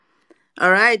All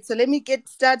right, so let me get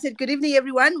started. Good evening,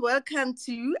 everyone. Welcome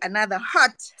to another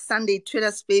hot Sunday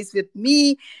Twitter space with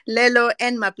me, Lelo,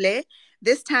 and Maple.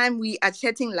 This time we are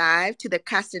chatting live to the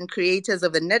cast and creators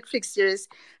of the Netflix series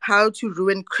How to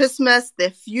Ruin Christmas, The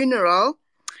Funeral.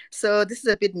 So this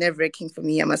is a bit nerve-wracking for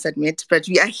me, I must admit. But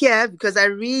we are here because I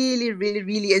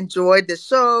really enjoyed the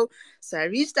show. So I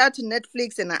reached out to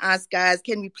Netflix and I asked, guys,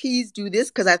 can we please do this?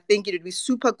 Because I think it would be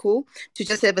super cool to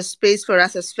just have a space for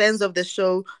us as fans of the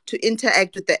show to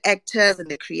interact with the actors and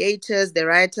the creators, the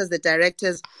writers, the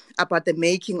directors about the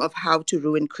making of How to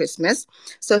Ruin Christmas.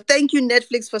 So thank you,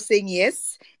 Netflix, for saying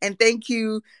yes. And thank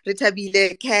you,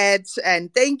 Ritabile, Kat,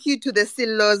 and thank you to the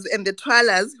Sillos and the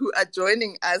Twalas who are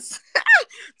joining us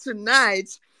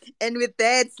tonight. And with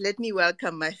that, let me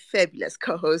welcome my fabulous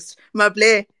co-host,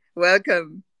 Mable.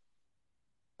 Welcome.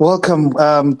 Welcome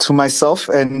to myself,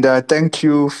 and thank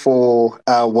you for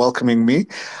welcoming me.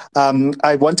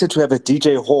 I wanted to have a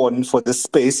DJ horn for this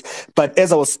space, but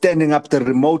as I was standing up, the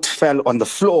remote fell on the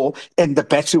floor and the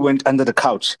battery went under the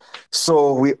couch.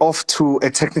 So we're off to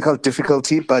a technical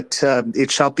difficulty, but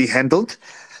it shall be handled.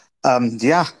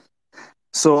 Yeah.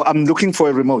 So I'm looking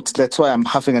for a remote. That's why I'm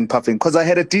huffing and puffing, because I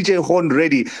had a DJ horn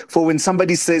ready for when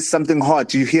somebody says something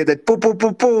hot. You hear that poo poo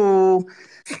poo poo.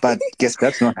 But guess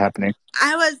that's not happening.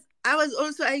 I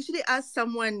actually asked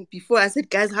someone before. I said,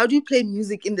 guys, how do you play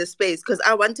music in the space? Because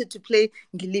I wanted to play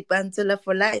Ngilipansela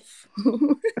for life.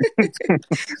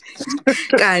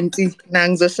 Kanti,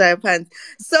 nangzoshaya phansi.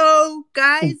 So,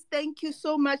 guys, thank you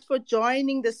so much for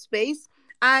joining the space.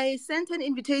 I sent an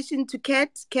invitation to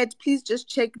Kat. Kat, please just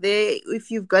check there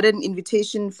if you've got an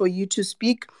invitation for you to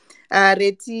speak.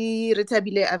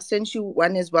 Retabile, I've sent you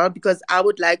one as well because I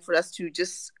would like for us to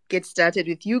just get started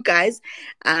with you guys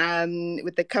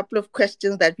with a couple of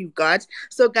questions that we've got.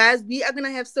 So, guys, we are going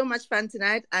to have so much fun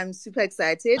tonight. I'm super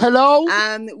excited. Hello?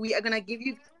 We are going to give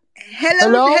you...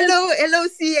 Hello,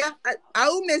 Sia.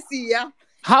 Sia.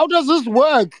 How does this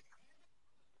work?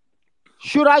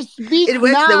 Should I speak It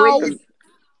works now? the way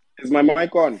Is my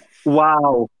mic on?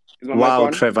 Wow. Is my mic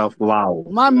on? Trevor. Wow.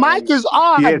 My mic is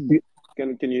on. Yes.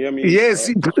 Can you hear me?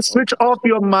 Yes, switch off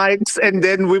your mics and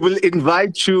then we will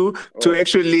invite you to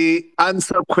actually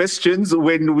answer questions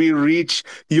when we reach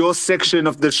your section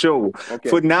of the show. Okay.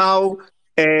 For now,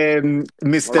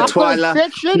 Mr. Twala,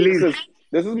 please.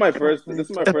 This is my first Oh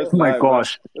my live.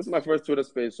 gosh. This is my first Twitter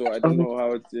space, so I don't know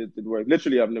how it works.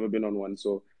 Literally, I've never been on one,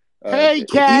 so... Hey,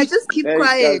 Kat. You just keep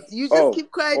quiet. You just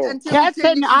keep quiet until Kat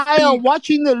and I are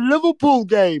watching the Liverpool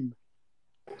game.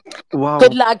 Wow.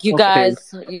 Good luck, you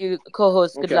guys. You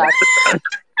co-host. Good luck.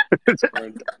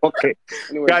 Okay.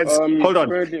 Anyway, guys, hold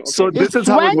on. Okay. So this is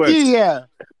how it works. Here.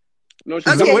 No,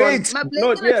 she's wait.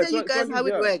 No, tell you guys how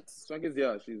it works. Swanky's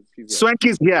here. She's here.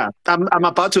 Swanky's here. I'm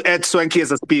about to add Swanky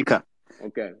as a speaker.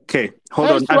 Okay. Hold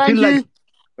on. Swanky. I feel like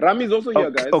Rami's also here,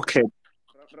 guys. Okay.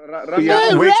 Rami.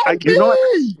 Yeah, wait. You know what?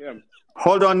 Yeah.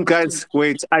 Hold on, guys.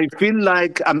 Wait. I feel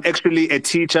like I'm actually a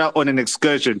teacher on an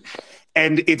excursion.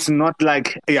 And it's not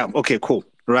like, okay, cool.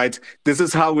 Right. This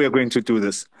is how we are going to do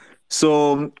this.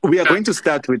 So we are going to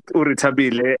start with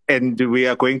Uritabile and we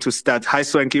are going to start. Hi,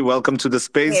 Swanky. Welcome to the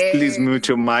space. Hey. Please mute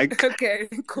your mic. Okay,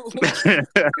 cool.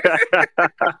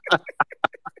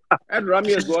 And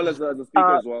Rami as well as the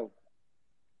speaker as well.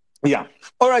 Yeah.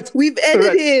 All right. We've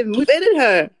added him. We've added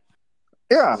her.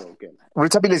 Yeah. Okay.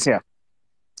 Uritabile is here.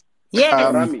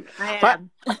 Yes, Rami. I am.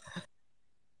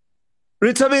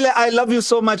 Ritabile, I love you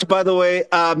so much, by the way.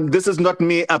 This is not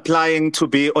me applying to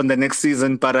be on the next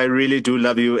season, but I really do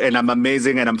love you and I'm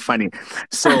amazing and I'm funny.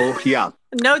 So, yeah.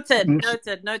 Noted,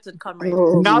 comrade.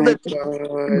 Oh Now my that-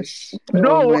 gosh.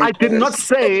 No, Oh my I did not gosh.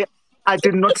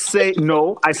 say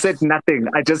no. I said nothing.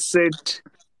 I just said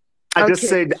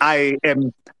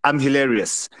I'm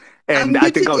hilarious. And I'm I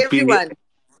think muting I'll be everyone.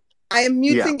 I am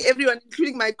muting everyone,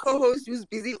 including my co-host who's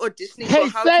busy auditioning Hey,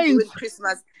 for How to Ruin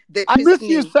Christmas. I miss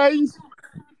you, Saints.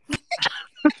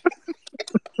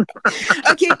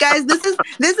 Okay, guys, this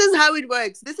is how it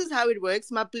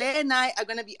works. Maple and I are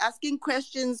going to be asking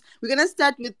questions. We're going to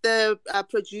start with the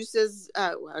producers.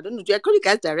 I don't know, do I call you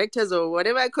guys directors or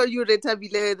whatever I call you,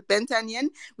 Retabile, the Bentanian?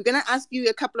 We're going to ask you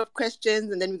a couple of questions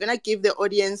and then we're going to give the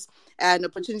audience an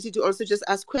opportunity to also just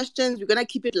ask questions. We're going to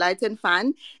keep it light and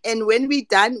fun. And when we're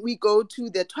done, we go to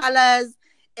the Twalas.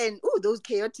 And those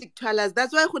chaotic Twalas.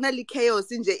 That's why Hunali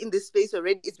chaos in this space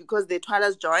already is because the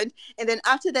Twalas joined. And then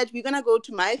after that, we're gonna go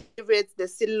to my favorites, the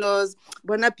Sillos,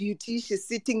 Bona Beauty. She's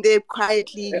sitting there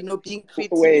quietly, being pretty.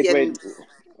 Wait.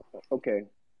 Okay.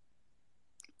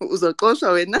 Wait, hold on,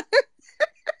 Lelo.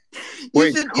 Yes.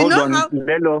 Wait, hold on. Lelo. Okay. Wait, hold on.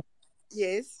 Lelo.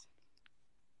 Yes.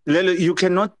 Lelo,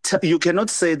 you cannot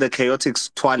say the chaotic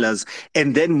Twalas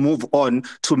and then move on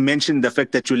to mention the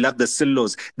fact that you love the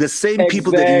Sillos. The same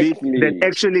people that Exactly.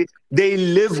 actually they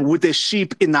live with a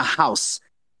sheep in a house.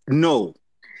 No,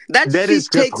 That that is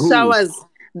sheep just takes rude. showers.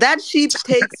 That sheep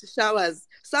takes showers.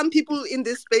 Some people in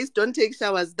this space don't take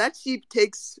showers. That sheep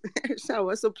takes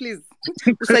showers. So please,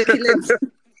 Usakilens.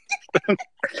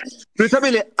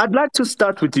 Ritabile, I'd like to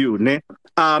start with you, Ne.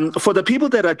 For the people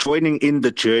that are joining in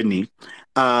the journey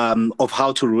of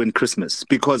how to ruin Christmas,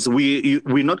 because we're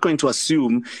not going to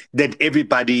assume that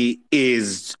everybody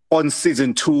is on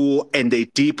season 2 and they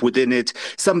deep within it.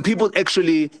 Some people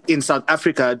actually in South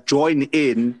Africa join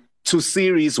in to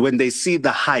series when they see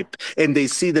the hype and they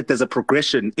see that there's a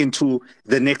progression into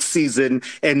the next season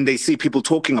and they see people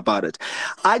talking about it.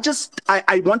 I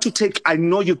want to take, I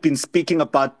know you've been speaking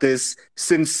about this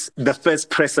since the first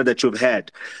presser that you've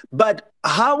had, but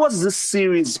how was this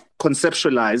series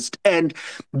conceptualized? And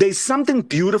there's something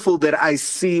beautiful that I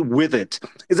see with it,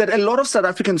 is that a lot of South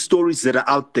African stories that are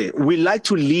out there, we like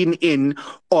to lean in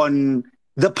on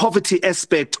the poverty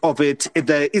aspect of it,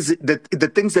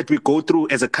 the things that we go through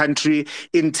as a country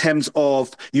in terms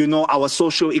of, our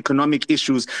socio-economic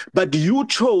issues. But you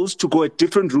chose to go a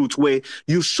different route where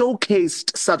you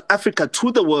showcased South Africa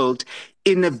to the world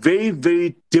in a very,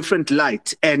 very different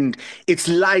light. And it's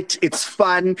light, it's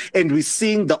fun, and we're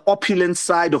seeing the opulent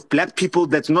side of Black people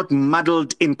that's not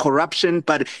muddled in corruption,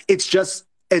 but it's just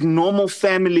a normal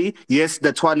family. Yes,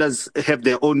 the Twalas have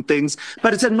their own things,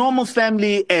 but it's a normal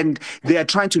family and they are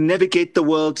trying to navigate the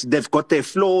world. They've got their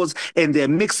flaws and they're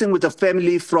mixing with a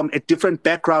family from a different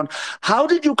background. How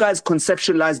did you guys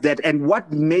conceptualize that? And what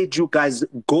made you guys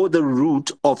go the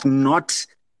route of not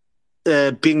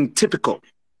being typical?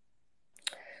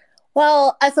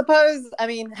 Well,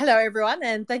 hello everyone,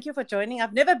 and thank you for joining.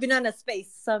 I've never been on a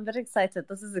space, so I'm very excited.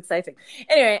 This is exciting.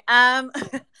 Anyway, I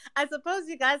suppose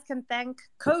you guys can thank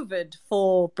COVID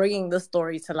for bringing this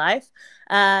story to life.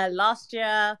 Last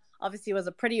year, obviously, was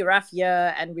a pretty rough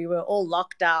year, and we were all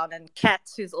locked down. And Kat,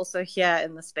 who's also here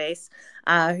in the space,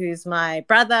 who's my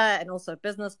brother and also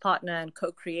business partner and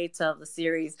co-creator of the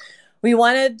series, we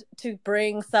wanted to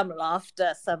bring some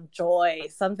laughter, some joy,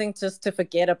 something just to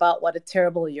forget about what a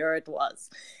terrible year it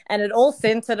was. And it all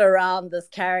centered around this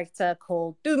character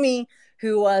called Dumi,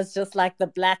 who was just like the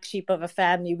black sheep of a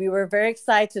family. We were very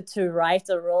excited to write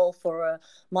a role for a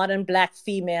modern Black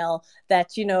female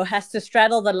that, has to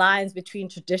straddle the lines between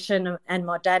tradition and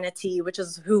modernity, which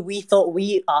is who we thought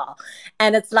we are.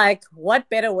 And it's like, what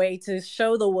better way to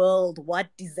show the world what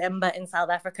December in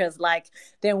South Africa is like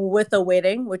than with a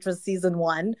wedding, which was season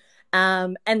 1.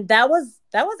 And that was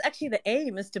actually the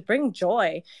aim, is to bring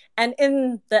joy. And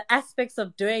in the aspects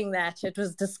of doing that, it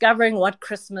was discovering what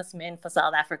Christmas meant for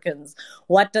South Africans.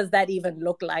 What does that even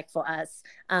look like for us?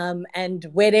 And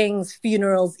weddings,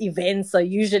 funerals, events are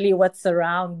usually what's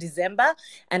around December.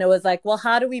 And it was like, well,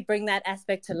 how do we bring that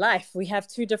aspect to life? We have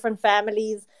 2 different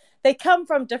families. They come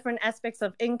from different aspects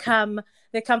of income.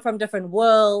 They come from different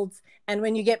worlds. And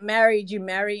when you get married, you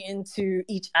marry into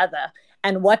each other.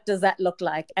 And what does that look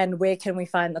like? And where can we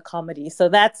find the comedy? So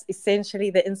that's essentially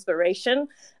the inspiration,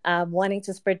 wanting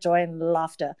to spread joy and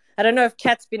laughter. I don't know if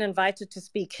Kat's been invited to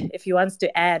speak, if he wants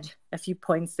to add a few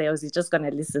points there, or is he just going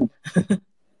to listen?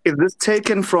 Is this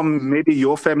taken from maybe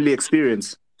your family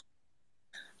experience?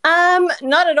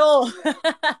 Not at all.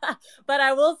 But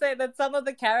I will say that some of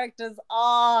the characters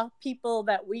are people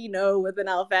that we know within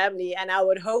our family, and I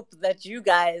would hope that you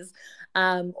guys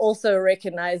also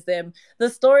recognize them. The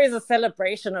story is a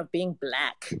celebration of being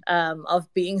Black,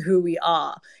 of being who we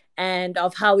are, and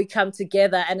of how we come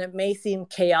together. And it may seem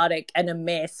chaotic and a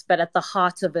mess, but at the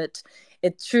heart of it,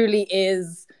 it truly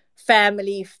is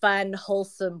family, fun,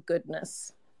 wholesome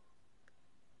goodness.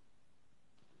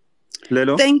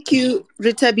 Lelo? Thank you,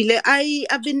 Ritabile.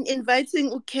 I've been inviting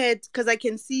Uket because I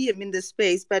can see him in the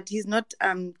space, but he's not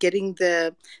getting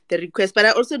the request. But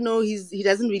I also know he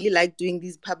doesn't really like doing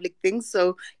these public things.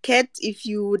 So, Kat, if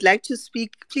you would like to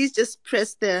speak, please just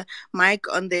press the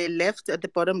mic on the left, at the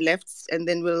bottom left, and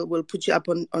then we'll put you up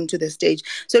onto the stage.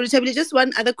 So, Ritabile, just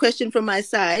one other question from my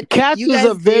side. Kat is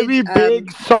a very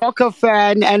big soccer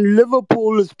fan, and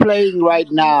Liverpool is playing right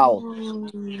now.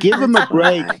 Give him a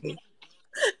break.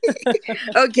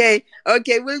 Okay.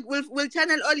 We'll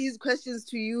channel all his questions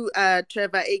to you,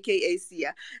 Trevor, aka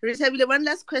Sia. Ritabile, one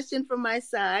last question from my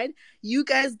side. You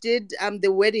guys did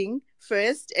the wedding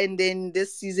first, and then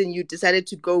this season you decided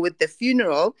to go with the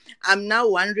funeral. I'm now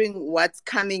wondering what's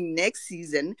coming next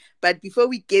season. But before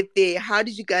we get there, how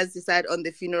did you guys decide on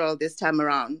the funeral this time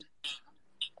around?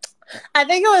 I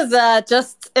think it was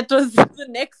it was the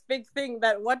next big thing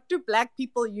that what do Black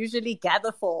people usually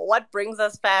gather for? What brings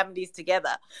us families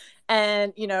together?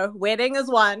 And, wedding is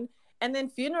one, and then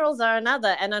funerals are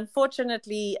another. And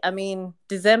unfortunately, I mean,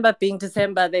 December being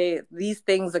December, these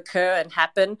things occur and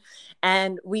happen.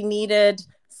 And we needed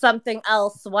something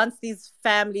else. Once these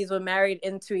families were married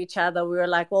into each other, we were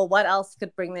like, well, what else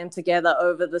could bring them together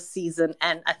over the season?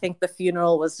 And I think the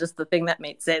funeral was just the thing that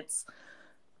made sense.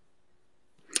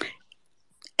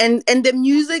 And the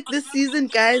music this season,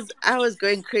 guys, I was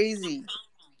going crazy.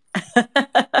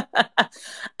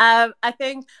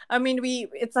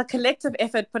 It's a collective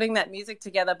effort putting that music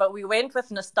together, but we went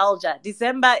with nostalgia.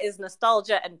 December is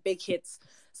nostalgia and big hits.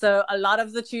 So a lot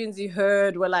of the tunes you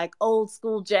heard were like old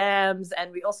school jams,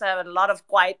 and we also have a lot of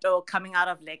kwaito coming out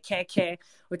of Lekeke,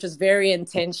 which is very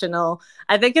intentional.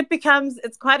 I think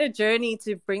it's quite a journey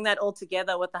to bring that all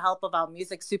together with the help of our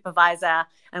music supervisor,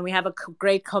 and we have a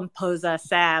great composer,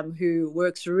 Sam, who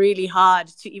works really hard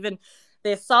to even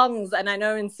their songs. And I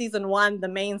know in season 1, the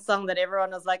main song that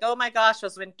everyone was like, oh my gosh,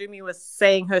 was when Dumi was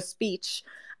saying her speech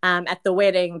at the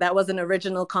wedding. That was an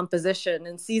original composition.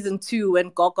 In season 2, when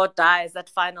Gogo dies, that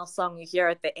final song you hear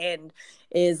at the end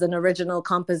is an original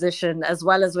composition, as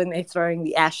well as when they're throwing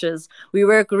the ashes. We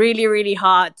work really, really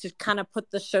hard to kind of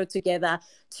put the show together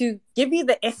to give you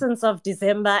the essence of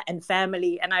December and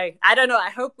family. And I don't know, I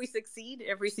hope we succeed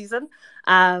every season,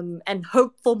 and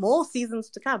hope for more seasons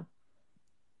to come.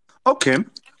 Okay.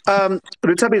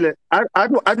 Rithabile,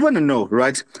 I'd want to know,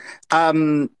 right?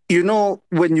 When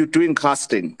you're doing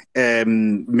casting,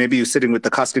 maybe you're sitting with the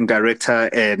casting director,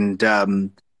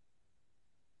 and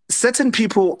certain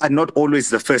people are not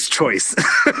always the first choice.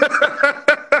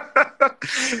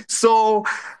 So,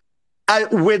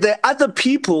 were there other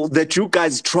people that you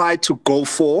guys tried to go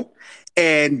for,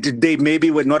 and they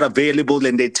maybe were not available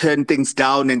and they turned things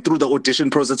down, and through the audition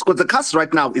process, because the cast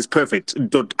right now is perfect.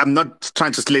 I'm not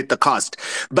trying to slate the cast,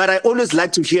 but I always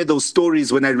like to hear those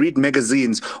stories when I read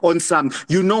magazines on some,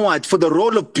 for the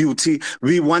role of Beauty,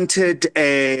 we wanted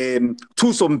Thuso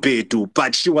Mbedu,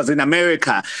 but she was in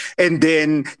America. And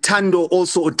then Thando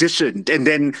also auditioned, and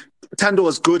then Thando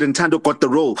was good and Thando got the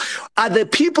role. Are there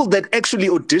people that actually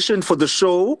auditioned for the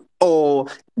show, or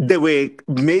they were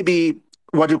maybe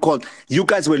you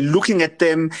guys were looking at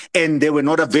them and they were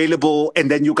not available,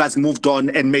 and then you guys moved on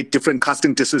and made different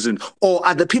casting decisions? Or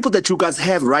are the people that you guys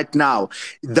have right now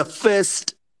the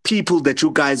first people that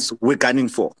you guys were gunning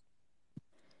for?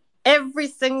 Every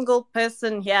single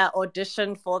person here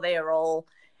auditioned for their role.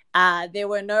 There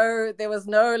was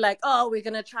no like, oh, we're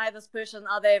going to try this person.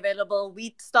 Are they available?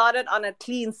 We started on a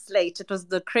clean slate. It was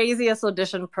the craziest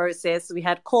audition process. We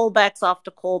had callbacks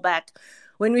after callback.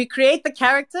 When we create the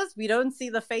characters, we don't see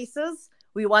the faces.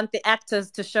 We want the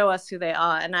actors to show us who they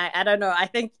are. And I don't know, I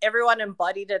think everyone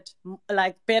embodied it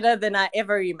like better than I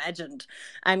ever imagined.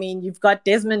 I mean, you've got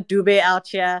Desmond Dube out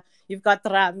here. You've got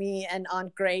Rami and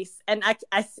Aunt Grace. And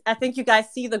I think you guys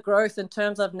see the growth in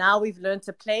terms of now we've learned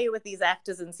to play with these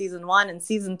actors in season 1 and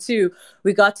season 2.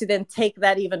 We got to then take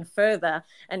that even further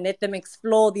and let them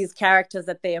explore these characters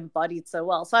that they embodied so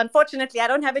well. So unfortunately, I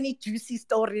don't have any juicy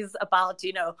stories about,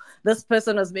 this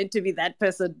person was meant to be that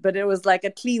person, but it was like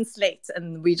a clean slate.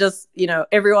 And we just,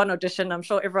 everyone auditioned. I'm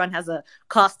sure everyone has a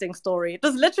casting story. It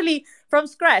was literally from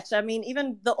scratch. I mean,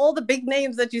 even all the big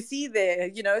names that you see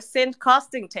there, sent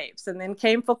casting tapes and then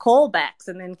came for callbacks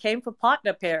and then came for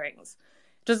partner pairings.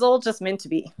 It was all just meant to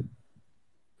be.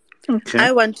 Okay.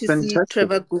 I want to see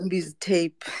Trevor Gumbi's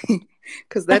tape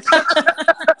because that.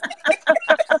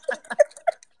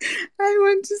 I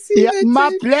want to see that.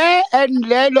 Maple and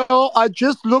Lelo are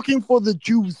just looking for the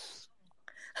juice.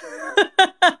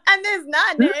 And there's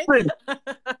none. Eh?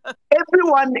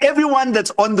 Everyone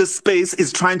that's on this space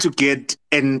is trying to get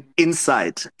an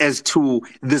insight as to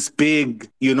this big,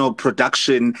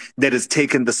 production that has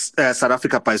taken South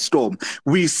Africa by storm.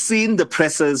 We've seen the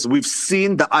presses, we've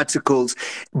seen the articles,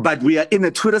 but we are in a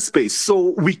Twitter space,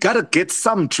 so we gotta get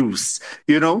some juice,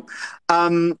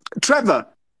 Trevor.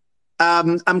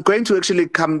 I'm going to actually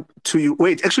come to you.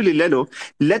 Wait, actually, Lelo,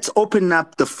 let's open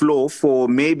up the floor for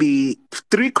maybe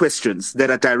 3 questions that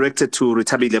are directed to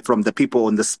Rithabile from the people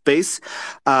on the space.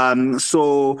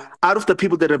 So out of the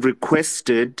people that have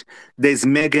requested, there's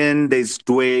Megan, there's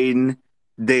Dwayne,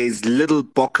 there's Little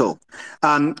Bockel.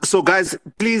 So guys,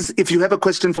 please, if you have a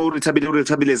question for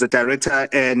Rithabile is a director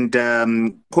and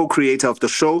co-creator of the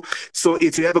show. So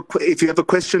if you have a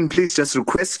question, please just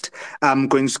request. I'm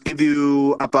going to give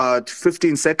you about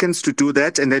 15 seconds to do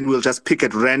that, and then we'll just pick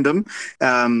at random.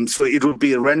 So it will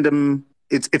be a random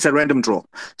it's a random draw.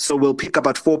 So we'll pick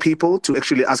about 4 people to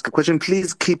actually ask a question.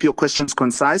 Please keep your questions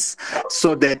concise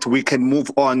so that we can move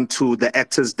on to the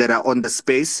actors that are on the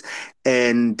space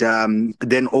and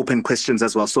then open questions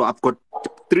as well. So I've got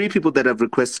 3 people that have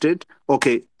requested.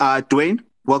 Okay, Dwayne,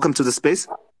 welcome to the space.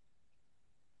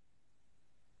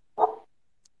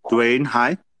 Dwayne,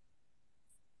 hi.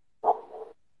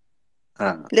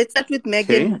 Let's start with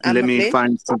Megan. Okay, let me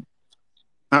find some.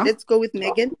 Huh? Let's go with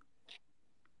Megan.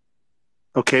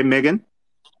 Okay, Megan.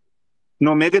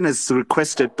 No, Megan is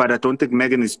requested, but I don't think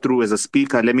Megan is through as a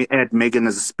speaker. Let me add Megan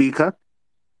as a speaker.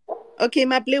 Okay,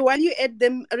 Maple, while you add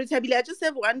them, Ritabile, I just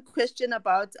have one question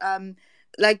about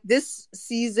like this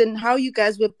season, how you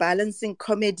guys were balancing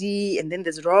comedy, and then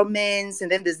there's romance, and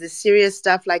then there's the serious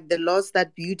stuff like the loss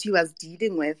that Beauty was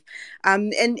dealing with.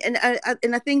 And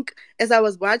I think as I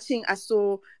was watching, I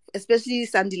saw especially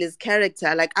Sandile's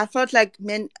character. Like I felt like,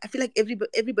 man, I feel like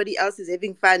everybody else is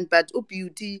having fun, but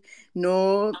Beauty,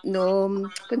 no,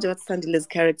 what's Sandile's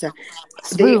character?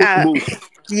 They are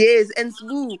yes, and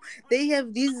Sbu, they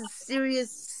have these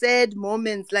serious, sad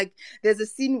moments. Like there's a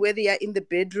scene where they are in the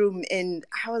bedroom, and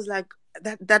I was like,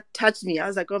 that touched me. I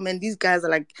was like, oh man, these guys are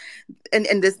like, and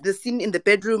there's the scene in the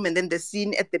bedroom, and then the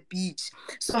scene at the beach.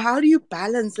 So how do you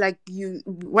balance, like, you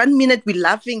 1 minute we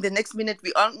laughing, the next minute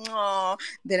we all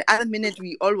the other minute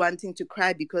we all wanting to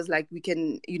cry because like we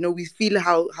can, we feel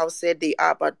how sad they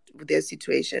are about their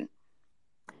situation.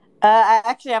 I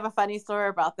actually have a funny story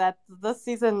about that. This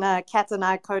season, Kat and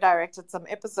I co-directed some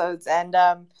episodes, and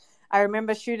I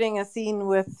remember shooting a scene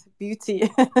with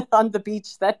Beauty on the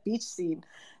beach, that beach scene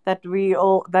that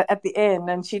at the end,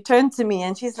 and she turned to me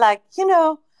and she's like,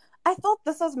 I thought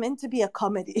this was meant to be a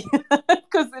comedy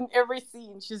because in every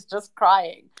scene she's just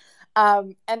crying.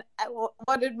 And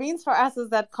what it means for us is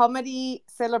that comedy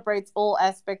celebrates all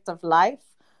aspects of life.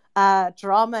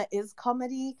 Drama is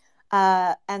comedy.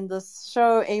 And this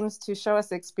show aims to show us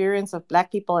the experience of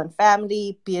Black people and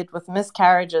family, be it with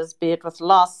miscarriages, be it with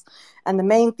loss, and the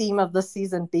main theme of this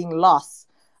season being loss.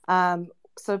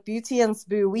 So Beauty and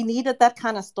Sbu, we needed that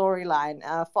kind of storyline.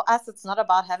 For us, it's not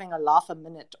about having a laugh a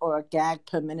minute or a gag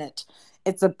per minute.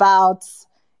 It's about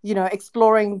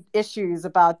exploring issues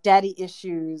about daddy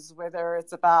issues, whether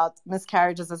it's about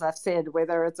miscarriages, as I've said,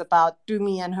 whether it's about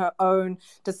Dumi and her own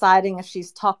deciding if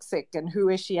she's toxic and who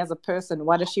is she as a person,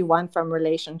 what does she want from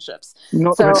relationships.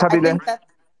 No, so I think that,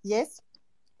 yes?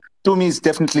 Dumi is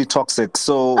definitely toxic,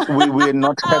 so we're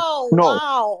not...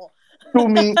 Wow.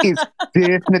 Dumi is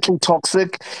definitely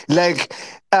toxic. Like,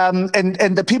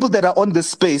 and the people that are on this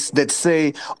space that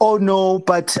say, oh no,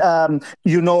 but on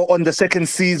the second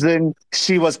season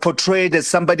she was portrayed as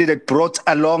somebody that brought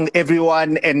along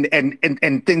everyone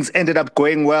and things ended up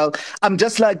going well. I'm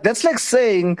just like, that's like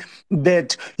saying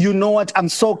that, you know what, I'm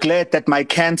so glad that my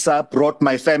cancer brought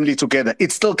my family together.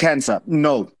 It's still cancer.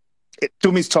 No,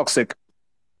 Dumi's toxic.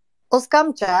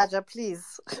 Oskam Jaja,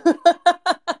 please.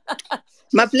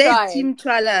 Maple is Team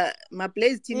Twala.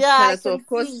 So of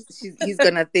course he's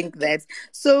gonna think that.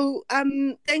 So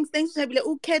thanks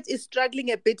Tabila. Kat is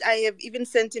struggling a bit. I have even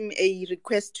sent him a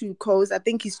request to cause. I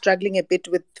think he's struggling a bit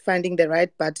with finding the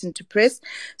right button to press.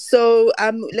 So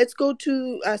let's go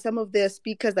to some of the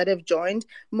speakers that have joined.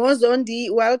 Mozondi,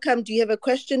 welcome. Do you have a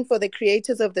question for the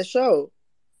creators of the show?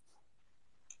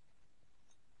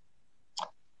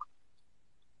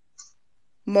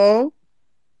 Mo?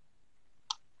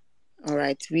 All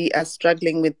right, we are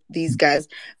struggling with these guys.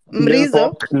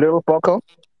 Mrizo? Little Boko.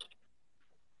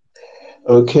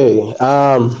 Okay.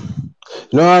 How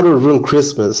to ruin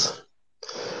Christmas?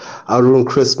 I'll ruin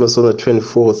Christmas on the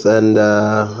 24th, and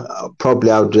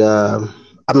probably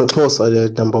I'm close to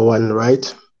number 1,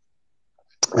 right?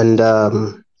 And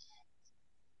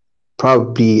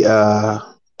probably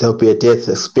there'll be a death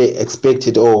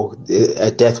expected, or a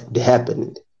death would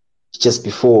happen just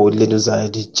before Lenuza,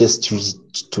 just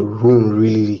to ruin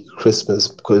really Christmas,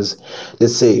 because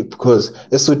it's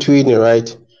Eswatini,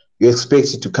 right? You're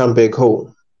expected to come back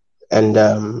home, and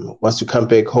once you come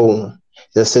back home,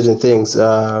 there are certain things.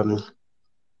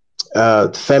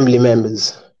 Family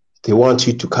members, they want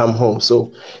you to come home,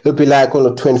 so it'll be like on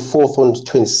the 24th, on the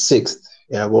 26th,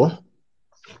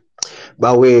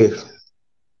 but where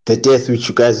the death which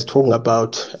you guys are talking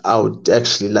about, I would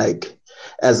actually like,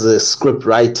 as a script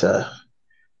writer,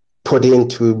 put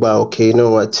into, but okay, you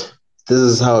know what? This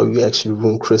is how you actually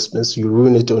ruin Christmas. You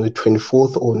ruin it on the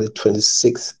 24th or on the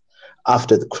 26th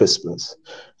after the Christmas.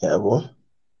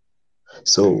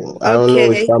 So I don't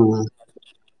know if I'm...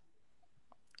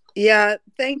 Yeah,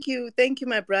 thank you,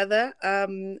 my brother. I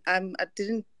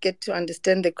didn't get to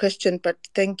understand the question, but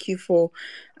thank you for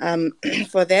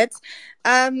for that.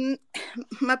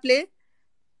 Maple?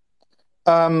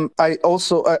 I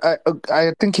also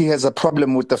I think he has a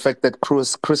problem with the fact that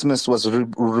Christmas was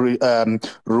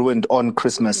ruined on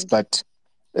Christmas, but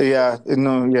yeah,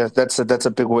 yeah, that's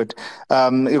a big word.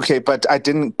 Okay, but I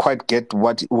didn't quite get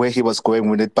where he was going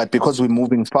with it. But because we're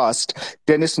moving fast,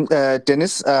 Dennis,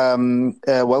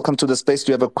 welcome to the space.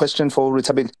 Do you have a question for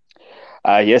Rithabile?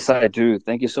 Yes, I do.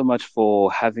 Thank you so much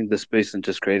for having this space and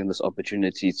just creating this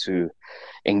opportunity to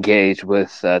engage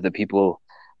with the people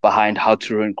behind How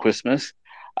to Ruin Christmas.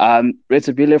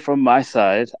 Rithabile, from my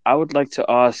side, I would like to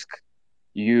ask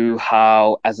you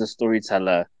how, as a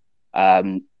storyteller,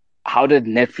 um, how did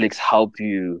Netflix help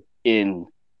you in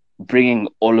bringing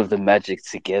all of the magic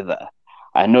together?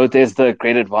 I know there's the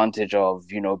great advantage of,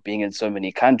 being in so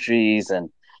many countries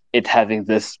and it having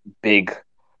this big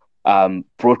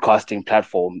broadcasting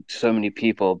platform to so many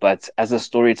people. But as a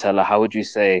storyteller, how would you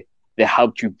say they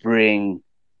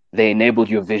enabled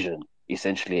your vision,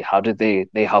 essentially? How did they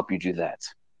help you do that?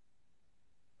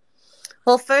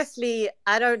 Well, firstly,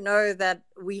 I don't know that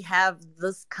we have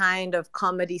this kind of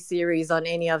comedy series on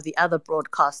any of the other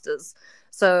broadcasters.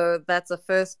 So that's the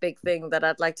first big thing that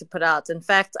I'd like to put out. In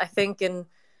fact, I think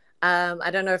I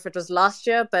don't know if it was last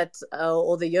year, but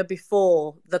or the year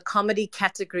before, the comedy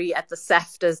category at the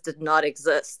SAFTAs did not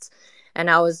exist. And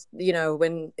I was,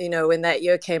 when that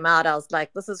year came out, I was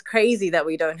like, this is crazy that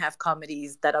we don't have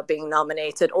comedies that are being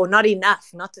nominated, or not enough.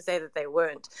 Not to say that they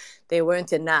weren't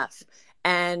enough.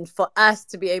 And for us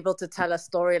to be able to tell a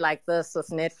story like this with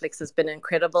Netflix has been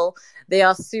incredible. They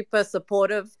are super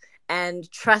supportive and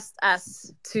trust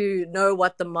us to know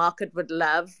what the market would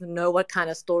love, know what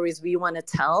kind of stories we want to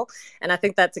tell. And I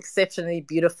think that's exceptionally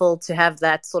beautiful to have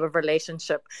that sort of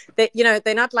relationship.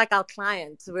 They're not like our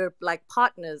clients. We're like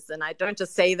partners. And I don't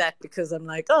just say that because I'm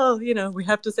like, we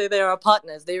have to say they are our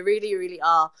partners. They really, really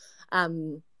are.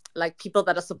 Like people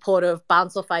that are supportive,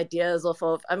 bounce off ideas off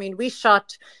of. I mean, we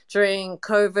shot during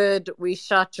COVID, we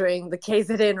shot during the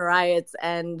KZN riots,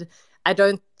 and I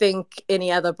don't think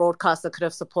any other broadcaster could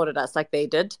have supported us like they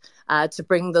did to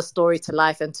bring the story to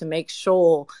life and to make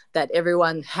sure that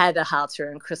everyone had a How to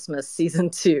Ruin Christmas season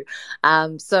 2.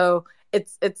 So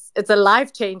it's a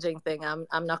life-changing thing.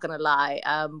 I'm not gonna lie.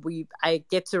 I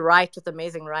get to write with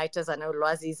amazing writers. I know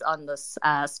Lwazi's on this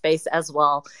space as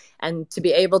well, and to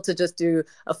be able to just do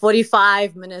a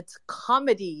 45-minute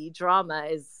comedy drama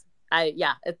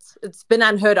it's been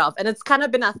unheard of, and it's kind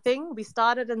of been a thing. We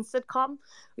started in the sitcom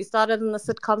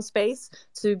space.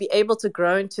 To be able to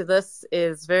grow into this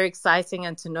is very exciting,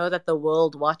 and to know that the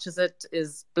world watches it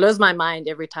blows my mind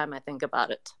every time I think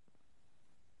about it.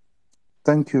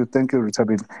 Thank you,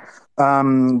 Rithabile.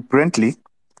 Brentley,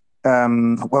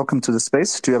 welcome to the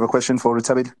space. Do you have a question for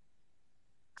Rithabile?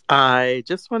 I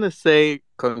just want to say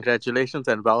congratulations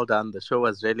and well done. The show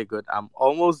was really good. I'm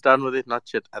almost done with it,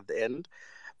 not yet at the end.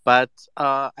 But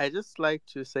I just like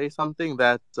to say something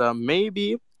that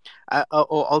maybe,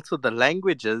 or also the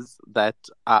languages that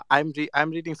I'm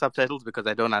reading subtitles because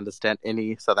I don't understand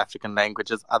any South African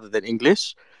languages other than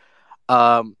English.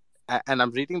 And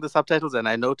I'm reading the subtitles, and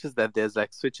I noticed that there's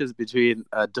like switches between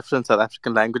different South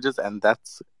African languages, and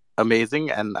that's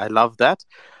amazing, and I love that.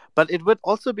 But it would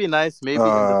also be nice maybe in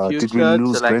the future. Did we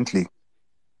lose Brentley?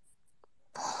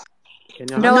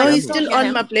 No, he's still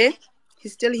on, Maple.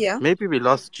 He's still here. Maybe we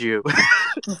lost you.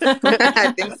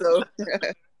 I think so.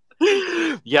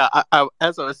 Yeah,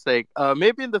 as I was saying,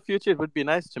 maybe in the future it would be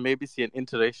nice to maybe see an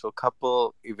interracial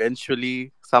couple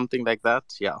eventually, something like that.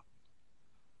 Yeah.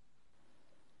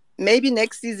 Maybe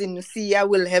next season, Sia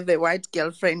will have a white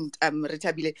girlfriend,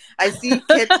 Rithabile. I see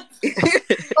Kat.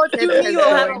 Tumi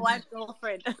will have a white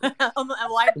girlfriend. A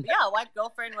white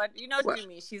girlfriend.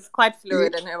 Tumi, she's quite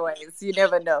fluid in her ways. You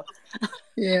never know.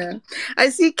 Yeah. I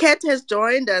see Kat has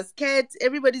joined us. Kat,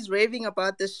 everybody's raving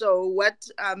about the show. What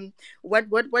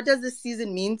does this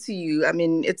season mean to you? I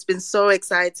mean, it's been so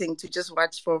exciting to just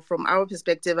watch from our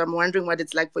perspective. I'm wondering what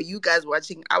it's like for you guys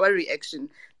watching our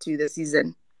reaction to the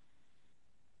season.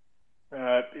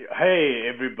 Hey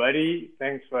everybody,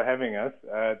 thanks for having us.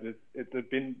 It's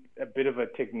been a bit of a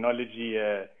technology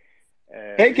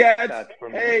hey Kat.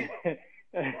 Hey.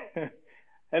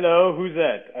 Hello, who's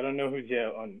that? I don't know who's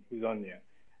on here.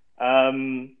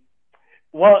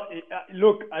 Well,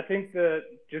 look, I think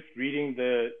just reading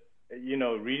the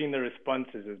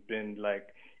responses has been like,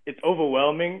 it's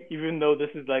overwhelming, even though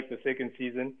this is like the second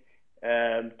season,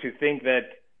 to think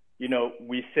that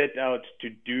we set out to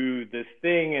do this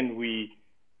thing, and we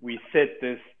set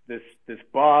this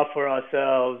bar for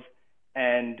ourselves,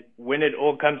 and when it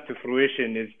all comes to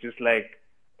fruition, it's just like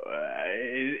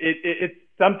it's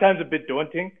sometimes a bit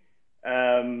daunting,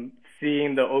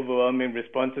 seeing the overwhelming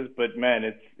responses. But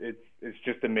man, it's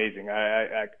just amazing.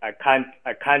 I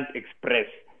can't express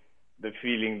the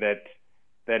feeling that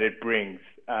it brings.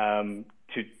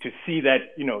 To see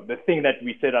that, you know, the thing that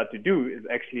we set out to do is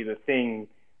actually the thing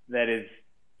that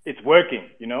it's working,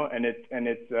 you know, and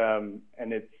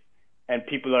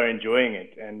people are enjoying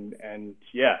it, and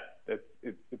yeah,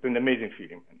 it's an amazing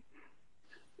feeling.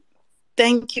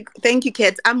 Thank you,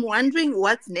 Kat. I'm wondering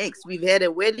what's next. We've had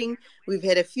a wedding, we've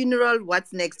had a funeral.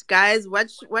 What's next, guys? What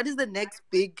is the next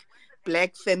big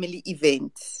Black family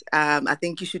event? I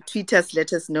think you should tweet us.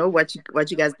 Let us know what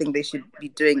you guys think they should be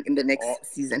doing in the next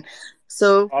season.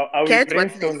 So, are we Kat,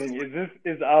 brainstorming?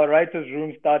 Is our writers'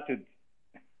 room started?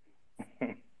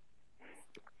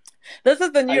 This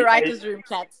is the new writers' room,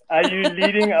 Kat. Are you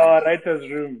leading our writers'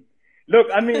 room? Look,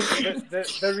 I mean,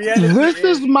 the reality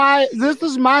this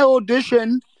is my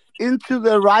audition into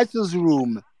the writers'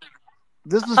 room.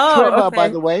 This is Trevor, okay. by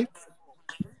the way.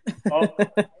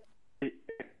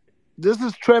 This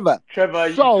is Trevor. Trevor,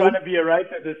 you're trying to be a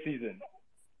writer this season.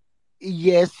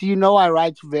 Yes, you know I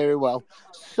write very well.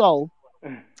 So,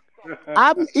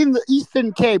 I'm in the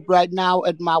Eastern Cape right now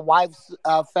at my wife's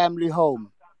family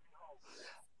home.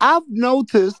 I've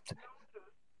noticed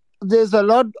there's a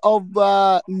lot of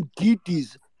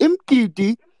mkitis.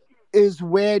 Mkiti is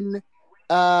when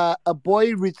a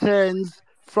boy returns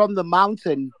from the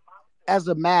mountain as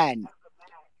a man.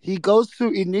 He goes to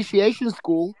initiation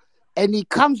school and he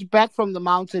comes back from the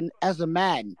mountain as a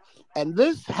man. And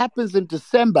this happens in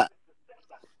December.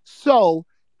 So,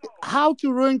 How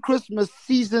to Ruin Christmas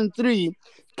Season 3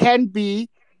 can be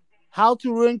How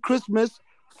to Ruin Christmas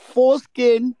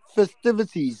Foreskin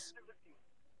Festivities.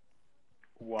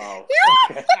 Wow.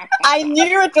 I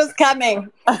knew it was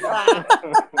coming.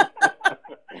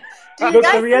 Look,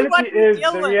 the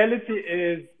reality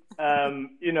is,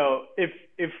 you know,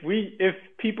 if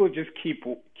people just keep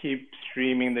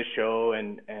streaming the show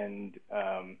and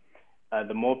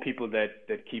the more people that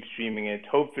keep streaming it,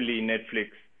 hopefully Netflix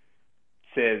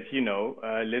says, you know,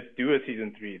 let's do a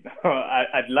season 3.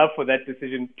 I'd love for that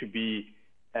decision to be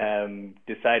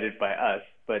decided by us,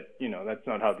 but you know, that's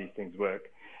not how these things work.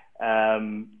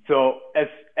 So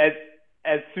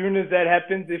as soon as that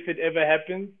happens, if it ever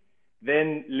happens,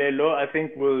 then Lelo, I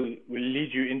think we'll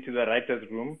lead you into the writer's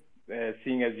room,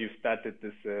 seeing as you've started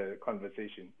this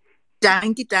conversation.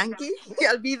 Danke.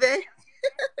 I'll be there.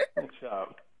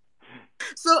 Ciao.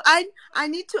 So I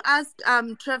need to ask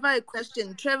Trevor a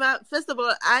question. Trevor, first of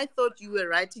all, I thought you were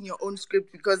writing your own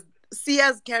script because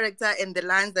Sia's character and the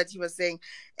lines that he was saying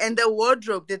and the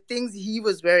wardrobe, the things he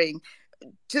was wearing,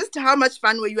 just how much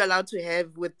fun were you allowed to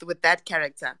have with that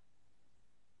character?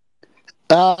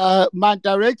 My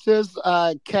directors,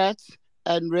 Kat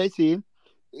and Reti,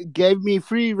 gave me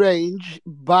free range,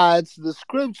 but the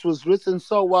script was written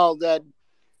so well that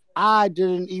I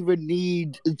didn't even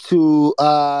need to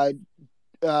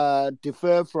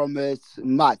defer from it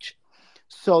much.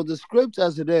 So the script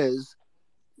as it is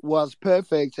was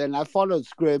perfect, and I followed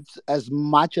scripts as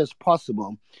much as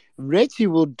possible. Reti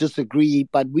will disagree,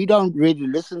 but we don't really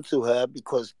listen to her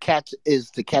because Kat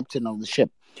is the captain of the ship.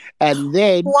 And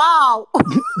then wow.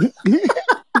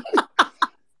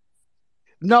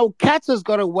 No, Kat has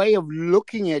got a way of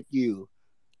looking at you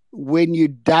when you're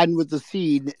done with the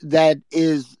scene that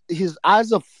is, his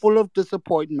eyes are full of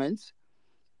disappointment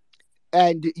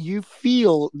and you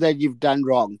feel that you've done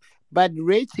wrong. But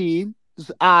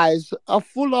Reti's eyes are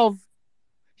full of,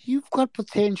 you've got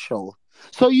potential.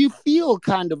 So you feel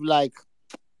kind of like,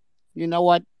 you know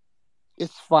what?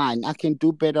 It's fine. I can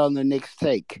do better on the next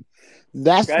take.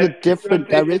 That's Guys, the different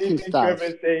directing styles.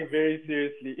 Trevor's saying very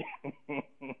seriously.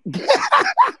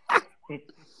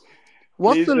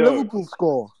 What's Please the don't. Liverpool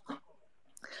score?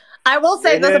 I will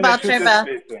say this about Trevor.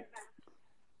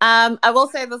 I will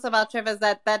say this about Trevor is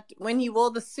that when he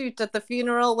wore the suit at the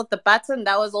funeral with the button,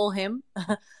 that was all him.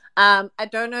 I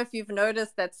don't know if you've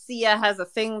noticed that Sia has a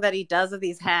thing that he does with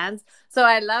his hands. So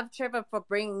I love Trevor for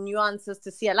bringing nuances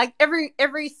to Sia. Like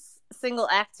every single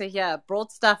actor here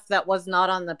brought stuff that was not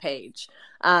on the page.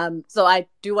 So I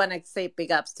do want to say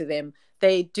big ups to them.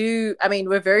 They do. I mean,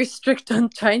 we're very strict on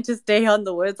trying to stay on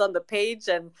the words on the page,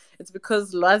 and it's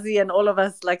because Lozzie and all of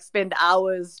us like spend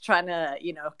hours trying to,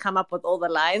 come up with all the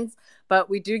lines. But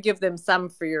we do give them some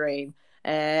free rein.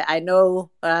 I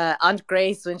know Aunt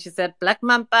Grace, when she said Black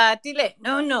Mamba Tile,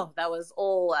 no, that was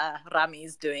all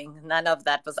Rami's doing. None of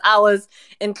that was ours,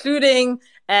 including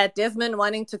Desmond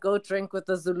wanting to go drink with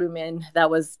the Zulu men. That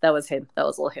was him. That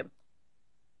was all him.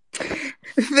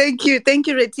 Thank you,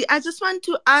 Reti. I just want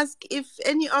to ask if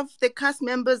any of the cast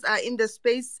members are in the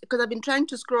space, because I've been trying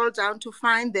to scroll down to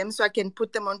find them so I can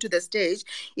put them onto the stage.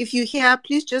 If you're here,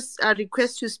 please just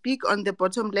request to speak on the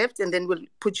bottom left, and then we'll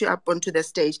put you up onto the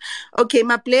stage. Okay,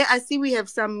 Maple, I see we have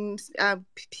some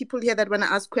people here that want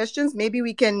to ask questions. Maybe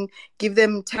we can give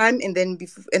them time and then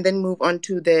move on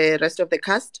to the rest of the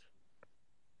cast.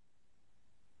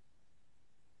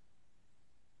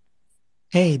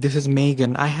 Hey, this is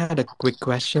Megan. I had a quick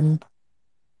question.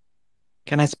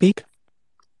 Can I speak?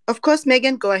 Of course,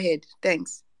 Megan, go ahead.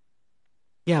 Thanks.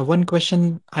 Yeah, one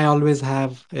question I always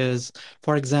have is,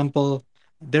 for example,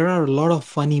 there are a lot of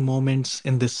funny moments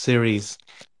in this series.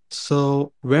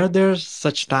 So, were there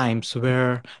such times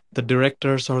where the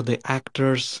directors or the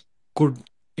actors could,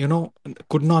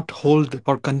 could not hold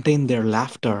or contain their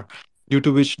laughter, due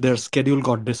to which their schedule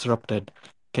got disrupted?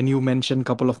 Can you mention a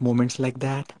couple of moments like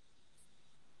that?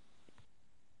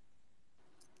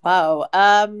 Wow.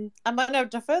 I'm gonna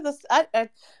defer this. I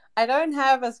don't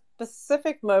have a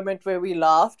specific moment where we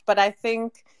laughed, but I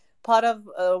think part of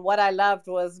what I loved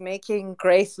was making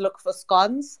Grace look for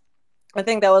scones. I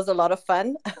think that was a lot of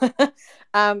fun. But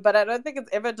I don't think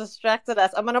it's ever distracted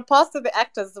us. I'm gonna pass to the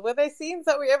actors. Were there scenes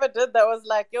that we ever did that was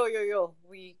like, yo,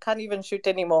 we can't even shoot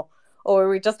anymore, or were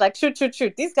we just like shoot?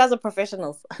 These guys are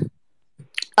professionals.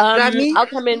 Rami? I'll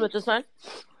come in with this one.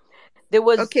 There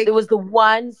was the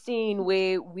one scene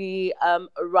where we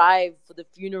arrived for the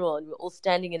funeral and we're all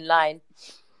standing in line.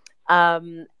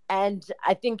 And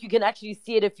I think you can actually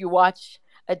see it if you watch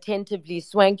attentively.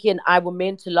 Swanky and I were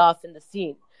meant to laugh in the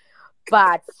scene,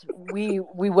 but we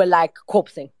were like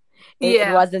corpsing.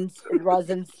 It wasn't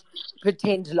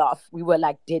pretend laugh. We were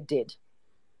like dead.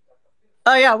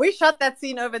 Oh yeah, we shot that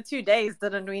scene over 2 days,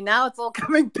 didn't we? Now it's all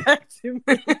coming back to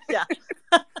me. Yeah.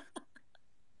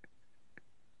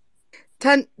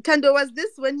 Tando, was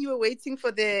this when you were waiting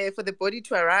for the body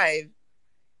to arrive?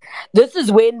 This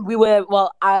is when we were,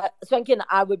 Swanky and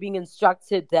I were being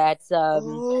instructed that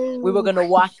we were going to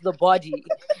wash the body.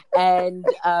 And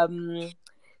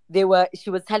she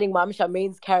was telling Mom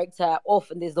Charmaine's character off,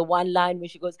 and there's the one line where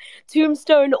she goes,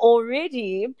 "Tombstone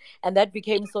already," and that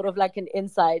became sort of like an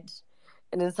inside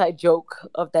joke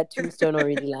of that "Tombstone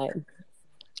already" line.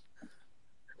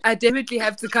 I definitely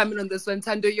have to come in on this one,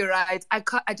 Tando. You're right.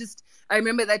 I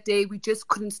remember that day we just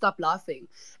couldn't stop laughing,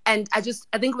 and I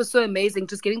think it was so amazing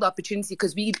just getting the opportunity,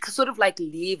 because we sort of like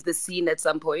leave the scene at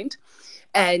some point,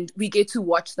 and we get to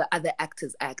watch the other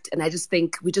actors act. And I just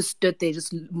think we just stood there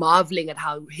just marveling at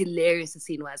how hilarious the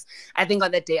scene was. I think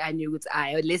on that day I knew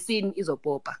Lesine is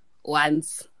Opopa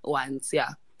once, yeah,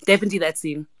 definitely that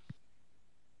scene.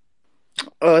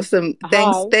 Awesome.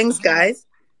 Thanks, guys.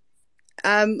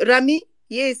 Rami.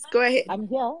 Yes, go ahead. I'm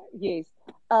here. Yes.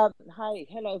 Hi.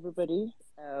 Hello, everybody.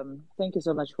 Thank you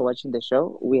so much for watching the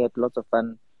show. We had lots of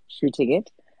fun shooting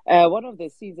it. One of the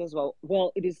scenes as well.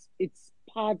 Well, it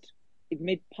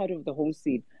made part of the whole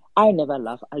scene. I never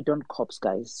laugh. I don't cops,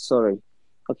 guys. Sorry.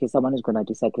 Okay, someone is going to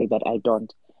disagree, but I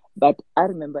don't. But I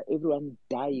remember everyone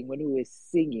dying when we were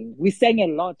singing. We sang a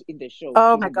lot in the show.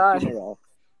 Oh, my God.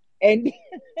 And,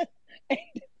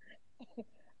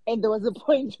 and there was a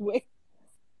point where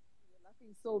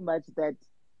so much that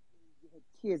we had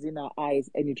tears in our eyes,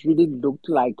 and it really looked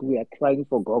like we were crying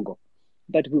for Gogo,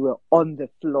 but we were on the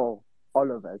floor,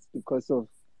 all of us, because of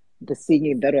the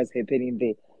singing that was happening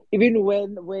there. Even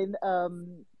when Namthembi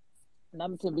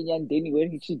Nyandeni,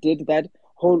 when she did that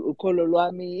whole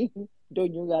Ukololwami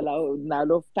Donyungala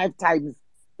Nalo 5 times,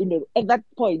 at that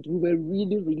point we were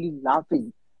really, really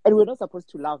laughing, and we're not supposed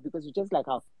to laugh because it's just like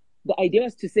how the idea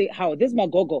was to say how this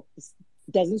Magogo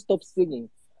doesn't stop singing.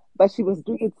 But she was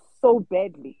doing it so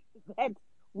badly that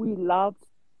we laughed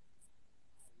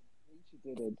when she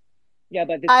did it. Yeah,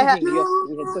 but the singing,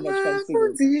 we had so much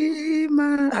fun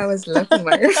singing. I was laughing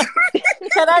my ass.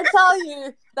 Can I tell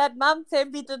you that Mam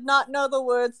Tembi did not know the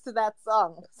words to that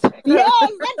song? Yes,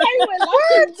 that's why we were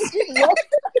laughing.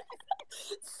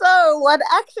 So what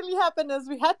actually happened is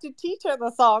we had to teach her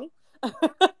the song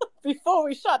before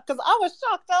we shot, because I was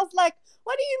shocked. I was like,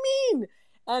 "What do you mean?"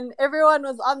 And everyone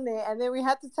was on there, and then we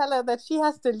had to tell her that she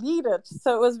has to lead it.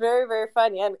 So it was very, very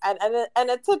funny. And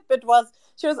a tidbit was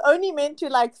she was only meant to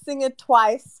like sing it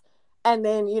twice, and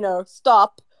then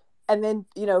stop, and then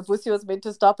Vusi was meant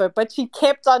to stop her, but she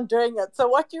kept on doing it. So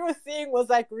what you were seeing was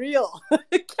like real.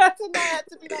 Kat and I had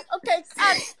to be like, "Okay,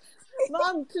 cut,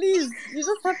 Mom, please, you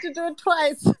just have to do it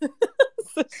twice. So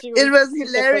It was super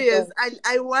hilarious. content.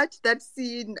 I watched that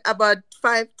scene about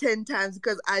 5-10 times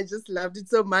because I just loved it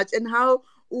so much. And how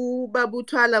Babu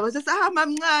Twala was just,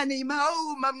 mamncane,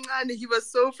 mamncane. He was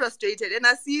so frustrated. And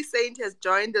I see Saint has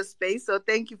joined the space, so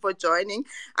thank you for joining.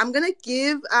 I'm going to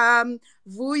give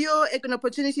Vuyo an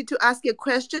opportunity to ask a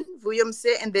question, Vuyo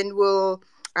Mse, and then we'll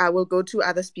go to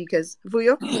other speakers.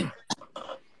 Vuyo?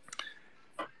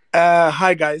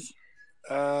 Hi, guys.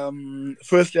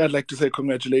 Firstly, I'd like to say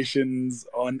congratulations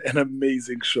on an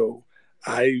amazing show.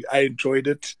 I enjoyed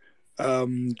it,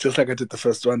 just like I did the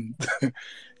first one.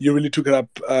 You really took it up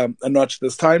a notch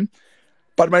this time.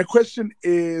 But my question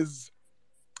is,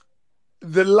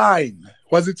 the line,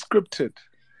 was it scripted?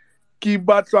 Ki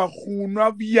batla go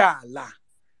nwa bjala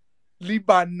le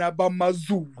bana ba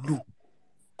Mazulu.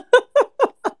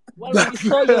 Well, we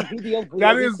saw your video,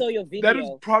 Vuyo. We saw your video. That is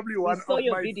probably one of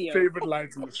my video. favorite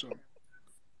lines in the show.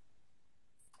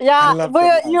 Yeah,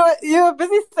 but you were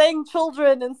busy saying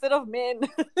children instead of men.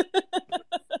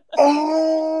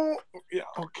 Oh, yeah,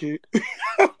 okay.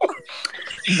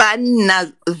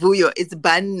 Banna, Vuyo. It's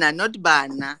banna, not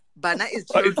bana. Bana is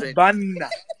children. It's banna.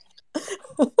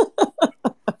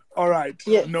 All right.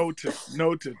 Yes.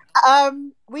 Noted.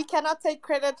 We cannot take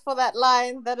credit for that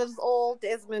line. That is all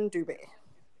Desmond Dube.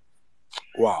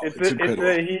 Wow, it's incredible.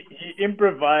 He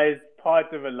improvised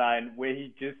part of a line where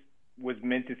he just was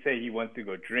meant to say he wants to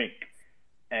go drink.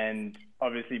 And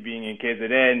obviously being in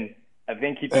KZN, I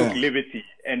think he took liberty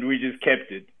and we just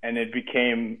kept it. And it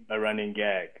became a running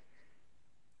gag.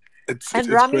 And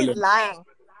Rami's lying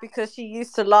because she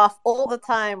used to laugh all the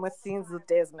time with scenes with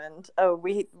Desmond. Oh,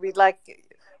 we like...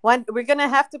 we're going to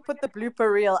have to put the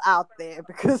blooper reel out there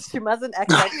because she mustn't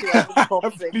act like she wasn't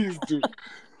corpsing. Please do.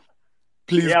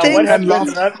 Please. Yeah, what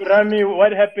happened, Rami,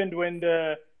 what happened when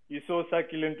you saw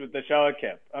Succulent with the shower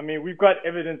cap? I mean, we've got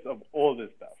evidence of all this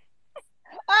stuff.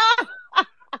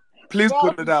 Please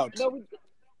put it out. No,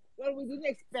 we didn't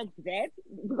expect that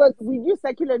because we knew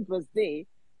Succulent was there,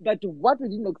 but what we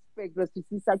didn't expect was to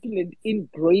see Succulent in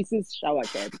Grace's shower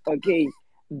cap. Okay,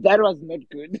 that was not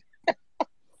good.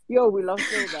 Yo, we lost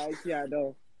so much. Yeah,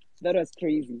 no, that was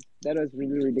crazy. That was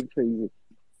really, really crazy.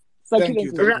 Succulent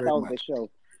is the star of the show.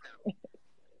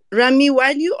 Rami,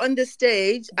 while you're on the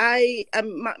stage, I'm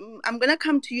gonna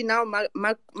come to you now,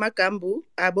 Makambu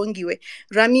Bongiwe.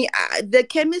 Rami, the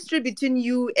chemistry between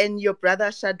you and your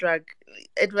brother Shadrach,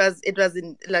 it was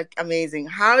amazing.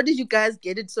 How did you guys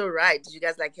get it so right? Did you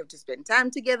guys have to spend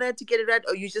time together to get it right,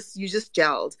 or you just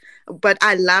gelled? But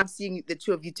I love seeing the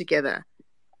two of you together.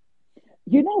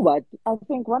 You know what? I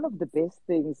think one of the best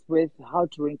things with How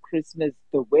to Ruin Christmas,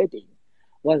 the wedding,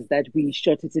 was that we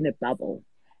shot it in a bubble.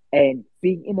 And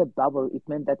being in a bubble, it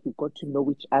meant that we got to know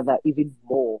each other even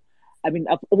more. I mean,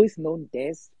 I've always known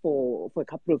Des for a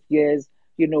couple of years.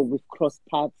 You know, we've crossed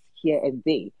paths here and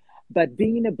there. But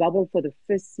being in a bubble for the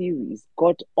first series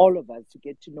got all of us to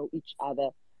get to know each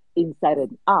other inside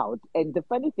and out. And the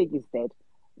funny thing is that,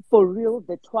 for real,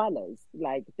 the Twalas,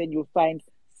 then you'll find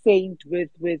Saint with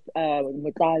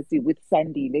Mutasi, with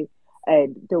Sandile,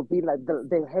 and they'll be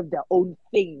they'll have their own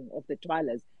thing of the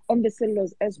Twalas. And the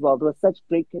Sellers as well. There was such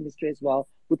great chemistry as well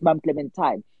with Mom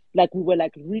Clementine. We were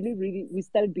really, really, we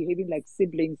started behaving like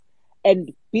siblings,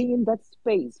 and being in that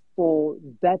space for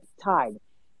that time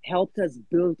helped us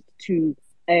have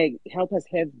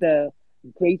the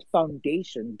great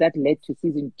foundation that led to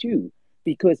season 2,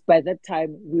 because by that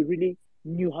time we really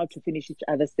knew how to finish each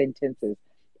other's sentences.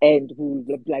 And we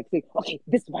would say, okay,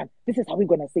 this is how we're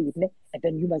going to say it, and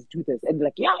then you must do this. And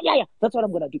yeah, that's what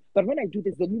I'm going to do. But when I do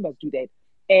this, then you must do that.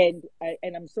 And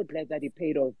I'm so glad that it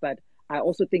paid off. But I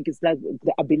also think it's the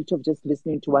ability of just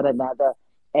listening to one another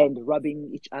and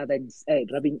rubbing each other's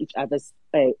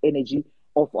energy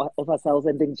of ourselves,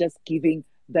 and then just giving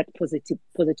that positive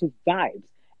vibes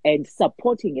and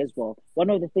supporting as well. One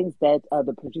of the things that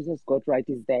the producers got right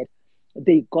is that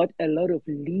they got a lot of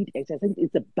lead actors. I think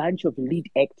it's a bunch of lead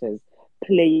actors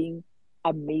playing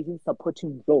amazing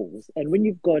supporting roles. And when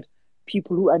you've got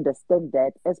people who understand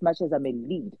that, as much as I'm a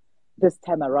lead, this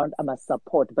time around I'm a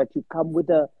support, but you come with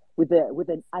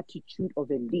an attitude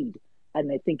of a lead, and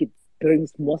I think it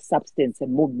brings more substance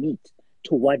and more meat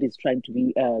to what is trying to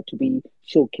be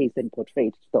showcased and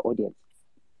portrayed to the audience.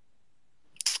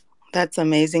 That's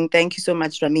amazing. Thank you so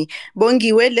much, Rami.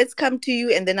 Bongiwe, let's come to you,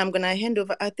 and then I'm going to hand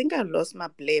over. I think I lost my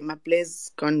play. My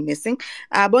play's gone missing.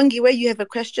 Bongiwe, you have a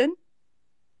question?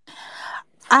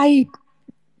 I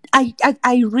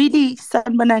really,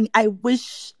 Sanbanang, I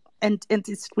wish, and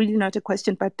it's really not a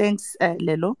question, but thanks,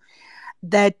 Lelo,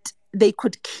 that they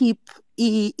could keep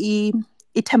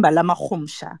Itembala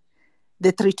Mahumsha,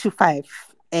 the 325,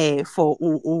 for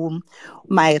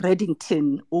my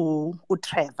Reddington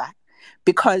Trevor,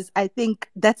 because I think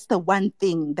that's the one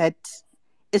thing that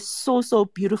is so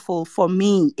beautiful for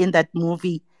me in that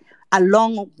movie,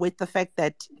 along with the fact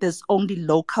that there's only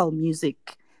local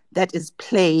music that is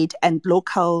played and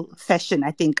local fashion.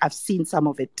 I think I've seen some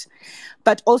of it.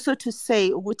 But also to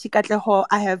say, Uguti Katleho,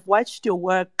 I have watched your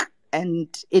work and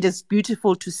it is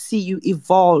beautiful to see you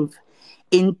evolve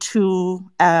into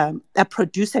a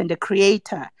producer and a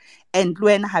creator. And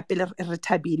Luena Hapele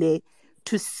Retabile,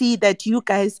 to see that you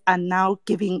guys are now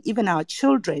giving even our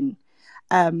children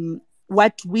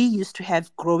what we used to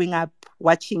have growing up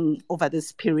watching over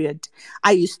this period.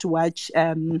 I used to watch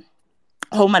Home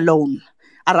Alone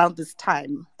around this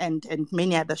time and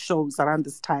many other shows around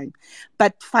this time.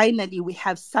 But finally, we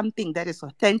have something that is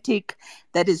authentic,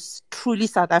 that is truly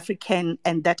South African,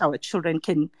 and that our children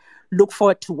can look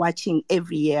forward to watching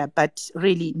every year. But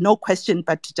really, no question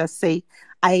but to just say,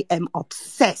 I am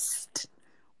obsessed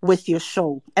with your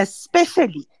show,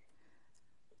 especially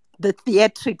the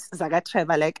theatrics, Zaga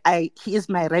Trevor. Like, he is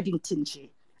my Reddington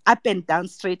G. Up and down,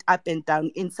 straight up and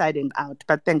down, inside and out.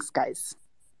 But thanks, guys.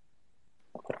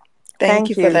 Thank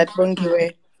you for that,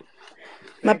 Bongiwe.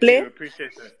 Thank you,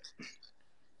 appreciate that.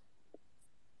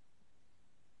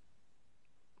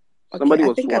 Somebody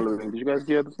was swallowing. Did you guys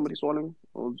hear somebody swallowing?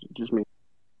 Or just me?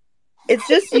 It's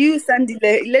just you,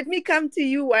 Sandile. Let me come to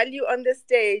you while you're on the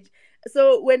stage.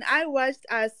 So when I watched,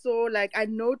 I saw, like, I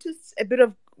noticed a bit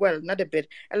of, well, not a bit,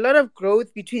 a lot of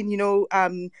growth between,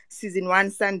 season 1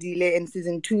 Sandile and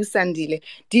season 2 Sandile.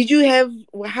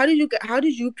 How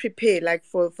did you prepare, like,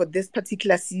 for this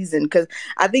particular season? Because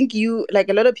I think you, like,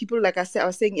 a lot of people, like I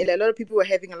was saying, a lot of people were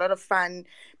having a lot of fun,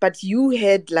 but you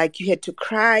had to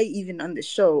cry even on the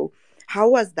show. How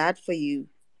was that for you?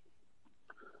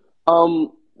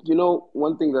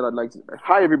 One thing that I'd like to...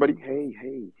 Hi, everybody. Hey,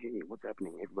 what's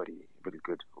happening? Everybody's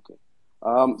good. Okay.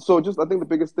 So just, I think the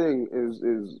biggest thing is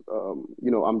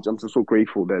I'm just so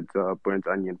grateful that Burnt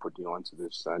Onion put me onto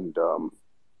this and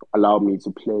allowed me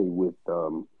to play with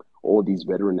all these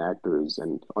veteran actors.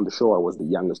 And on the show, I was the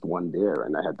youngest one there,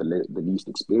 and I had the least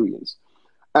experience.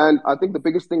 And I think the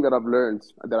biggest thing that I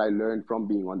learned from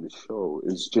being on this show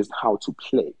is just how to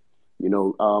play.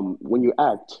 When you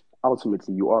act,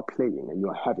 ultimately you are playing and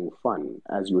you're having fun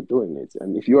as you're doing it.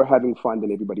 And if you're having fun,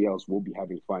 then everybody else will be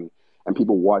having fun, and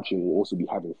people watching will also be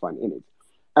having fun in it.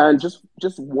 And just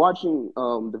watching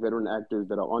the veteran actors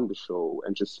that are on the show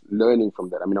and just learning from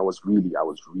that. I mean, I was really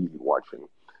watching,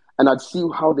 and I'd see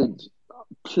how they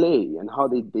play and how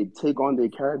they take on their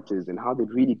characters and how they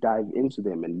really dive into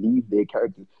them and leave their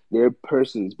characters, their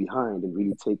persons behind, and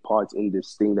really take part in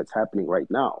this thing that's happening right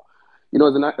now.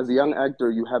 As a young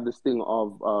actor, you have this thing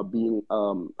of being, I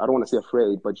don't want to say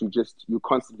afraid, but you're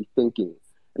constantly thinking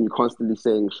and you're constantly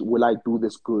saying, will I do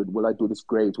this good? Will I do this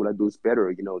great? Will I do this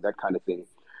better? That kind of thing.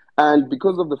 And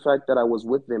because of the fact that I was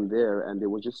with them there and they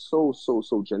were just so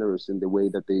generous in the way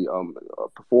that they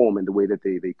perform and the way that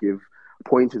they give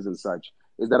pointers and such,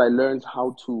 is that I learned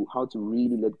how to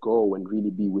really let go and really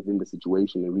be within the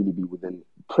situation and really be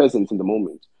present in the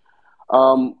moment.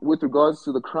 With regards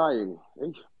to the crying,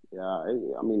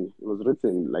 I mean, it was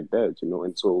written like that,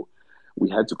 and so we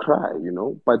had to cry,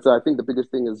 But I think the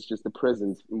biggest thing is just the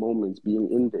present moment, being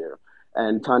in there.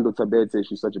 And Thando Tabete,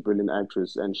 she's such a brilliant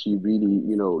actress, and she really,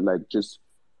 just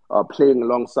playing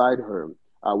alongside her,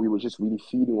 we were just really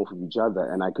feeding off of each other,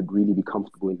 and I could really be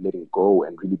comfortable in letting go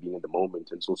and really being in the moment.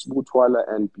 And so Sbu Twala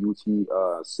and Beauty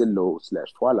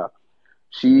Sillo/Twala,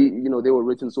 they were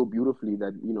written so beautifully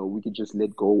that, we could just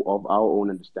let go of our own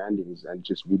understandings and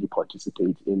just really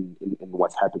participate in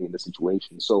what's happening in the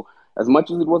situation. So as much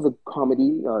as it was a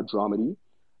comedy, dramedy,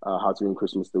 How to Ruin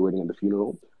Christmas, The Wedding and the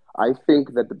Funeral, I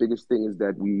think that the biggest thing is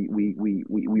that we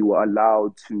were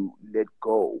allowed to let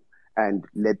go and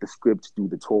let the script do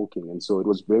the talking. And so it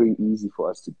was very easy for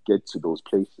us to get to those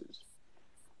places.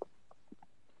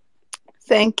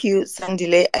 Thank you,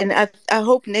 Sandile. And I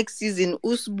hope next season,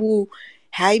 Usbu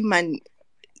Hyman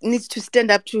needs to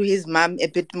stand up to his mom a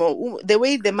bit more. The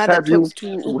way the mother talks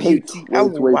to Beauty.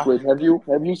 Wait.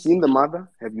 Have you seen the mother?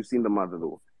 Have you seen the mother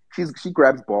though? She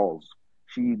grabs balls.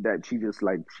 I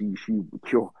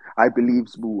believe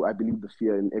Sbu. I believe the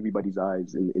fear in everybody's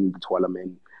eyes in the Twala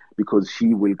men, because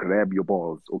she will grab your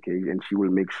balls, okay, and she will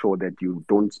make sure that you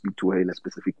don't speak to her in a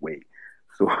specific way.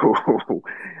 So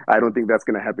I don't think that's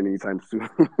going to happen anytime soon.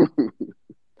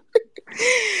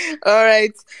 All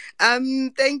right.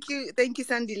 Thank you,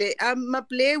 Sandile.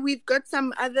 Maple, we've got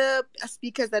some other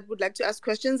speakers that would like to ask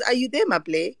questions. Are you there,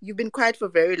 Maple? You've been quiet for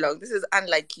very long. This is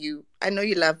unlike you. I know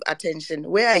you love attention.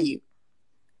 Where are you?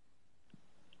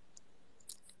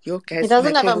 Yo, guys, He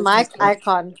doesn't my have a co-host is mic gone.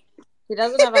 icon. He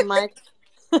doesn't have a mic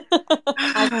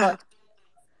icon.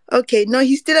 Okay, no,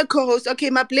 he's still a co-host. Okay,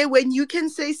 Maple, when you can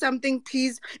say something,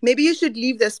 please, maybe you should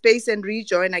leave the space and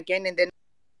rejoin again, and then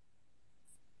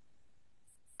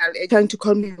trying to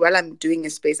call me while I'm doing a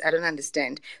space. I don't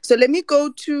understand. So let me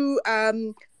go to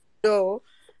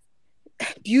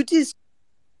beauty is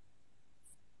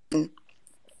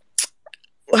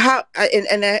how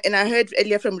and I heard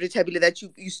earlier from Ritabile that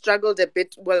you struggled a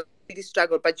bit. Well, really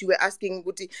struggled, but you were asking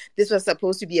Guti, this was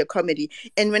supposed to be a comedy.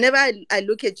 And whenever I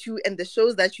look at you and the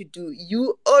shows that you do,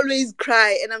 you always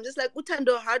cry, and I'm just like,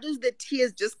 Utando, how does the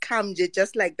tears just come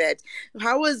just like that?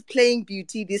 How was playing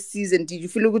Beauty this season? Did you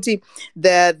feel Guti,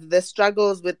 the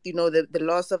struggles with the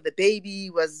loss of the baby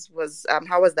was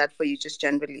how was that for you just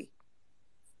generally?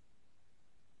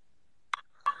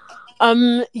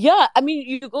 Yeah, I mean,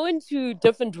 you go into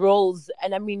different roles,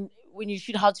 and I mean, when you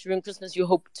shoot How to Ruin Christmas, you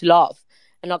hope to laugh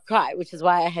and not cry, which is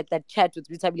why I had that chat with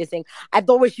Ritabile saying, I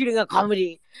thought we're shooting a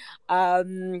comedy.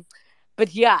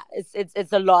 But yeah,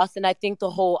 it's a loss, and I think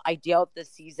the whole idea of the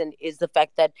season is the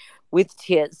fact that with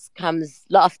tears comes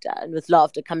laughter, and with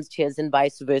laughter comes tears, and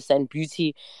vice versa. And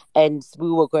Beauty and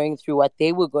we were going through what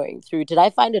they were going through. Did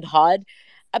I find it hard?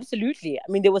 Absolutely. I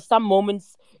mean, there were some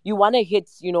moments you want to hit,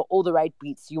 all the right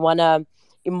beats. You want to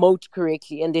emote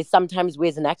correctly. And there's sometimes where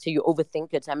as an actor, you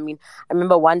overthink it. I mean, I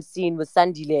remember one scene with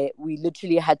Sandile, we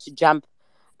literally had to jump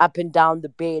up and down the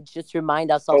bed, just remind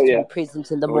ourselves to be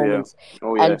present in the moment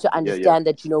and to understand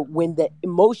that, when the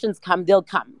emotions come, they'll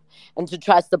come, and to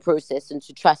trust the process and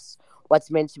to trust what's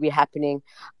meant to be happening.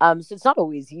 So it's not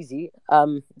always easy.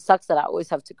 It sucks that I always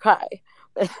have to cry.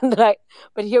 But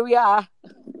here we are.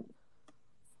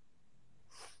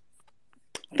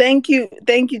 Thank you,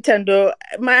 Tando.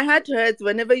 My heart hurts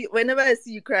whenever I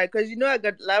see you cry, because I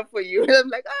got love for you. I'm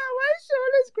like, why is she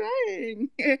always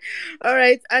crying? All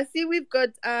right, I see we've got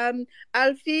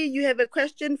Alfie. You have a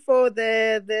question for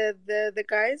the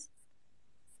guys,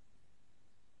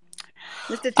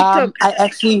 Mr. TikTok. I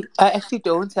actually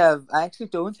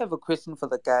don't have a question for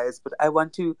the guys, but I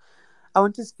want to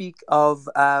speak of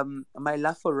my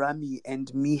love for Rami and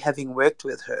me having worked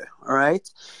with her. All right.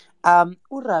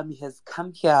 Urami has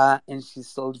come here and she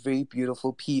sold very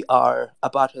beautiful PR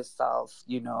about herself,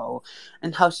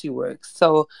 and how she works.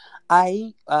 So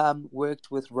I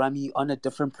worked with Rami on a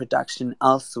different production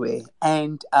elsewhere,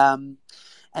 and I'm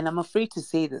afraid to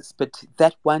say this, but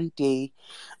that one day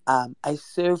I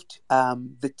served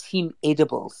the team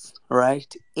edibles,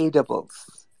 right?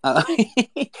 Edibles.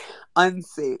 On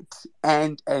set,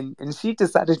 and she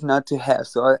decided not to have,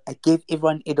 so I gave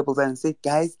everyone edibles and said,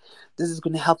 guys, this is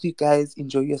going to help you guys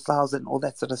enjoy yourselves and all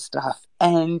that sort of stuff.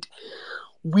 And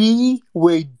we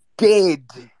were dead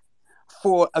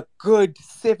for a good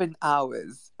 7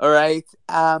 hours. All right.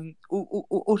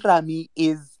 Urami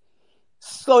is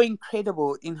so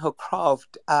incredible in her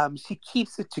craft. She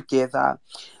keeps it together.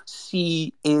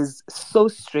 She is so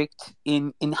strict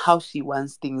in how she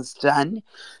wants things done.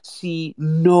 She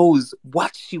knows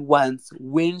what she wants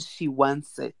when she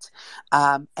wants it,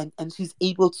 and she's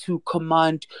able to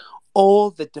command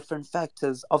all the different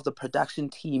factors of the production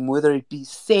team, whether it be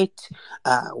set,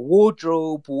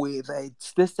 wardrobe, whether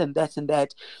it's this and that and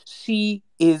that. She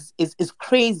is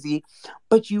crazy,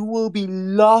 but you will be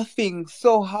laughing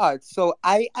so hard. So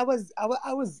I was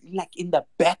like in the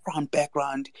background,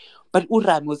 but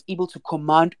Uram was able to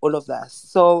command all of that.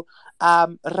 So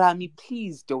Rami,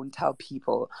 please don't tell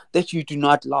people that you do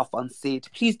not laugh on set.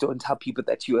 Please don't tell people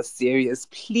that you are serious.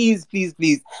 Please, please,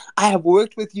 please. I have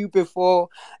worked with you before,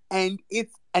 and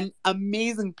it's an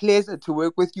amazing pleasure to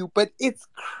work with you, but it's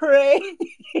crazy.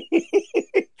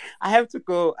 I have to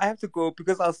go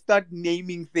because I'll start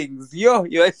naming things. Yo,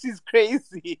 she's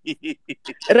crazy.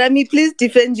 Rami, please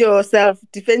defend yourself.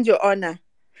 Defend your honor.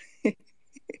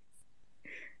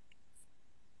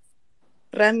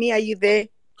 Rami, are you there?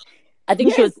 I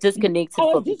think she was disconnected. I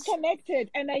was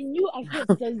disconnected, and I knew Alfie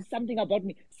had said something about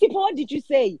me. Sipo, what did you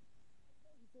say?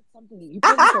 Something. You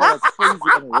probably said I was crazy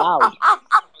and loud.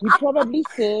 You probably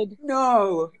said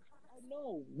no. I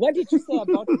know. What did you say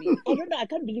about me? I don't know. I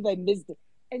can't believe I missed it.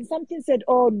 And something said,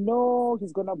 "Oh no,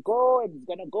 he's gonna go and he's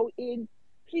gonna go in."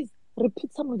 Please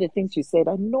repeat some of the things you said.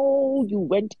 I know you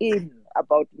went in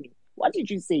about me. What did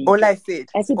you say? All I said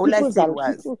was,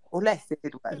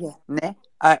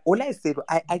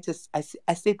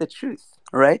 I said the truth,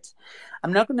 right?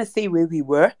 I'm not gonna say where we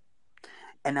were,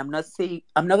 and I'm not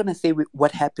gonna say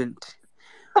what happened.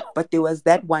 But there was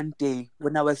that one day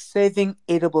when I was serving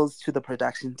edibles to the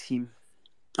production team.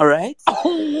 All right?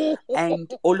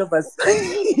 And all of us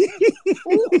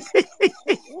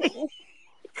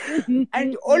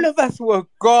and all of us were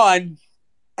gone.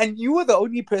 And you were the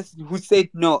only person who said,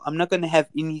 no, I'm not going to have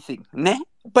anything. Nah?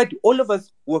 But all of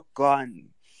us were gone.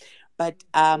 But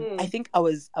I think I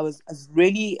was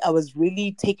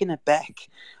really taken aback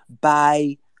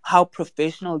by how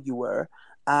professional you were.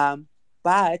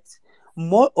 But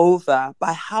moreover,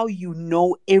 by how you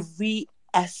know every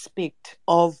aspect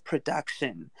of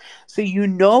production. So you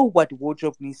know what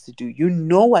wardrobe needs to do, you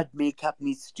know what makeup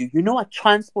needs to do, you know what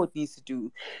transport needs to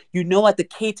do, you know what the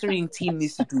catering team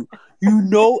needs to do, you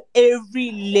know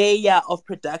every layer of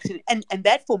production. And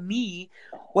that for me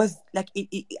was like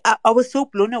I was so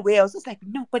blown away. I was just like,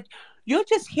 no, but you're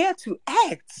just here to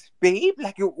act, babe.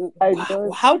 Like,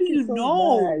 how do you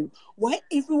know what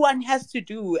everyone has to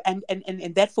do? And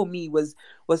that for me was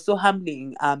so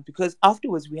humbling. Because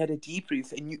afterwards we had a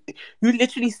debrief, and you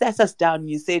literally sat us down and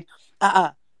you said,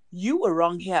 you were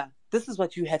wrong here. This is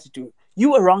what you had to do.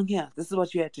 You were wrong here. This is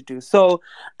what you had to do. So,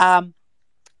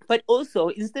 but also,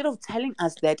 instead of telling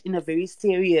us that in a very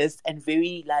serious and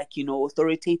very, like,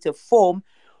 authoritative form,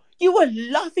 you were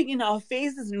laughing in our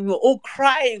faces and we were all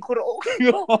crying.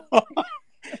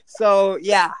 So,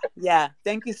 yeah.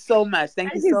 Thank you so much.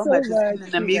 Thank you so much. It's been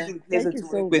an amazing pleasure to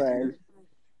work with you.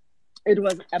 It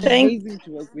was amazing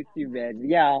to work with you, man.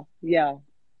 Yeah.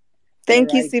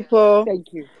 Thank you, Sipho.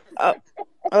 Thank you.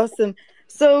 Awesome.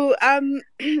 So,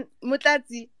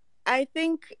 Mutlatsi, I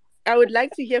think I would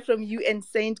like to hear from you and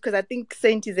Saint, because I think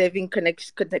Saint is having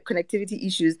connectivity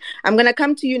issues. I'm going to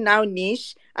come to you now,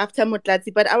 Nish, after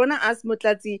Mutlatsi. But I want to ask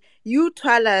Mutlatsi, you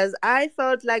Twalas, I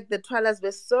felt like the Twalas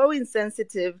were so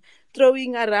insensitive,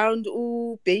 throwing around,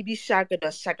 baby shaka,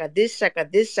 this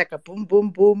shaka, boom,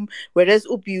 boom, boom. Whereas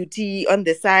Beauty on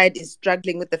the side is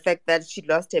struggling with the fact that she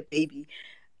lost her baby.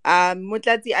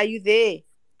 Mutlatsi, are you there?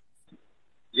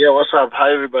 Yeah, what's up?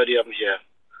 Hi, everybody. I'm here.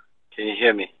 Can you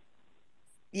hear me?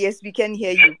 Yes, we can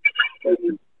hear you.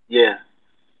 Yeah.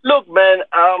 Look, man,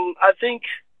 I think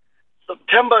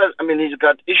September, he's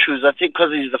got issues, I think,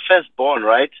 because he's the firstborn,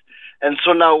 right? And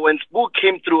so now when Spook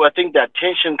came through, I think the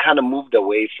attention kind of moved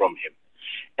away from him.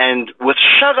 And with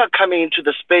Shaka coming into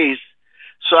the space,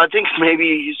 so I think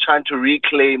maybe he's trying to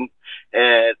reclaim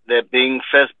the being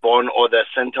firstborn or the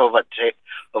center of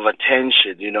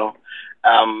attention,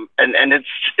 and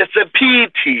it's a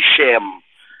pity shame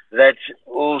that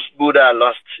Buddha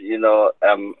lost,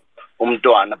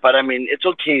 Umdwana. But it's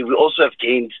okay. We also have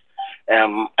gained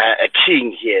a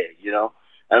king here,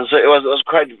 and so it was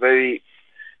quite very.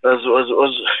 It was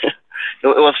it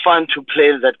was fun to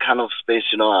play that kind of space,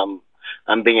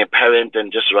 I'm being a parent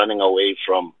and just running away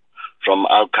from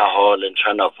alcohol and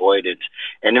trying to avoid it,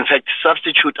 and in fact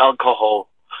substitute alcohol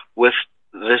with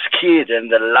this kid and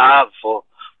the love for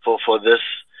this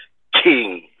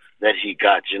king that he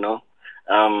got,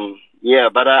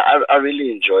 but I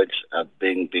really enjoyed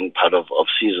being part of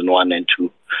season 1 and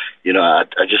 2. I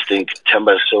just think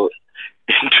Themba is so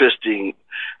interesting,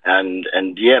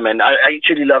 and yeah, man, I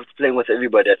actually loved playing with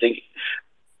everybody. I think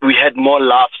we had more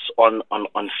laughs on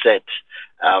set.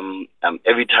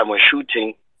 Every time we're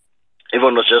shooting,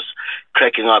 everyone was just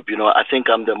cracking up. I think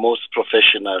I'm the most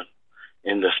professional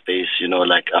in the space.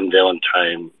 Like I'm there on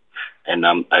time, and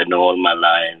I know all my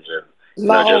lines, and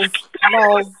Wow.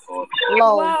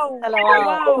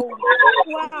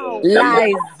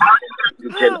 Lies. You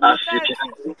can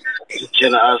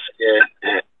ask.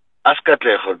 Ask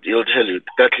Katlego. He'll tell you.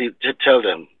 Katlego, tell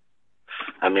them.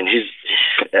 He's,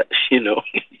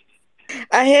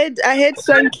 I heard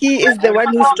Swanky is the one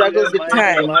who struggles with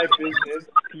time. My business.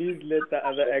 Please let the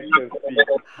other actors speak.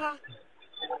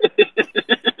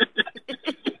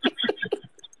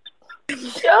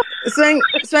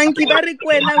 Swanky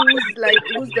Barikwena,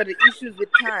 who's got issues with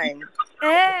time.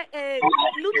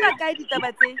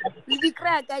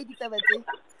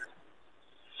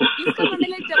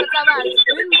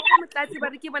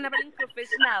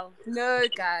 No,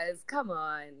 guys, come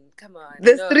on.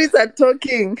 The streets are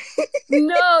talking.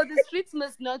 No, the streets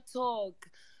must not talk.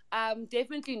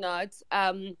 Definitely not.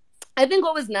 I think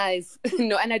what was nice,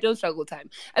 and I don't struggle time.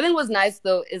 I think what was nice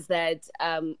though is that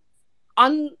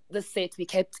on the set we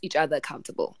kept each other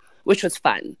accountable, which was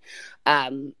fun.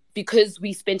 Because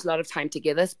we spent a lot of time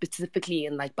together, specifically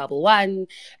in like Bubble One,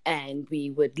 and we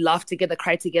would laugh together,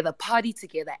 cry together, party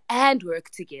together, and work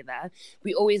together.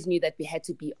 We always knew that we had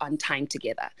to be on time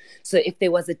together. So if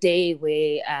there was a day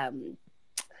where,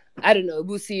 I don't know,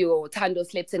 Busi or Tando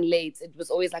slept in late, it was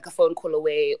always like a phone call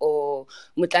away, or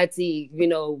Mutlatsi,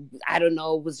 I don't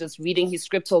know, was just reading his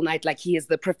script all night like he is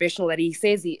the professional that he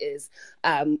says he is.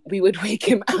 We would wake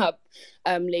him up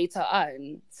later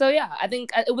on. So yeah, I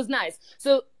think it was nice.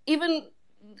 So even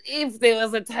if there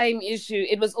was a time issue,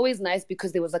 it was always nice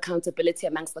because there was accountability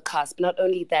amongst the cast, but not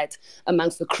only that,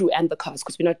 amongst the crew and the cast,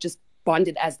 because we're not just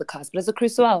bonded as the cast, but as a crew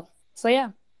as well. So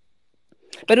yeah.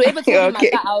 But we're able to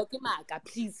Okay.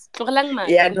 please. Tlogelang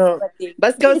maka, Yeah, no.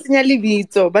 Bas ka o senya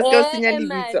lebitso. Bas ka o senya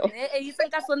lebitso.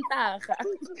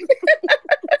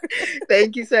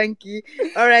 Thank you, Sanki.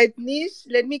 All right, Nish,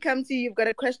 let me come to you. You've got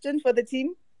a question for the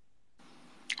team?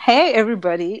 Hey,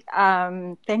 everybody.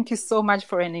 Thank you so much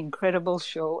for an incredible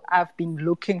show. I've been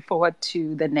looking forward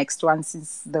to the next one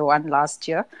since the one last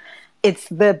year. It's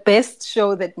the best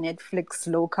show that Netflix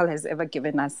local has ever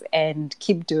given us, and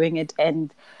keep doing it.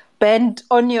 And bend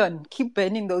onion, keep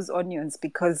burning those onions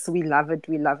because we love it.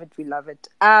 We love it. We love it.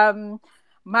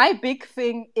 My big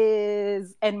thing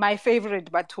is, and my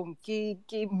favorite, Batum,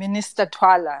 Minister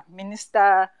Twala,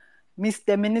 Mr.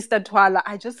 Minister Twala.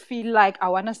 I just feel like I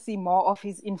want to see more of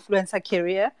his influencer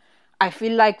career. I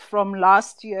feel like from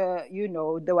last year,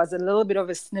 there was a little bit of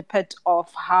a snippet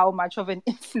of how much of an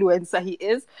influencer he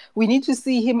is. We need to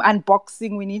see him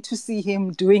unboxing. We need to see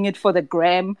him doing it for the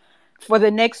gram. For the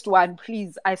next one,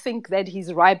 please. I think that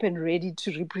he's ripe and ready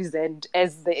to represent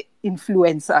as the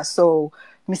influencer. So,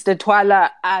 Mr.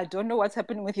 Twala, I don't know what's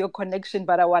happening with your connection,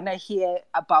 but I want to hear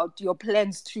about your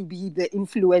plans to be the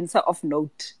influencer of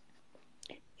note.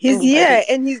 He's here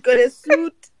and he's got a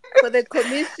suit for the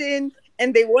commission,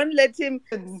 and they won't let him.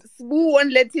 Sbu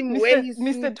won't let him wear his suit.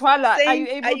 Mr. Twala, Saint, are you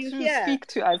able to here? speak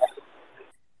to us?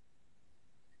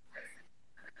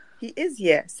 He is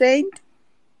here. Saint,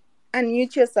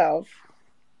 unmute yourself.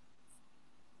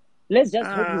 Let's just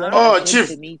hope you want Oh, to Chief.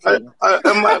 the meeting.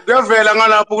 Kuyavela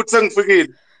ngalapho ukuthi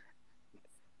sengifikile.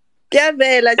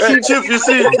 Kuyavela, Chief. Chief, you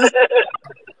see,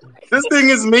 this thing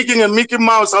is making a Mickey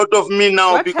Mouse out of me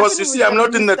now. What's Because you happening see, with I'm the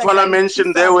not in the minister, Twala guys?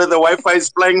 mansion there where the Wi-Fi is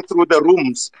flying through the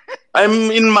rooms.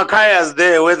 I'm in Makaya's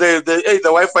there where the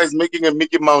Wi-Fi is making a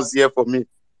Mickey Mouse here for me.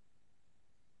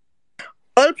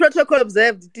 All protocol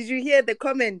observed. Did you hear the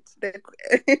comment?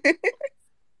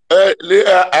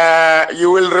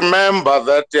 You will remember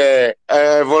that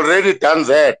I've already done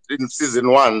that in season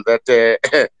 1.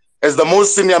 That as the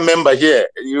most senior member here,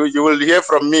 you will hear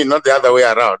from me, not the other way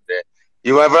around.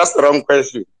 You have asked the wrong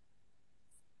question.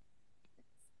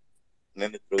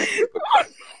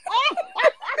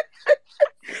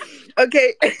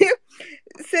 Okay.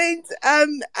 Saint,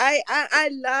 I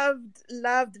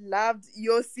loved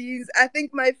your scenes. I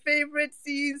think my favorite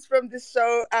scenes from the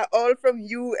show are all from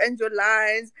you and your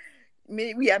lines.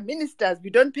 We are ministers. We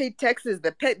don't pay taxes.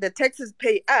 The taxes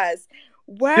pay us.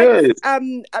 What? Yes. I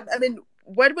mean,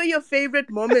 what were your favorite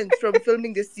moments from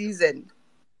filming this season?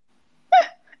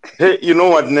 Hey, you know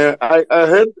what?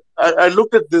 I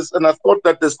looked at this and I thought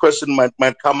that this question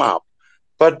might come up.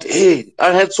 But hey,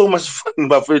 I had so much fun,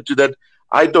 Bafetu, that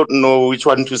I don't know which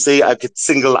one to say. I could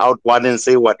single out one and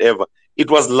say whatever.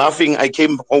 It was laughing. I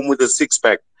came home with a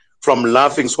 6-pack from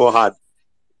laughing so hard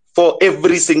for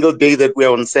every single day that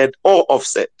we're on set or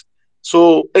offset.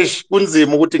 So,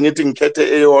 kunzima ukuthi ngithi ngikhethe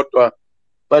eyodwa.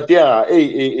 But yeah,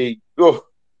 oh.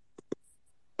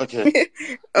 Okay.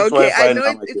 Okay, I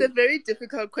know it's a very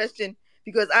difficult question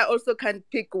because I also can't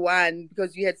pick one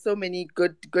because you had so many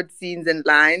good scenes and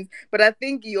lines. But I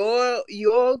think your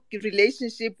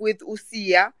relationship with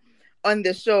Usia on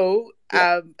the show,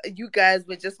 you guys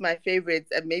were just my favorites.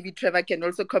 And maybe Trevor can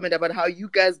also comment about how you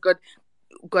guys got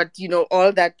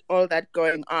all that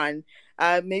going on.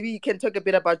 Maybe you can talk a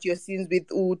bit about your scenes with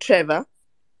Trevor.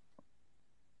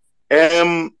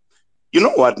 You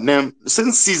know what,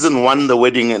 since season 1, the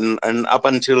wedding, and up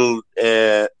until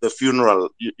the funeral,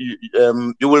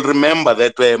 you will remember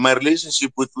that my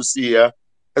relationship with Usia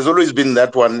has always been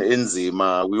that one in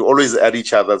Zima. We always at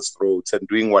each other's throats and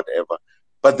doing whatever.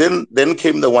 But then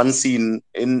came the one scene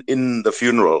in the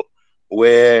funeral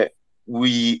where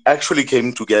we actually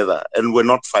came together and we're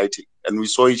not fighting, and we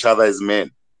saw each other as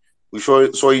men. We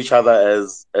saw each other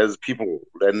as people.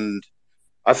 And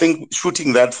I think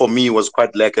shooting that for me was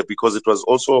quite lekker because it was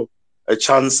also a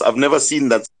chance. I've never seen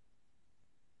that.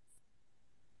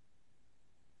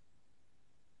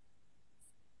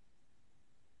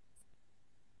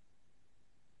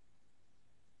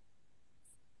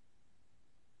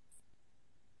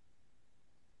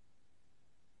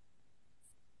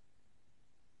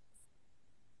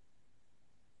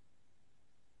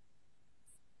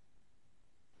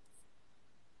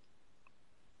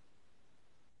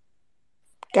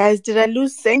 Guys, did I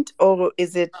lose Saint or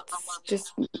is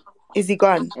he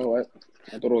gone? Oh, I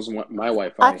thought it was my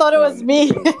Wi-Fi. I thought it was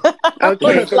me. Okay. I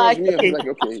thought it was me. I was like,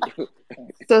 okay.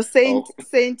 So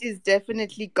Saint is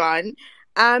definitely gone.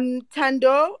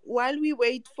 Tando, while we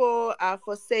wait for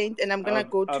Saint, and I'm gonna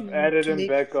go to. I've added him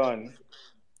back on.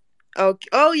 Okay.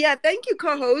 Oh yeah, thank you,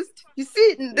 co-host. You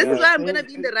see, this is Yeah, why I'm see, gonna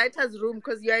be in the writers' room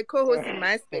because you're a co-host in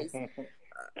my space.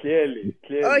 clearly.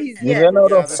 Oh, he's You here. ran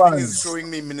out Yeah, of the thing is funds. showing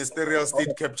me ministerial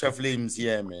state capture flames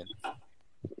here, man.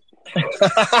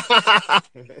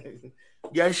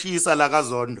 Kuyashisa la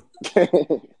kaZondo.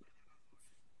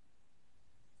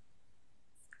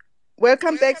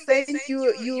 Welcome back, Saint.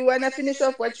 You wanna finish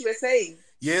off what you were saying?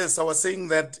 Yes, I was saying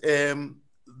that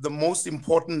the most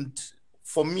important,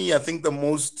 for me, I think the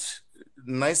most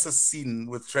nicest scene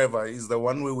with Trevor is the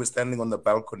one where we're standing on the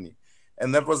balcony.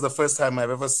 And that was the first time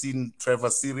I've ever seen Trevor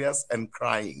serious and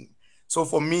crying. So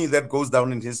for me, that goes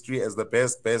down in history as the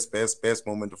best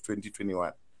moment of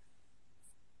 2021.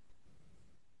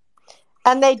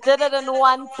 And they did it in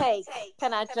one take.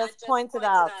 Can I just point it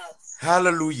out?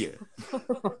 Hallelujah.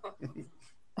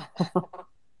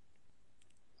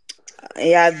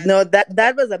 Yeah, no,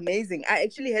 that was amazing. I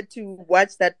actually had to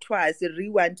watch that twice, a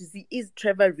rewind to see, is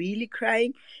Trevor really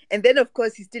crying? And then of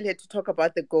course he still had to talk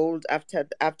about the gold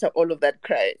after all of that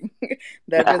crying.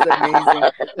 That was amazing.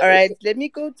 All right, let me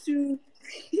go to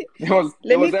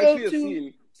There was actually a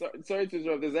scene. Sorry to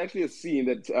interrupt. There's actually a scene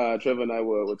that Trevor and I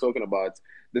were talking about.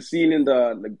 The scene in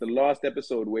the last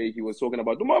episode where he was talking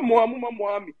about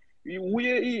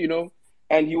you know,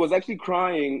 and he was actually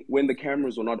crying when the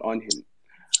cameras were not on him.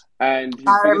 And his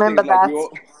I biggest thing remember is like that.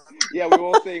 we were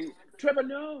all saying, Trevor,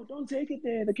 no, don't take it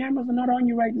there. The cameras are not on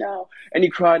you right now. And he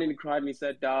cried and he cried and he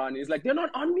sat down. And he's like, they're not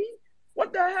on me?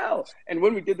 What the hell? And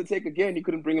when we did the take again, he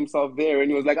couldn't bring himself there. And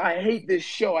he was like, I hate this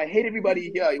show. I hate everybody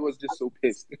here. He was just so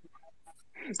pissed.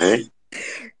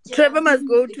 Trevor must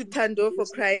go to Tando for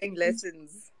crying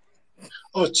lessons.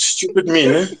 Oh, stupid me,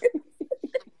 eh?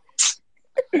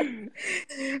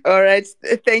 All right,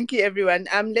 thank you, everyone.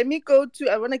 Let me go to.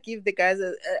 I want to give the guys.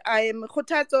 I am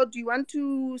Khotato. Do you want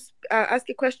to ask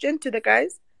a question to the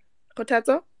guys,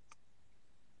 Khotato?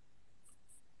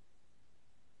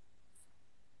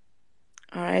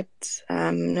 All right.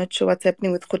 I'm not sure what's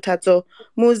happening with Khotato.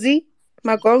 Muzi,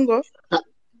 Magongo.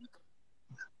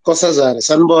 Nkosazana,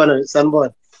 sanibona.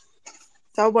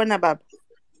 Sawubona baba.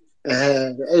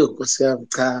 Nkosi yami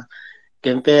cha.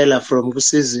 Ngempela from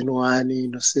season 1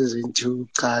 no season 2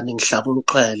 cha ngihlaba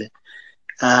umqhele.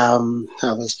 I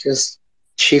was just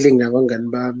chilling nabangani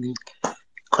bami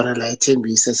khona la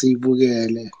eThembisa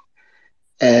siyibukele.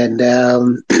 And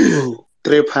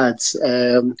 3 parts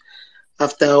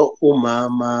after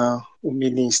umama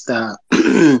uminister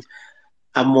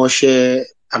amoshe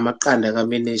amaqanda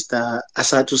kaminister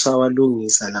asathi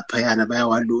usawalungisa laphayana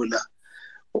bayawalula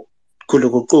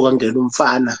kulokuquka ngena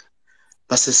umfana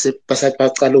basathi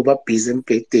bacala ubabhizi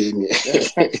embhedeni.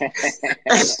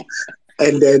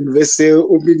 And then bese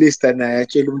uminister naye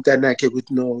atshela umntanakhe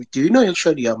ukuthi no, do you know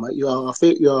actually you are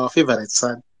our favorite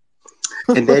son?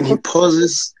 And then he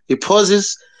pauses,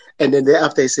 and then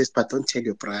thereafter he says, but don't tell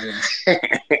your brother.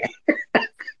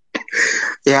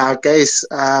 Yeah, guys,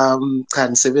 cha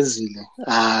nisebenzile.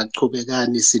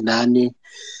 Qhubekani sinani.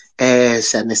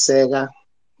 Siyaneseka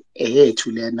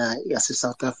eyethu lena yase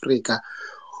South Africa.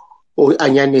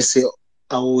 Anyanisi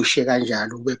awushe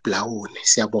kanjalo ube blawuni.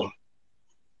 Siyabonga.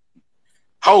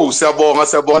 Hawu siyabonga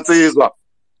nsizwa.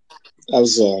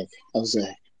 Awuzeke.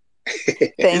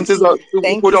 Thank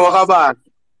you.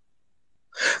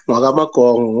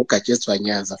 Ngakamagongo nguGajetshwa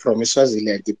Nyanza from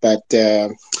Swaziland, but I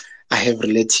have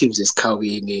relatives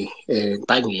eSikhawini,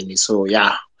 Mpangeni, so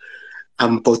yeah,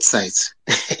 I'm both sides.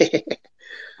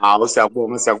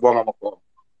 Siyabonga Magongo.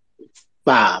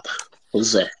 Baba,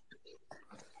 uzwe.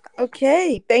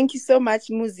 Okay, thank you so much,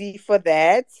 Muzi, for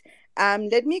that.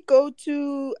 Let me go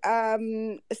to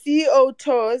CEO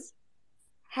Toz.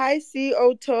 Hi,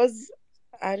 CEO Toz.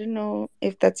 I don't know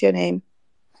if that's your name.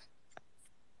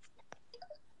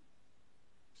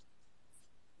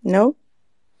 No?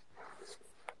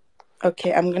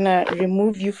 Okay, I'm gonna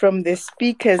remove you from the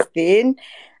speakers then.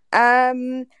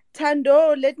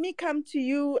 Tando, let me come to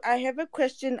you. I have a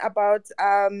question about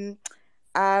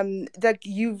like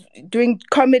you doing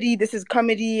comedy. This is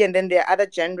comedy, and then there are other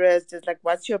genres. Just like,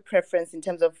 what's your preference in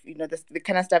terms of the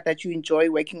kind of stuff that you enjoy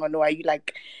working on, or are you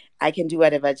like, I can do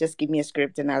whatever, just give me a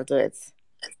script and I'll do it?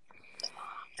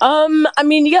 I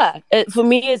mean, yeah. For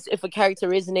me, it's if a character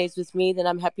resonates with me, then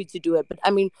I'm happy to do it. But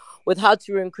I mean, with How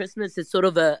to Ruin Christmas, it's sort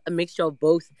of a mixture of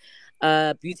both.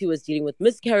 Beauty was dealing with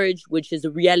miscarriage, which is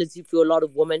a reality for a lot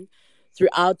of women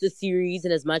throughout the series.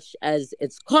 And as much as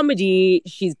it's comedy,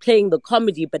 she's playing the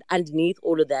comedy, but underneath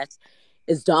all of that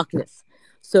is darkness.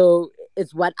 So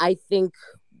it's what I think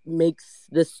makes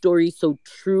the story so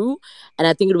true. And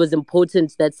I think it was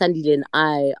important that Sandile and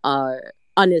I are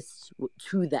honest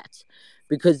to that.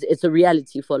 because it's a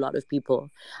reality for a lot of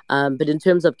people. But in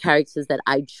terms of characters that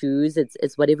I choose,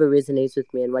 it's whatever resonates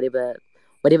with me and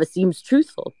whatever seems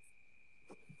truthful.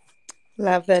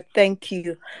 Love that. Thank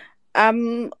you.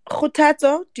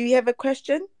 Khutazo, do you have a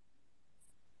question?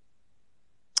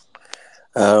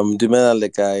 Dumela le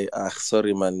kae?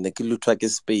 Sorry man, ne ke lutwa ke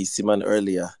space man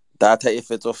earlier. Data if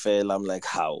it's fail, I'm like,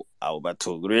 how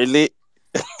batho, really?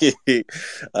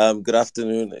 Good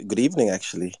afternoon, good evening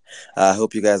actually. I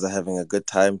hope you guys are having a good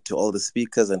time. To all the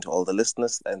speakers and to all the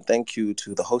listeners, and thank you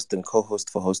to the host and co-host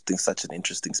for hosting such an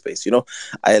interesting space. You know,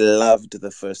 I loved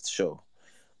the first show.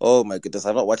 Oh my goodness,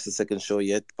 I've not watched the second show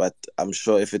yet, but I'm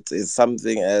sure if it is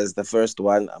something as the first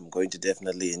one, I'm going to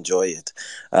definitely enjoy it.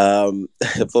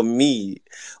 For me,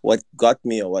 what got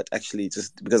me, or what actually,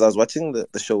 just because I was watching the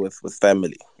show with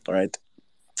family, all right?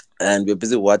 And we're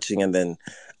busy watching, and then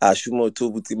Shumo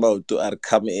to are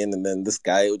come in, and then this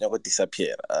guy would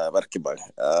disappear. I'm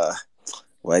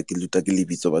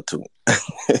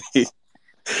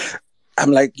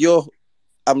like, yo,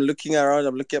 I'm looking around,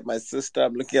 I'm looking at my sister,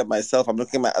 I'm looking at myself, I'm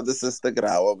looking at my other sister. It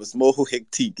was more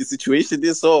hectic. The situation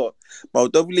is so.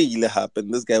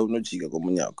 Happened. This guy will not chiga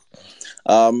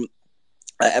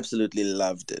I absolutely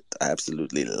loved it. I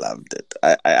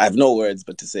have no words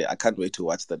but to say I can't wait to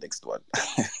watch the next one.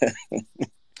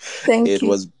 Thank you. It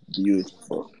was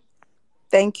beautiful.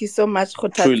 Thank you so much,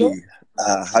 Khutazo. Truly,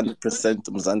 100%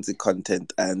 Mzansi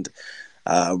content, and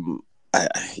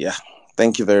yeah.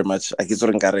 Thank you very much.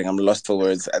 I'm lost for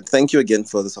words. And thank you again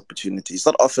for this opportunity. It's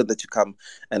not often that you come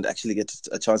and actually get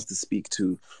a chance to speak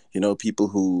to, people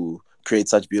who create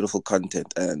such beautiful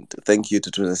content. And thank you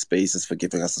to Twitter Spaces for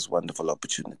giving us this wonderful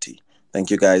opportunity. Thank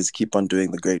you guys. Keep on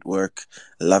doing the great work.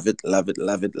 Love it, love it,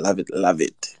 love it, love it, love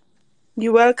it.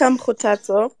 You're welcome,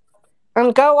 Khutazo.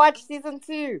 And go watch season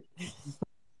 2.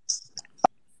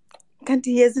 Can't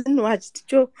he hasn't watched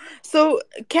Joe. So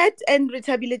Kat and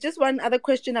Ritabile, just one other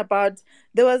question about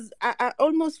I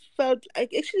almost felt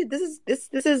like actually this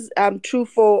is true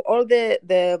for all the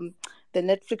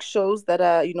Netflix shows that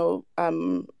are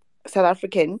South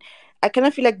African. I kind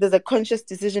of feel like there's a conscious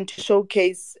decision to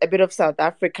showcase a bit of South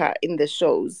Africa in the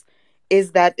shows.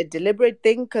 Is that a deliberate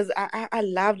thing? Because I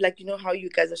love how you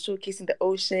guys are showcasing the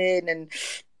ocean and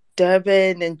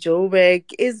Durban and Joburg.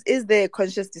 Is there a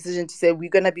conscious decision to say we're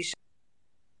gonna be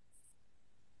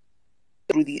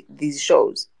through these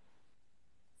shows?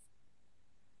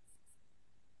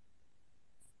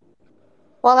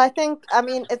 Well,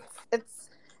 it's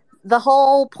the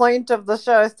whole point of the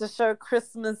show is to show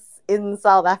Christmas in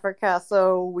South Africa,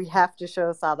 so we have to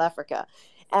show South Africa.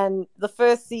 And the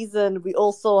first season, we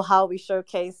all saw how we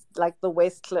showcased the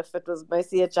West Cliff. It was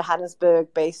mostly a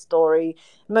Johannesburg-based story,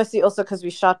 mostly also because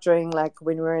we shot during when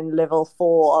we were in level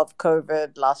 4 of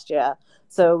COVID last year.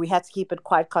 So we had to keep it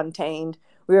quite contained.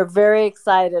 We were very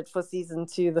excited for season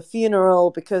 2, the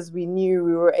funeral, because we knew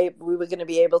we were going to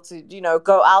be able to,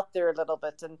 go out there a little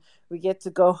bit, and we get to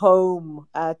go home,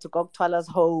 to Gogthwala's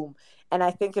home. And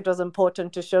I think it was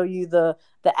important to show you the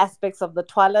aspects of the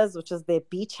Thwalas, which is their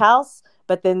beach house,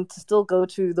 but then to still go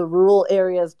to the rural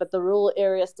areas, but the rural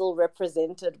area still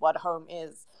represented what home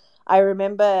is. I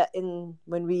remember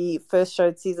when we first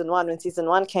showed season 1, when season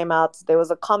 1 came out, there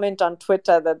was a comment on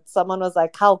Twitter that someone was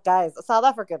like, how guys, South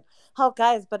African, how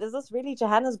guys, but is this really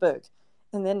Johannesburg?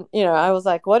 And then, I was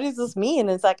like, what does this mean? And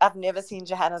it's like, I've never seen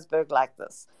Johannesburg like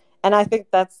this. And I think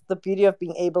that's the beauty of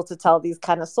being able to tell these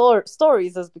kind of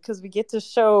stories, is because we get to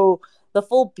show the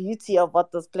full beauty of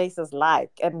what this place is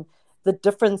like and the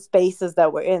different spaces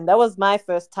that we're in. That was my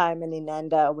first time in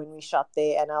Inanda when we shot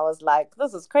there. And I was like,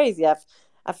 this is crazy. I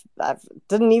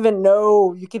didn't even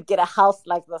know you could get a house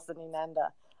like this in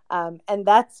Inanda. And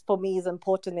that's, for me, is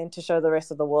important then to show the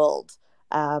rest of the world.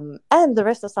 And the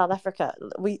rest of South Africa.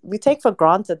 We take for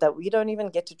granted that we don't even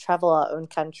get to travel our own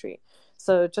country.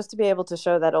 So just to be able to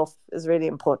show that off is really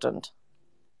important.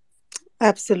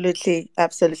 Absolutely.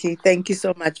 Thank you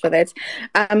so much for that.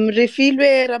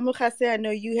 Refilwe Ramukhase, I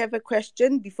know you have a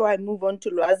question before I move on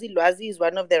to Lwazi. Lwazi is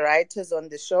one of the writers on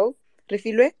the show.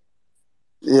 Refilwe?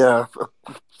 Yeah.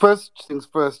 First things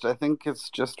first, I think it's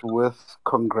just worth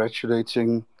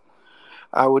congratulating,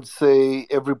 I would say,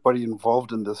 everybody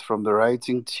involved in this, from the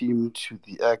writing team to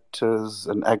the actors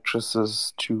and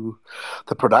actresses to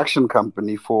the production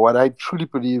company, for what I truly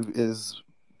believe is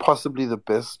possibly the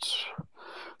best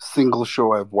single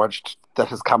show I've watched that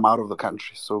has come out of the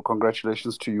country. So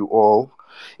congratulations to you all.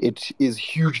 It is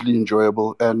hugely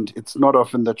enjoyable, and it's not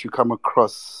often that you come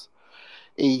across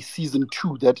a season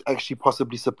 2 that actually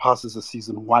possibly surpasses a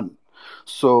season 1.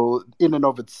 So in and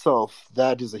of itself,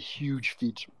 that is a huge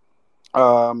feat.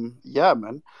 Yeah,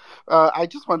 man. I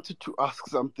just wanted to ask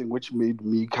something which made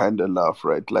me kind of laugh,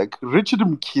 right? Like Richard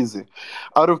Mkhize,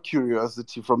 out of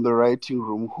curiosity from the writing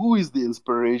room, who is the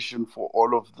inspiration for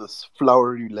all of this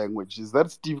flowery language? Is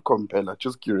that Steve Compella?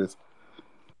 Just curious.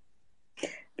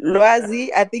 Loazi,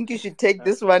 I think you should take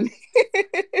this one.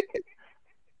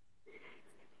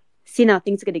 See, now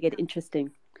things are going to get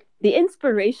interesting. The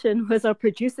inspiration was our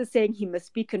producer saying he must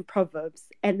speak in proverbs,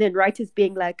 and then writers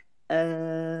being like,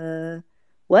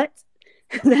 what?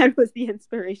 That was the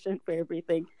inspiration for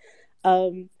everything.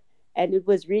 And it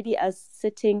was really us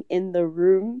sitting in the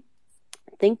room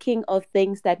thinking of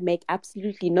things that make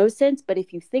absolutely no sense, but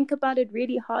if you think about it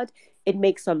really hard, it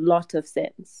makes a lot of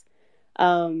sense.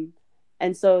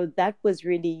 And so that was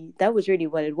really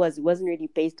what it was. It wasn't really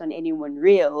based on anyone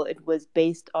real. It was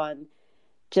based on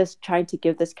just trying to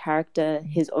give this character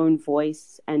his own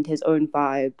voice and his own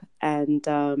vibe, and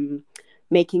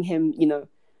making him,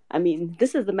 I mean,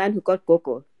 this is the man who got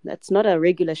Gogo. That's not a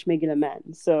regular schmegular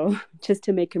man. So just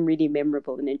to make him really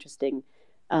memorable and interesting,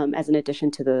 as an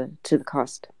addition to the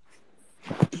cast.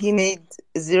 He made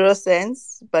 0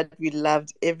 sense, but we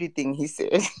loved everything he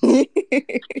said.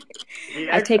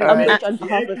 I take homage on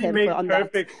behalf of him makes on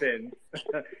perfect that. sense.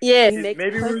 Yes,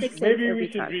 maybe we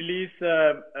should release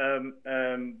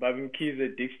Babu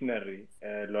Mkhize dictionary,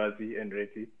 Loazi and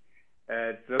Reti.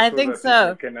 I think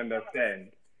so. People can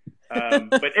understand.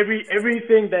 But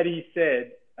everything that he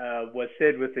said was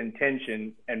said with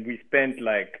intention, and we spent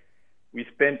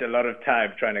a lot of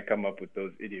time trying to come up with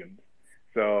those idioms.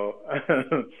 So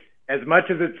as much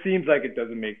as it seems like it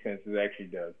doesn't make sense, it actually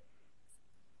does.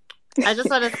 I just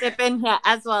want to step in here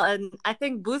as well, and I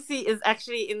think Busi is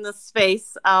actually in the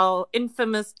space, our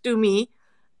infamous Dumi.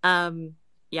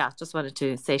 Just wanted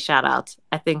to say shout out.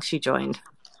 I think she joined.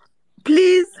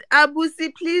 Please,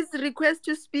 Busi, please request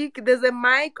to speak. There's a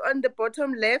mic on the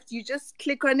bottom left. You just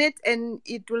click on it and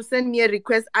it will send me a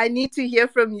request. I need to hear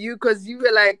from you because you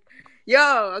were like,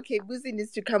 yo, okay, Busi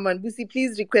needs to come on. Busi,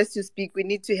 please request to speak. We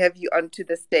need to have you onto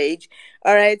the stage.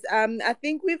 All right. I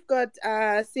think we've got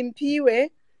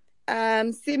Simpiwe.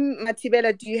 Sim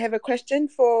Matibela, do you have a question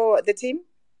for the team?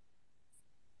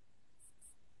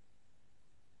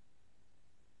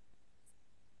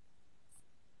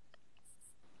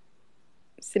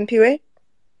 Simpiwe?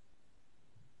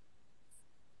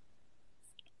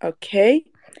 Okay.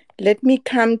 Let me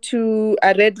come to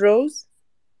a Red Rose.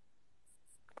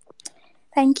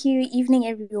 Thank you. Evening,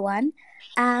 everyone.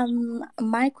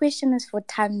 My question is for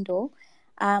Tando.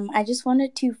 I just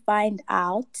wanted to find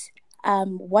out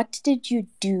what did you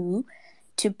do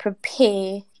to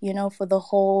prepare, for the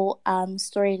whole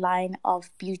storyline of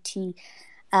Beauty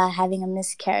having a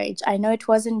miscarriage. I know it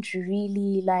wasn't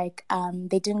really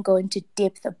they didn't go into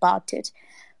depth about it,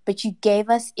 but you gave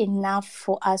us enough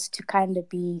for us to kind of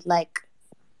be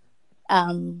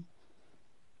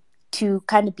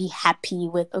happy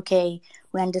with, okay,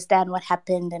 we understand what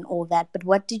happened and all that, but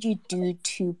what did you do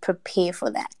to prepare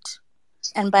for that?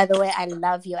 And by the way, I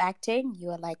love your acting.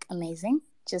 You are amazing.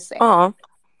 Just saying. Oh,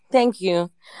 thank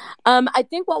you. I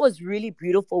think what was really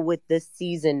beautiful with this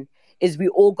season is we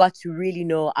all got to really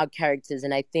know our characters.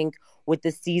 And I think with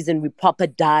this season, we proper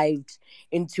dived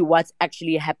into what's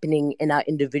actually happening in our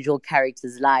individual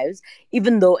characters' lives.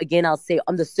 Even though, again, I'll say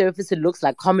on the surface, it looks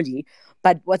like comedy.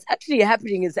 But what's actually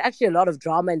happening is actually a lot of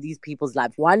drama in these people's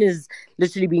lives. One is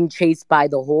literally being chased by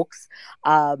the hawks.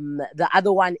 The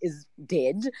other one is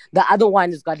dead. The other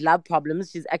one has got love problems.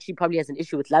 She's actually probably has an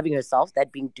issue with loving herself,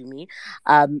 that being Dumi.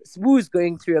 Swoo's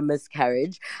going through a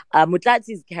miscarriage.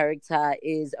 Mutlatsi's character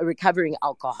is a recovering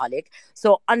alcoholic.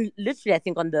 So literally, I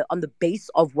think on the base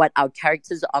of what our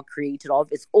characters are created of,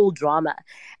 it's all drama.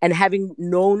 And having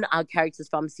known our characters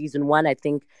from season 1, I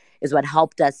think is what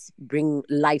helped us bring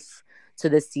life to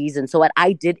this season. So what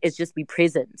I did is just be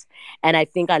present. And I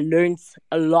think I learned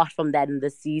a lot from that in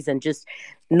this season, just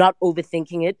not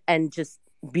overthinking it and just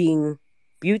being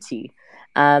Beauty.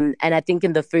 And I think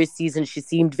in the first season, she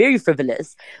seemed very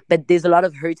frivolous, but there's a lot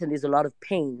of hurt and there's a lot of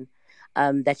pain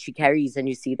that she carries. And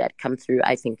you see that come through,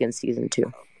 I think, in season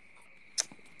 2.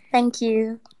 Thank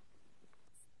you.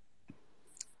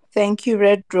 Thank you,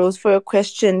 Red Rose, for your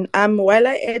question. While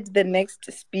I add the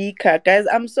next speaker, guys,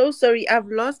 I'm so sorry. I've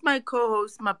lost my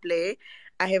co-host, Maple.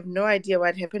 I have no idea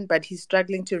what happened, but he's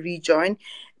struggling to rejoin.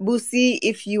 Busi,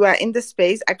 if you are in the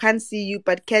space, I can't see you,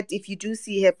 but Kat, if you do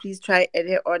see her, please try add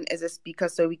her on as a speaker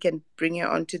so we can bring her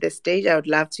onto the stage. I would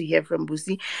love to hear from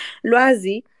Busi.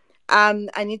 Loazi,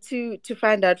 I need to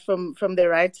find out from the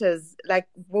writers,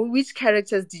 which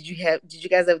characters did you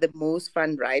guys have the most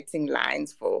fun writing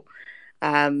lines for?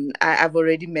 I've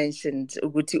already mentioned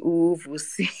Uguti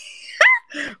Vusi.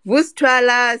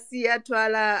 Vustwala,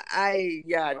 Siatwala,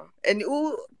 and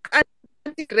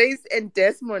Grace and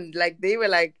Desmond, like they were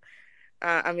like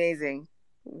amazing.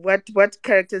 What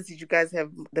characters did you guys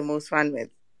have the most fun with?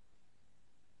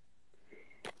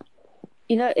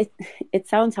 It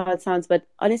sounds how it sounds, but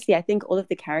honestly, I think all of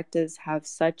the characters have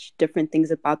such different things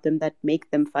about them that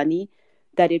make them funny,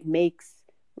 that it makes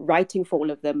writing for all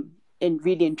of them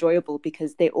really enjoyable,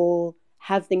 because they all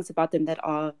have things about them that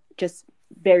are just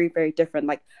very, very different.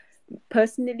 Like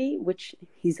personally, which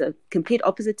he's a complete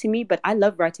opposite to me, but I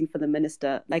love writing for the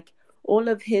minister. Like all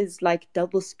of his like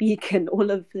double speak and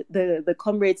all of the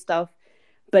comrade stuff,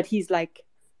 but he's like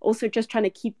also just trying to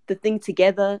keep the thing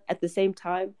together at the same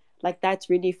time. Like that's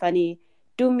really funny.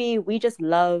 Dumi, we just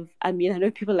love. I mean, I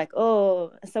know people are like,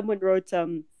 oh, someone wrote,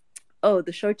 oh,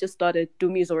 the show just started.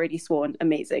 Dumi is already sworn.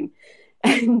 Amazing.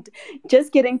 And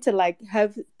just getting to like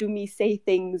have Dumi say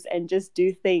things and just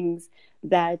do things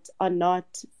that are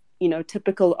not,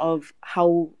 typical of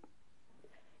how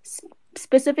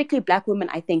specifically Black women,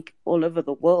 I think, all over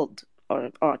the world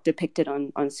are depicted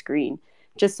on screen.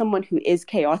 Just someone who is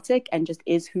chaotic and just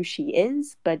is who she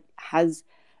is, but has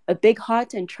a big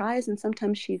heart and tries, and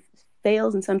sometimes she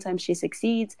fails and sometimes she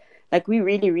succeeds. Like we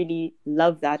really, really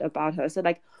love that about her. So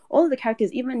like all of the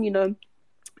characters, even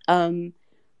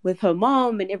with her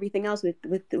mom and everything else, with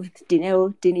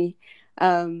Dineo,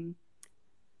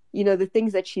 the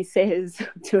things that she says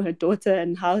to her daughter,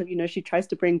 and how she tries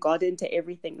to bring God into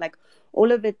everything. Like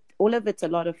all of it's a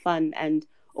lot of fun, and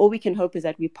all we can hope is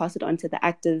that we pass it on to the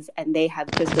actors and they have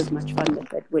just as much fun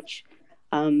with it, which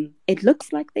it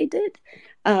looks like they did.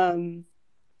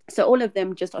 So all of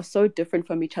them just are so different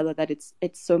from each other that it's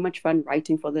so much fun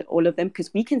writing for all of them,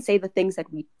 because we can say the things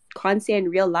that we can't say in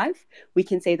real life, we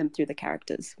can say them through the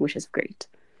characters, which is great.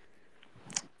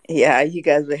 Yeah, you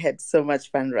guys had so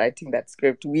much fun writing that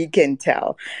script. We can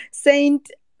tell.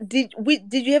 Saint, did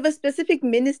you have a specific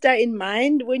minister in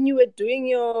mind when you were doing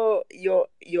your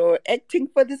acting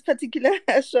for this particular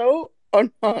show or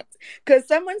not? Because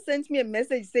someone sent me a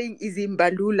message saying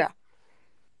Izimbalula.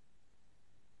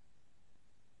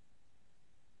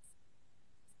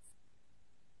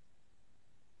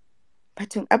 But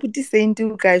Abuti saying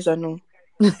to guys, no.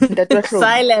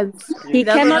 Silence. He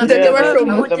cannot.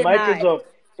 The mic is off.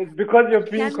 It's because you're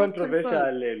being controversial,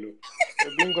 Lelu.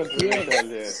 You're being controversial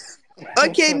here.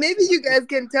 Okay, maybe you guys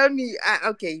can tell me.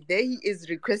 Okay, there he is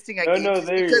requesting again. No,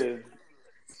 there he is.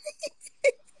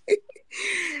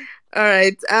 All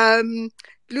right.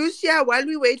 Lucia, while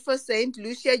we wait for Saint,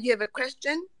 Lucia, you have a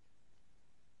question?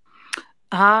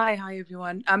 Hi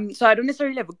everyone. So I don't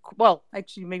necessarily have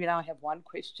actually maybe now I have one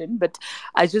question, but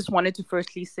I just wanted to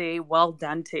firstly say well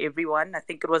done to everyone. I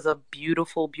think it was a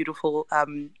beautiful, beautiful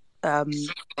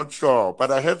Not sure,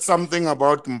 but I heard something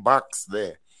about Mbaks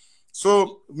there.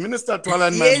 So Minister Twala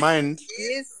in my mind.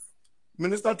 Yes.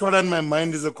 Minister Twala in my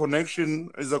mind is a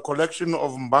collection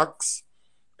of Mbaks,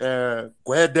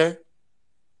 Gwede,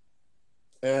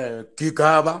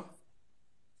 Kigaba,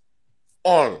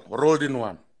 all rolled in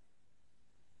one.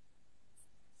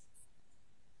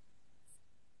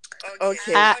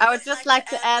 Okay. I would just like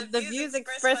to add the views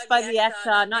expressed by the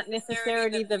actor are not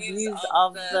necessarily the views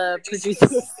of the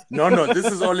producers. No, this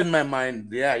is all in my mind.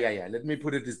 Yeah. Let me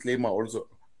put a disclaimer also.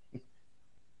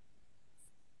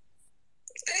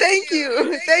 Thank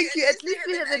you. At least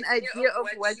we have an idea of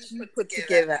what you put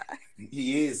together.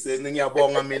 Yes,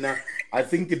 I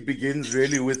think it begins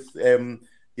really with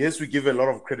yes, we give a lot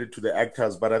of credit to the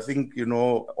actors, but I think,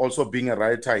 also being a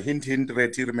writer, hint,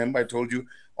 Reti, remember I told you,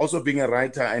 also being a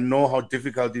writer, I know how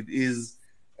difficult it is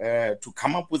to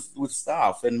come up with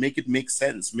stuff and make it make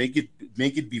sense, make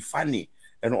it be funny.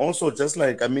 And also just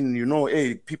like,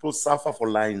 people suffer for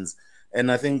lines. And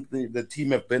I think the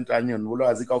team have bent onion,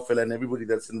 and everybody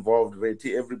that's involved,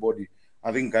 Reti, everybody.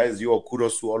 I think, guys,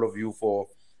 kudos to all of you for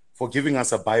giving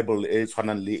us a Bible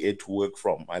to work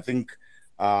from. I think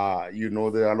there are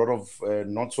a lot of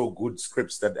not so good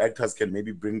scripts that actors can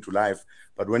maybe bring to life.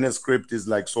 But when a script is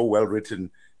like so well written,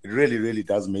 it really, really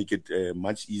does make it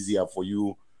much easier for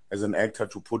you as an actor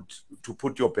to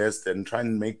put your best and try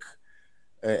and make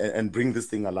and bring this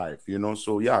thing alive.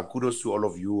 So yeah, kudos to all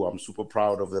of you. I'm super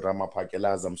proud of the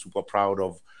Ramapakelas. I'm super proud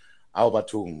of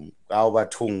Aubatung,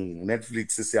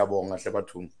 Netflix is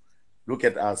Batung. Look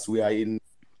at us. We are in.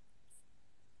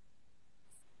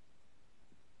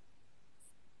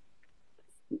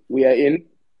 We are in.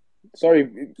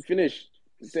 Sorry, finish.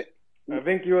 I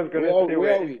think he was going to say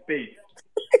we're in space.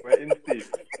 We're in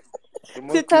space.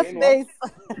 To touch base.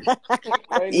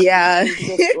 Yeah.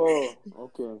 Oh,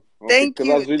 okay. Thank because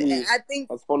you. I was really, I think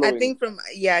I was following.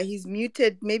 he's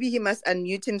muted. Maybe he must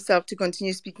unmute himself to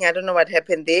continue speaking. I don't know what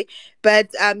happened there.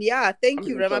 But thank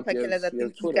you, Rama Pakelas. I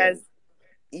think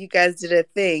you guys did a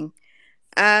thing.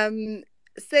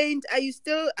 Saint, are you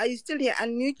still here?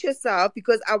 Unmute yourself,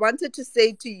 because I wanted to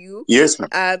say to you, yes,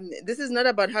 ma'am. this is not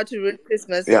about how to ruin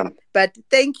Christmas, Yeah. but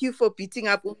thank you for beating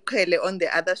up Ukhele on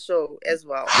the other show as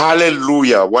well.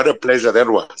 Hallelujah. What a pleasure that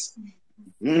was.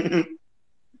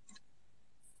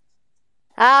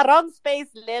 Wrong space,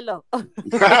 Lelo.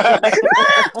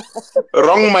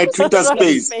 Wrong my Twitter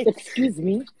space.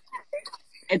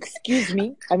 Excuse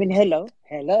me. I mean, hello.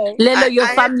 Lelo, you're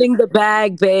fumbling the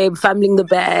bag, babe. Fumbling the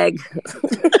bag.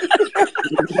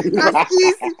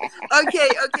 Okay.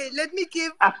 Let me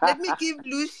give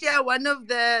Lucia, one of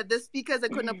the speakers,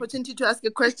 an opportunity to ask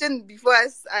a question before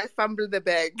I fumble the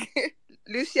bag.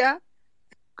 Lucia.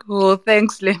 Cool.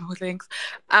 Thanks, Lemo. Thanks.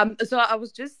 So I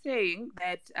was just saying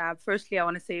that firstly, I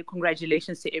want to say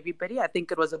congratulations to everybody. I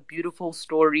think it was a beautiful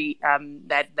story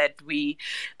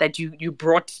that you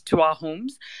brought to our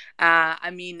homes.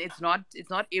 I mean, it's not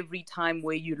every time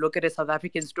where you look at a South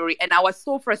African story. And I was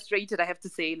so frustrated, I have to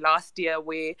say, last year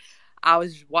where I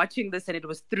was watching this and it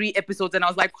was 3 episodes and I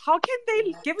was like, how can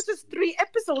they give us just 3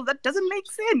 episodes? That doesn't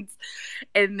make sense.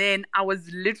 And then I was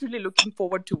literally looking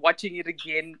forward to watching it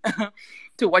again,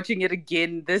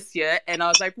 this year. And I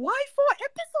was like, why 4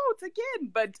 episodes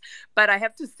again? But I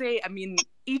have to say, I mean,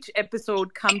 each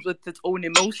episode comes with its own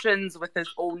emotions, with its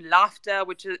own laughter,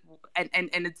 which is and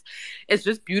it's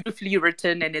just beautifully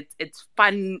written, and it's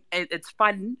fun and it's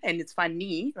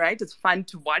funny, right? It's fun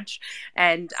to watch.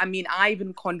 And I mean, I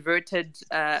even converted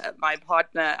my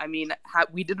partner. I mean,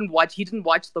 he didn't watch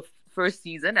the first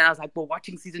season, and I was like, we're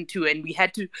watching season 2, and we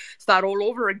had to start all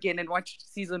over again and watch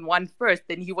season 1 first.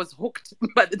 Then he was hooked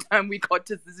by the time we got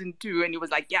to season 2, and he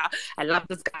was like, yeah, I love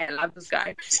this guy. And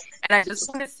I just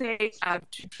want to say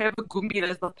to Trevor Gumbi,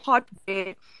 there's the part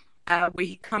where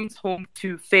he comes home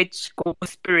to fetch Gogo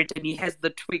Spirit and he has the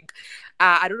twig.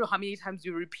 I don't know how many times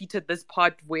you repeated this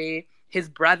part where his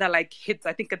brother hits,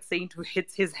 I think it's Saint who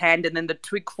hits his hand, and then the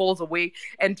twig falls away,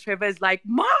 and Trevor is like,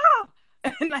 Ma!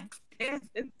 And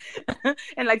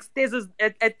stares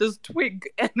at this twig,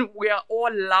 and we are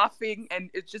all laughing, and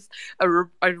it's just a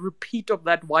repeat of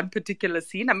that one particular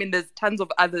scene. I mean, there's tons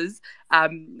of others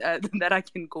that I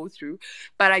can go through,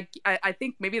 but I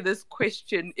think maybe this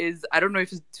question is, I don't know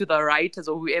if it's to the writers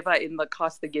or whoever in the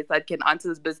cast that can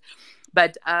answer this,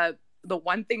 but the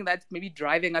one thing that's maybe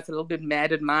driving us a little bit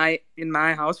mad in my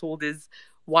household is,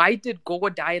 why did Gogo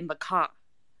die in the car?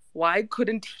 Why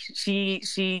couldn't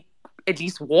she at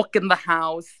least walk in the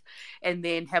house and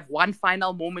then have one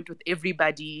final moment with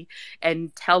everybody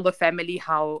and tell the family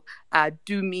how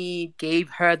Dumi gave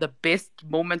her the best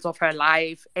moments of her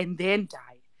life and then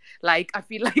die? I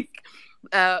feel like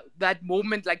that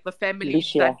moment, the family.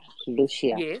 Lucia,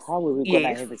 yes, how are we going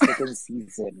to have a second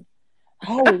season?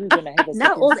 How are we going to have a second season?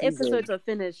 Now all the episodes are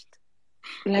finished.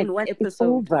 In one episode. It's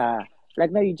over.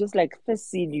 Now you just first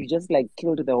scene, you just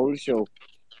killed the whole show.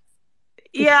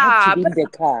 Yeah, in the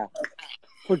car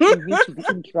for Dumi to be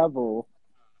in trouble.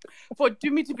 For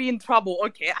Dumi to be in trouble,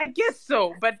 okay, I guess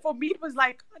so. But for me, it was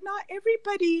no,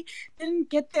 everybody didn't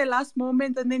get their last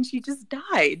moment, and then she just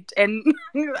died. And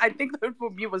I think that for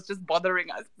me was just bothering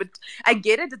us. But I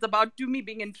get it; it's about Dumi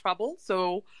being in trouble.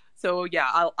 So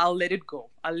yeah, I'll let it go.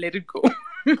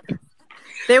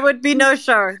 There would be no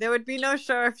show. There would be no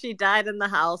show if she died in the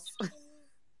house.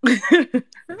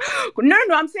 No,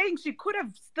 I'm saying she could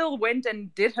have still went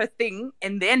and did her thing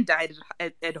and then died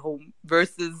at home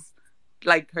versus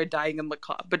her dying in the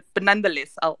car. But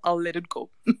nonetheless, I'll let it go.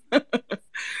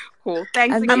 Cool.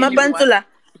 Thanks again.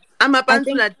 I'm a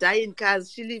Pantula die in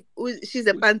cars. She's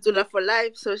a Pantula for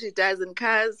life, so she dies in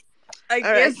cars. I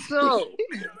guess so.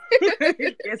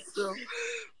 I guess so.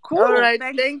 Cool. All right.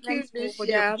 Thank you, for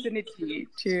the opportunity.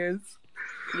 Cheers.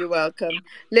 You're welcome.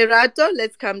 Lerato,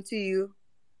 let's come to you.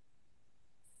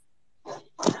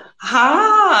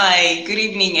 Hi, good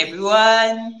evening,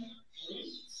 everyone.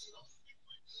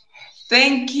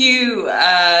 Thank you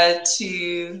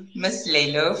to Miss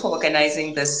Lelo for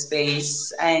organizing this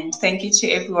space, and thank you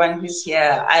to everyone who's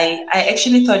here. I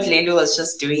actually thought Lelo was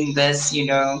just doing this,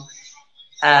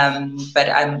 but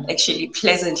I'm actually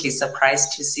pleasantly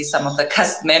surprised to see some of the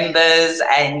cast members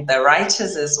and the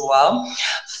writers as well.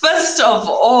 First of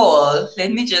all,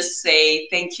 let me just say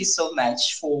thank you so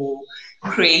much for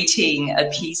creating a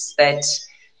piece that,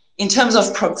 in terms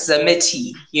of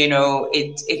proximity,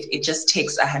 it just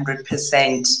takes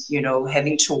 100%,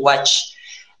 having to watch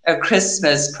a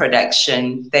Christmas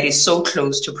production that is so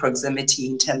close to proximity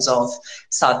in terms of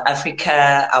South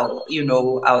Africa, our, you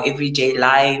know, our everyday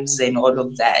lives and all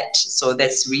of that. So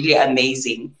that's really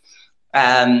amazing.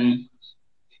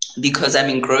 Because I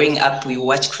mean, growing up, we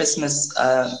watch Christmas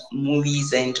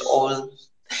movies and all,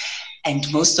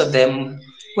 and most of them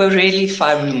were really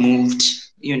far removed.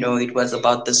 You know, it was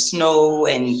about the snow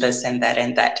and this and that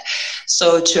and that.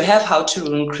 So to have How to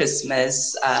Ruin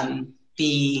Christmas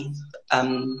be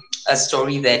a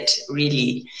story that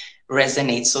really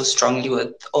resonates so strongly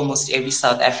with almost every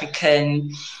South African,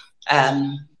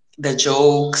 the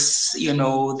jokes, you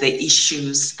know, the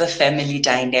issues, the family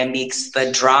dynamics,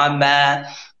 the drama,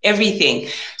 everything.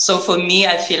 So for me,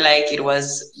 I feel like it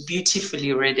was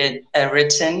beautifully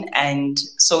written and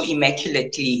so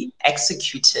immaculately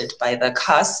executed by the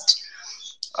cast.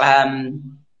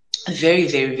 Very,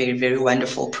 very, very, very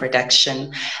wonderful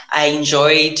production. I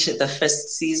enjoyed the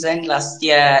first season last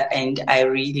year, and I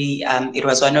really, it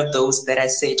was one of those that I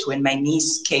said when my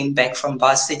niece came back from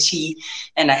varsity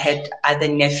and I had other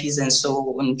nephews and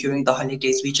so on during the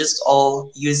holidays, we just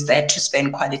all used that to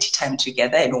spend quality time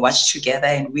together and watch together,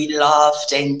 and we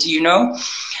laughed and, you know,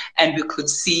 and we could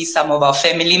see some of our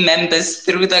family members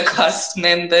through the cast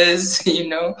members, you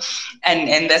know,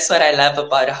 and that's what I love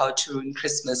about How to Ruin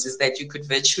Christmas, is that you could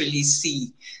virtually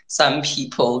see some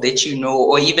people that you know,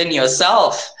 or even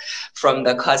yourself from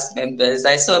the cast members.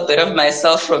 I saw a bit of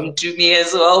myself from Dumi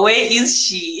as well. Where is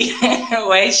she?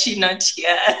 Why is she not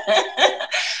here?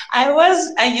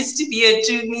 I used to be a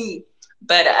Dumi,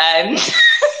 but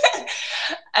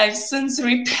I've since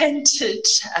repented.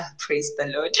 Praise the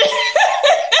Lord.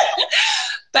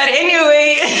 But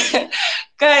anyway,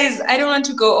 guys, I don't want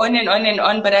to go on and on and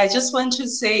on, but I just want to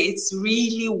say it's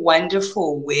really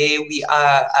wonderful where we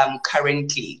are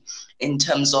currently in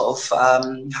terms of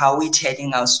how we're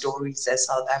telling our stories as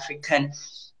South African.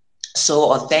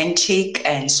 So authentic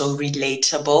and so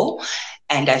relatable.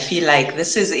 And I feel like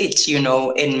this is it, you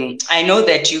know, and I know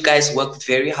that you guys work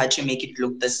very hard to make it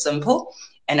look this simple,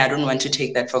 and I don't want to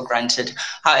take that for granted.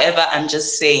 However, I'm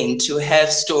just saying, to have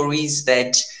stories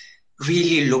that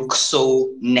really look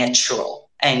so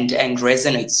natural and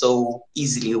resonate so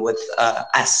easily with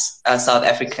us South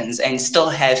Africans, and still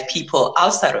have people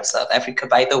outside of South Africa,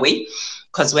 by the way,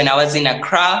 because when I was in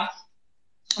Accra,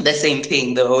 the same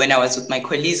thing, though, when I was with my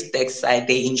colleagues,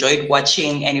 they enjoyed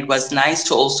watching, and it was nice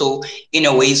to also, in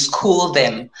a way, school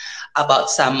them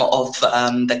about some of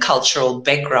the cultural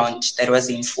background that was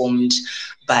informed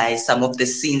by some of the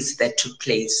scenes that took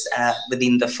place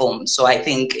within the film. So I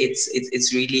think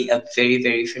it's really a very,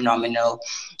 very phenomenal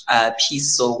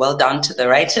piece. So well done to the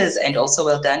writers, and also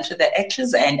well done to the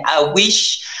actors. And I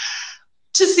wish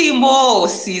to see more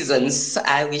seasons.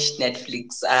 I wish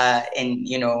Netflix and,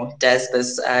 you know, does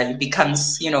this, it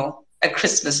becomes, you know, a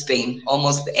Christmas thing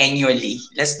almost annually.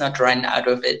 Let's not run out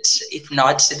of it. If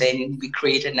not, then we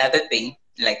create another thing,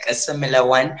 like a similar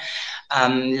one.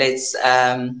 Let's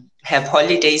have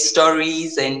holiday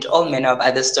stories and all manner of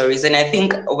other stories. And I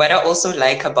think what I also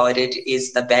like about it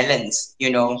is the balance,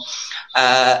 you know.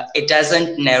 It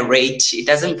doesn't narrate, it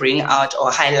doesn't bring out or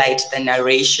highlight the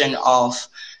narration of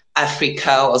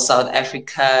Africa or South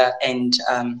Africa and,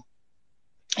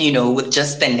 you know, with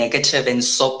just the negative and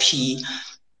soapy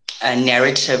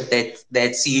narrative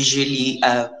that's usually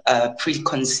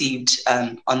preconceived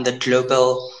on the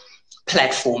global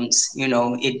platforms. You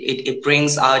know, it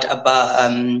brings out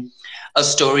about a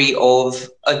story of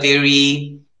a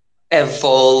very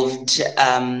evolved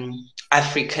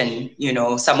African, you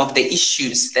know, some of the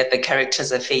issues that the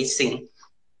characters are facing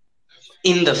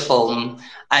in the film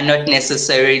are not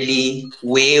necessarily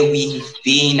where we've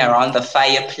been around the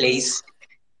fireplace,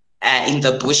 in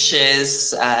the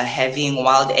bushes, having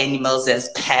wild animals as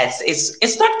pets.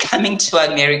 It's not coming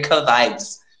to America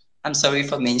vibes. I'm sorry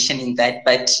for mentioning that,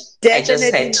 but I just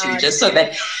had to, just so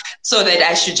that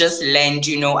I should just land,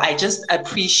 you know, I just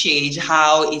appreciate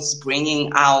how it's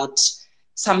bringing out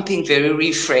something very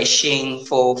refreshing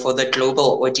for the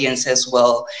global audience as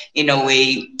well. In a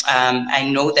way, I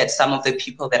know that some of the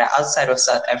people that are outside of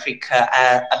South Africa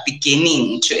are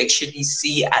beginning to actually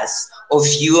see us or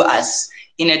view us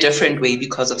in a different way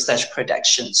because of such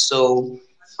productions. So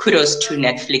kudos to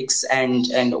Netflix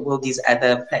and all these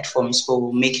other platforms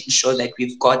for making sure that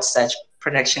we've got such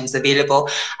productions available.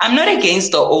 I'm not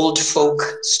against the old folk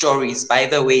stories, by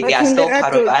the way. They are still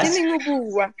part of us.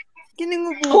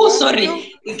 Oh, sorry.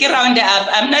 Round up.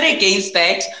 I'm not against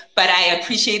that, but I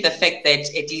appreciate the fact that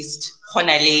at least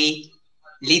Honale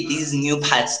lead these new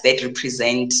parts that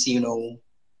represent, you know,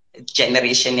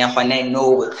 generation ya hona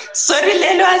no. Sorry,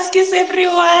 Lelo, excuse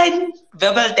everyone.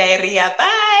 Verbal diarrhea.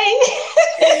 Bye.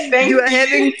 Thank You are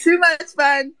having too much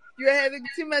fun. You are having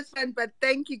too much fun, but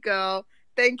thank you, girl.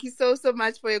 Thank you so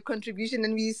much for your contribution,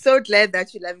 and we're so glad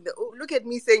that you're loving the. Oh, look at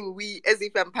me saying we as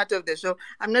if I'm part of the show.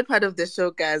 I'm not part of the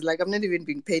show, guys. Like, I'm not even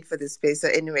being paid for this space. So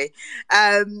anyway,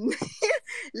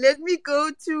 let me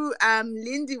go to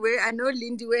Lindiwe. I know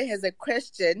Lindiwe has a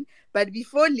question, but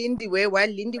before Lindiwe, while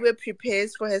Lindiwe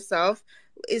prepares for herself,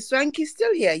 is Swanky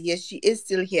still here? Yes, she is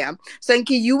still here.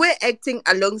 Swanky, you were acting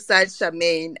alongside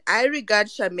Charmaine. I regard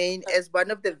Charmaine as one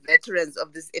of the veterans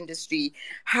of this industry.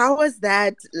 How was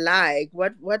that like?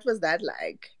 What was that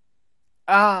like?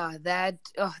 That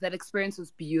experience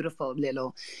was beautiful,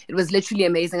 Lelo. It was literally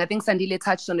amazing. I think Sandile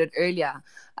touched on it earlier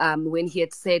when he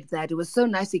had said that it was so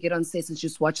nice to get on set and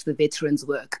just watch the veterans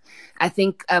work. I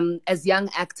think as young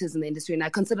actors in the industry, and I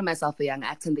consider myself a young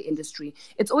actor in the industry,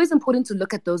 it's always important to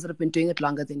look at those that have been doing it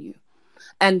longer than you.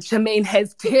 And Charmaine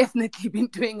has definitely been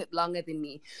doing it longer than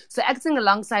me. So acting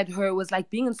alongside her was like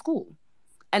being in school.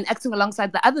 And acting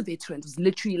alongside the other veterans was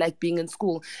literally like being in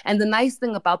school. And the nice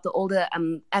thing about the older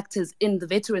actors in the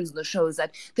veterans in the show is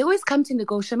that they always come to me and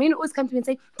go, Charmaine always come to me and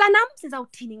say, Tanam,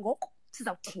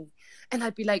 and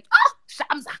I'd be like, oh,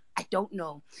 Shamsa, I don't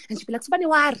know. And she'd be like,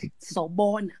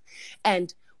 born.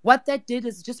 And what that did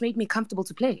is just made me comfortable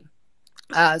to play.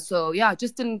 So yeah,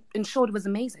 just in short, it was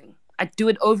amazing. I'd do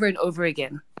it over and over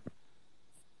again.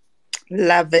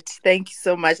 Love it. Thank you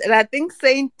so much. And I think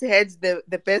Saint had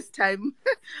the best time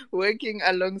working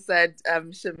alongside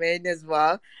Charmaine as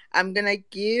well. I'm going to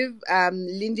give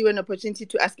Lindiwe an opportunity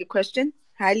to ask a question.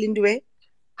 Hi, Lindiwe.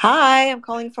 Hi, I'm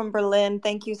calling from Berlin.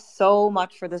 Thank you so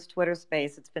much for this Twitter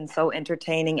space. It's been so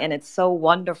entertaining, and it's so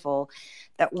wonderful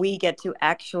that we get to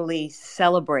actually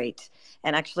celebrate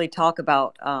and actually talk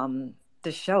about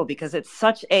the show, because it's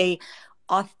such a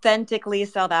authentically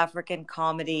South African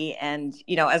comedy. And,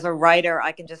 you know, as a writer,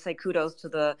 I can just say kudos to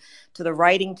the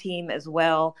writing team as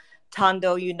well.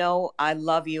 Tando, you know, I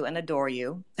love you and adore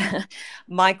you.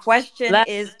 My question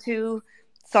is to,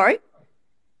 sorry?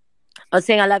 I was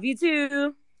saying I love you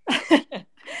too.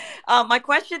 My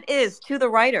question is to the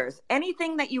writers.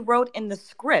 Anything that you wrote in the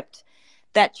script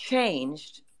that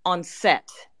changed on set,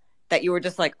 that you were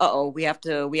just like, uh-oh, we have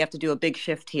to do a big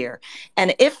shift here?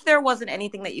 And if there wasn't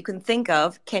anything that you can think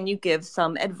of, can you give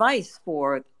some advice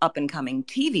for up-and-coming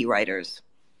TV writers?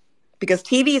 Because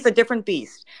TV is a different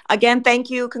beast. Again, thank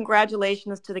you.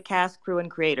 Congratulations to the cast, crew,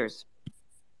 and creators.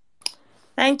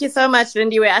 Thank you so much,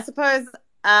 Lindiwe. I suppose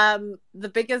the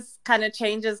biggest kind of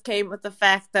changes came with the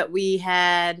fact that we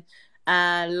had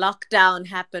lockdown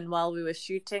happen while we were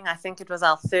shooting. I think it was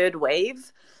our third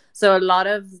wave. So a lot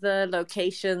of the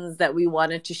locations that we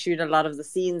wanted to shoot a lot of the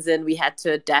scenes in, we had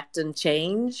to adapt and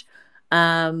change.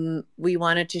 We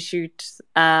wanted to shoot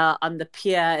on the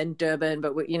pier in Durban,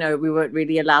 but we weren't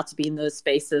really allowed to be in those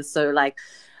spaces. So like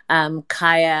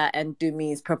Kaya and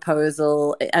Dumi's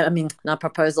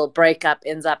breakup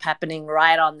ends up happening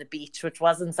right on the beach, which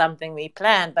wasn't something we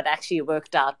planned, but actually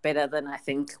worked out better than I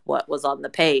think what was on the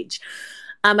page.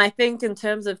 I think in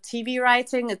terms of TV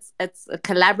writing, it's a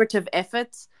collaborative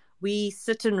effort. We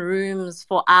sit in rooms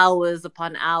for hours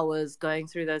upon hours going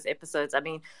through those episodes. I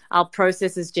mean, our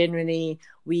process is generally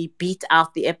we beat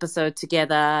out the episode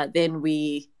together, then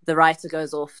the writer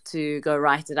goes off to go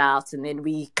write it out, and then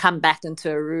we come back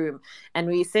into a room and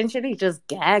we essentially just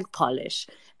gag polish,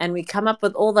 and we come up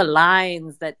with all the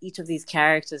lines that each of these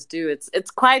characters do. It's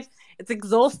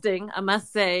exhausting, I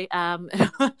must say.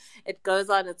 It goes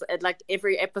on. It's like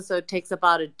every episode takes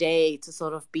about a day to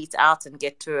sort of beat out and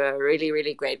get to a really,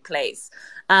 really great place.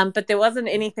 But there wasn't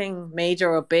anything major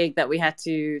or big that we had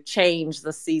to change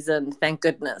this season, thank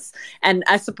goodness. And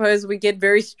I suppose we get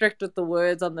very strict with the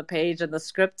words on the page and the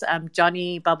script.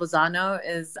 Johnny Babuzano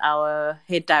is our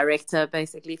head director,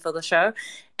 basically, for the show.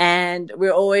 And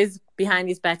we're always behind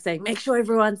his back saying, make sure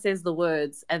everyone says the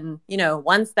words. And,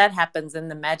 once that happens, then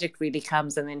the magic really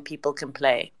comes and then people can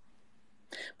play.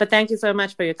 But thank you so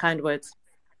much for your kind words.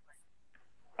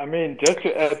 I mean, just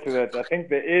to add to that, I think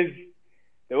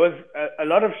there was a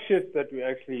lot of shifts that we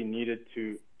actually needed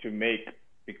to make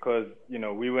because,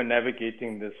 we were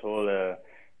navigating this whole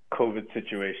COVID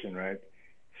situation, right?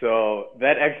 So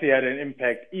that actually had an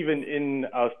impact even in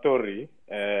our story.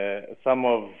 Some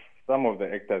of the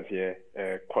actors here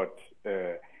caught.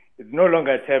 It's no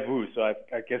longer a taboo, so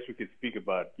I guess we could speak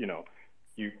about,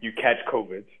 you catch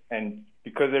COVID, and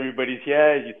because everybody's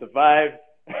here, you survive.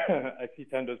 I see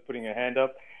Tando's putting her hand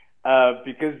up.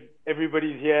 Because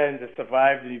everybody's here and they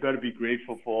survived, and you got to be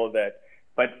grateful for all that.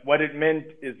 But what it meant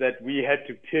is that we had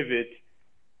to pivot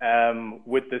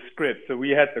with the script. So we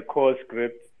had the core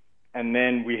script, and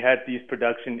then we had these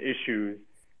production issues.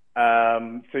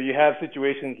 So you have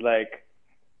situations like,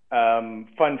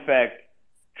 fun fact,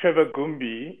 Trevor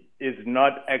Gumbi is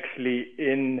not actually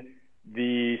in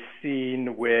the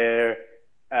scene where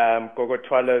Gogo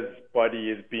Twala's body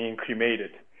is being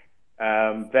cremated.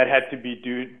 That had to be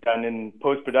done in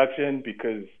post-production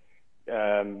because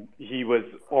he was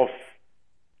off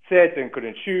set and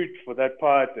couldn't shoot for that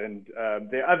part. And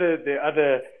there are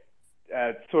other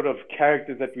sort of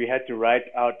characters that we had to write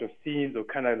out of scenes or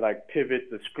kind of like pivot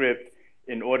the script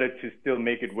in order to still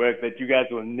make it work that you guys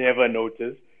will never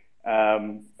notice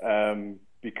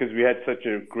because we had such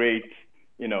a great,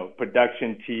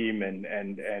 production team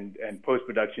and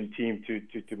post-production team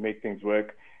to make things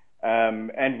work.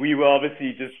 And we were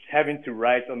obviously just having to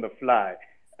write on the fly,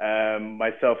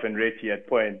 myself and Reti at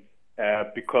points,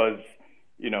 because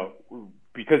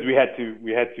we had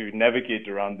to navigate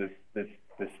around this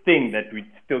thing that we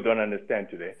still don't understand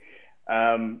today.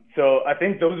 So I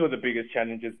think those were the biggest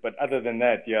challenges. But other than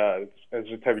that, yeah, as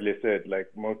Rutabile said, like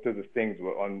most of the things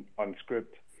were on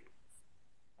script.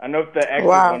 I know if the actors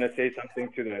want to say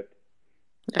something to that.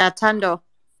 Yeah, Tando.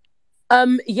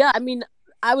 Yeah, I mean,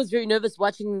 I was very nervous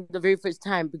watching the very first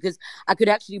time because I could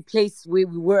actually place where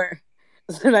we were.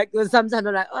 So like sometimes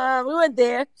I'm like, oh, we weren't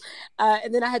there,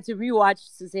 and then I had to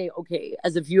rewatch to say, okay,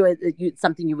 as a viewer, it's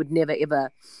something you would never ever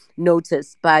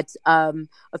notice. But a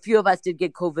few of us did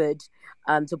get COVID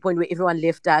to a point where everyone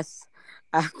left us.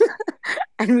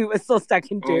 And we were so stuck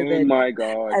in Durban. Oh my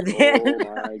God. And then,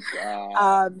 Oh my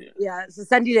God. yeah, so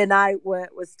Sandy and I were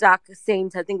stuck.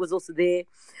 Saint, I think, was also there.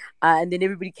 And then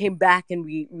everybody came back and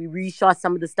we reshot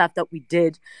some of the stuff that we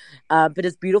did. But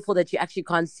it's beautiful that you actually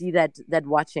can't see that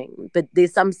watching. But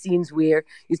there's some scenes where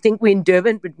you think we're in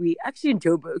Durban, but we're actually in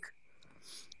Joburg.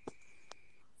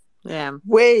 Yeah.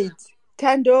 Wait,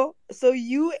 Tando, so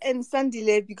you and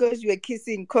Sandile, because you were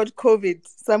kissing, caught COVID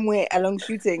somewhere along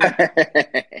shooting?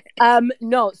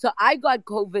 No, so I got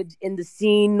COVID in the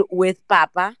scene with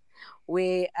Papa,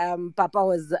 where Papa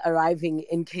was arriving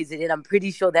in KZN. I'm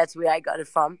pretty sure that's where I got it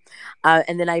from.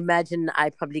 And then I imagine I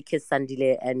probably kissed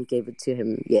Sandile and gave it to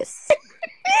him. Yes.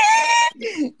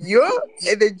 Yo,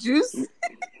 the juice?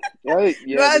 Right,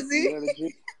 yeah, the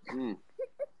juice. Mm.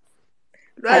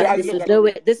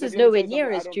 This is nowhere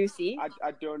near as juicy.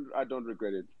 I don't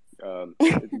regret it.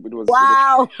 It was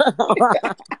wow.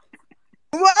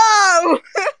 Wow.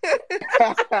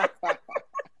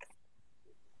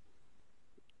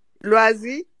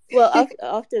 Loazi? Well,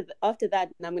 after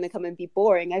that, and I'm going to come and be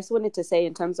boring. I just wanted to say,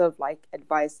 in terms of like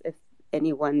advice, if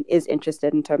anyone is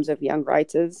interested in terms of young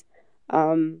writers,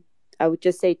 I would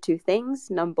just say two things.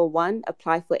 Number one,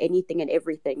 apply for anything and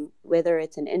everything, whether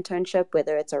it's an internship,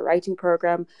 whether it's a writing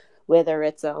program, whether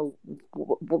it's a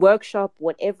workshop,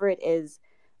 whatever it is.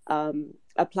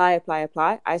 Apply.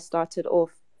 I started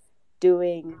off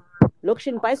doing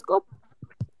Lokshin Bioskop,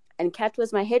 and Kat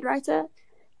was my head writer,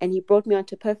 and he brought me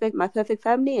onto My Perfect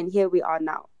Family, and here we are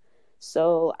now.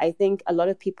 So I think a lot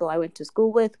of people I went to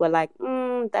school with were like,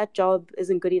 that job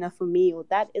isn't good enough for me, or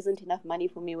that isn't enough money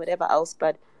for me, whatever else.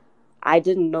 But I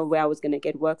didn't know where I was going to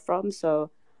get work from.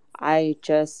 So I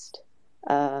just,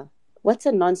 what's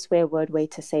a non-swear word way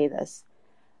to say this?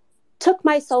 Took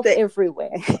myself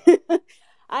everywhere.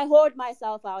 I hoard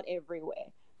myself out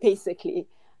everywhere, basically.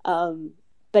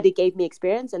 But it gave me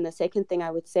experience. And the second thing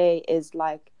I would say is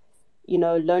like,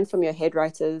 learn from your head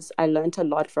writers. I learned a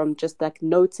lot from just like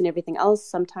notes and everything else.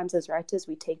 Sometimes as writers,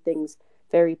 we take things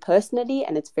very personally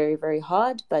and it's very, very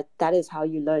hard, but that is how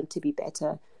you learn to be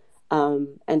better.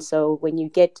 And so when you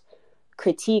get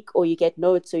critique or you get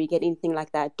notes or you get anything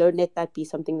like that, don't let that be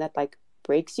something that like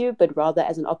breaks you, but rather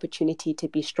as an opportunity to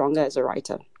be stronger as a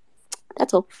writer.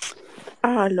 That's all.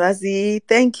 Loazi,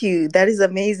 thank you. That is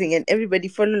amazing. And everybody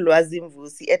follow Loazi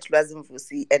Mvusi at Loazi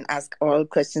Mvusi and ask all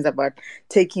questions about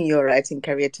taking your writing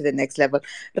career to the next level.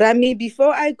 Rami,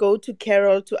 before I go to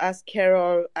Carol to ask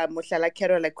Carol, Mohlala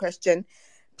Carol a question,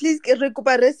 please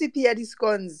recupa recipe at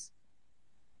scones.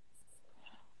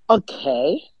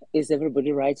 Okay. Is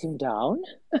everybody writing down?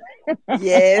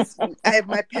 Yes, I have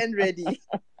my pen ready.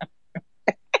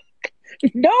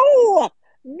 No.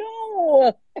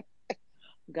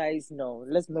 Guys, no,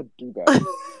 let's not do that.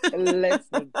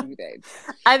 Let's not do that.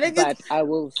 I think I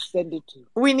will send it to you.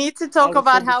 We need to talk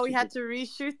about how we had to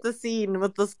reshoot the scene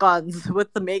with the scones,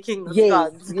 with the making the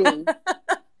scones. Yes.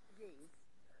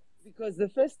 Because the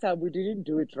first time we didn't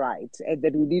do it right, and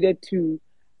then we needed to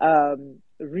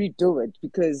redo it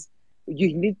because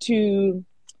you need to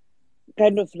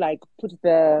kind of like put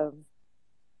the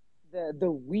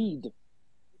weed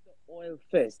with the oil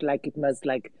first, like it must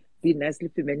like be nicely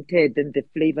fermented and the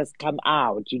flavors come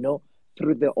out,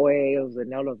 through the oils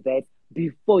and all of that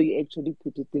before you actually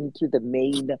put it into the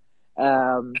main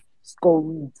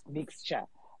scones mixture.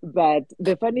 But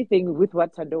the funny thing with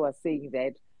what Thando was saying,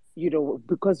 that,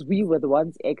 because we were the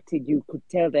ones acting, you could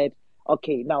tell that,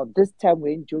 okay, now this time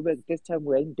we're in Joburg, this time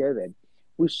we're in Durban.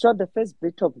 We shot the first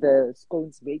bit of the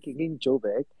scones making in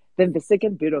Joburg, then the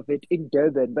second bit of it in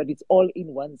Durban, but it's all in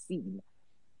one scene.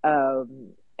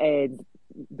 And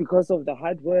because of the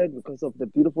hard work, because of the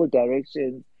beautiful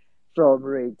directions from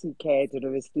Reti Cat and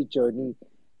obviously Johnny,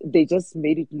 they just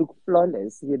made it look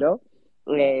flawless,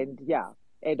 And yeah,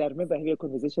 and I remember having a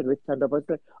conversation with Thando about,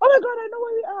 like, oh my God, I know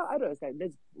where we are. I was like,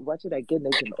 let's watch it again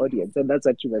as an audience, and that's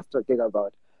what she was talking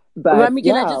about. But Rami,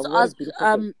 can I yeah, just what a ask,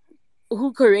 beautiful thing.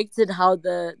 who corrected how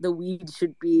the weed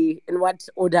should be, in what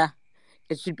order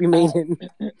it should be made in?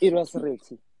 It was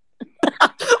Reti.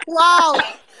 Wow.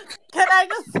 Can I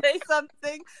just say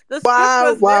something? The script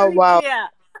Wow, was wow, very wow. clear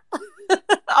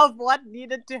of what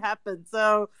needed to happen.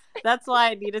 So that's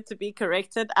why it needed to be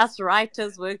corrected. Us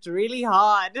writers worked really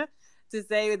hard to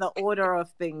say the order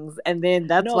of things, and then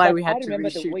that's No, why but we I had to remember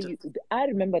the way reshoot it. I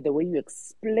remember the way you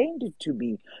explained it to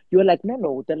me. You were like,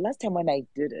 no, the last time when I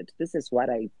did it, this is what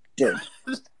I did.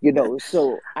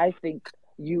 So I think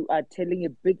you are telling a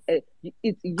bit.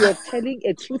 You're telling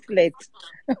a truthlet.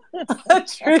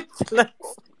 Truthlet.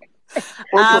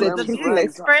 Also, The views Rams,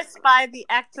 expressed by the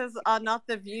actors are not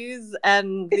the views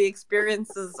and the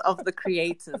experiences of the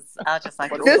creators. I just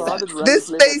like but to say also, how that. did Rami This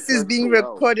play that space is character being so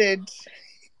well? recorded.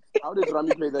 How did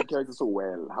Rami play that character so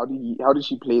well? How did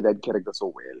she play that character so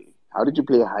well? How did you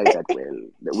play Hyde that well?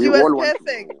 We She was all want to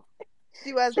perfect. know.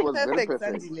 She was She was very perfect,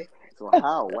 perfect. Sandile. So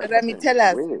how? What Rami, happened? tell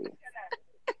us.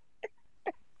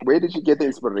 Where did you get the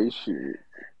inspiration?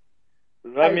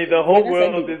 Rami, the whole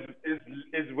world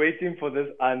is waiting for this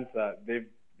answer.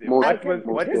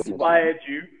 What inspired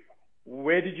you?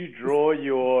 Where did you draw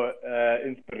your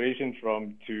inspiration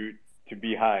from to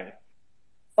be high?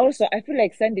 Also, I feel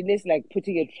like Sandile is like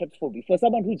putting a trap for me. For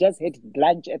someone who just had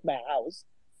lunch at my house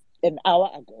an hour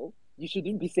ago, you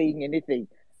shouldn't be saying anything.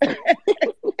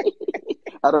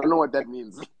 I don't know what that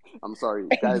means. I'm sorry,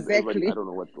 guys. Exactly. Everybody, I don't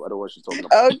know what she's talking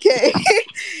about. Okay.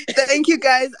 Thank you,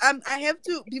 guys. I have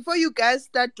to, before you guys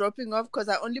start dropping off, because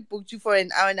I only booked you for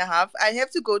an hour and a half, I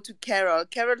have to go to Carol.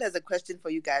 Carol has a question for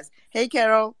you guys. Hey,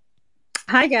 Carol.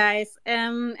 Hi guys.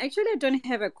 Actually, I don't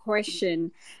have a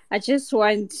question. I just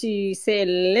want to say a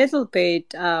little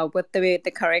bit with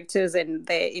the characters and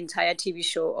the entire TV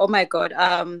show. Oh my God.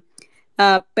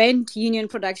 Band Union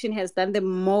Production has done the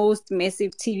most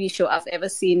massive TV show I've ever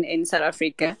seen in South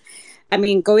Africa. I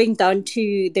mean, going down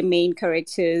to the main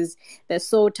characters, they're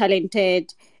so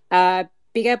talented.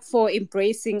 Big up for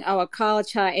embracing our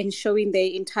culture and showing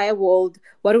the entire world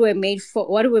what we're made for,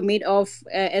 what we're made of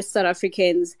as South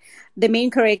Africans. The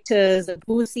main characters,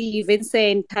 Busi,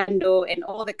 Vincent, Thando, and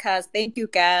all the cast. Thank you,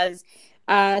 guys.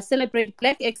 Celebrate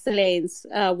Black excellence.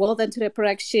 Well done to the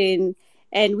production.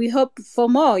 And we hope for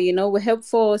more, we hope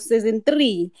for season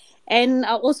 3. And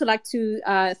I also like to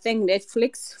thank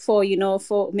Netflix for,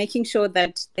 for making sure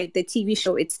that the TV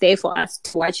show, it's there for us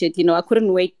to watch it. I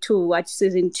couldn't wait to watch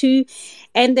season 2.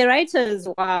 And the writers,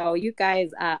 wow, you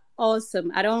guys are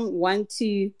awesome. I don't want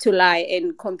to lie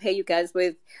and compare you guys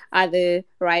with other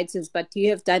writers, but you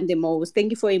have done the most.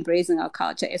 Thank you for embracing our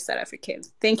culture as South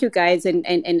Africans. Thank you, guys,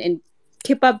 and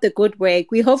keep up the good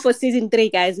work. We hope for season 3,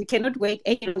 guys. We cannot wait.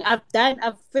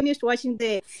 I've finished watching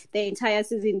the entire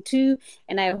season 2,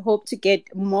 and I hope to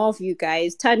get more of you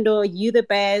guys. Thando, you the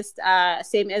best.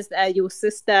 Same as your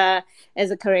sister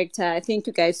as a character. Thank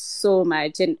you guys so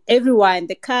much, and everyone,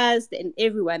 the cast and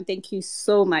everyone. Thank you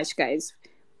so much, guys.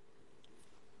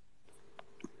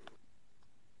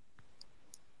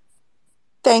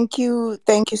 Thank you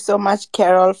so much,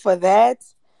 Carol, for that.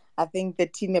 I think the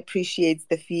team appreciates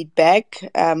the feedback.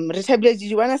 Retable, did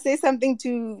you want to say something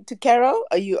to Carol? Or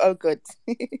are you all good?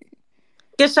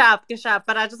 Good job.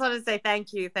 But I just want to say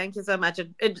thank you. Thank you so much.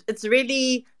 It's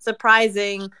really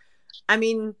surprising. I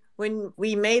mean, when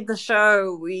we made the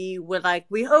show, we were like,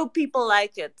 we hope people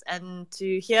like it. And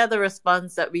to hear the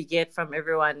response that we get from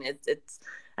everyone, it's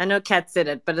I know Kat said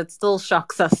it, but it still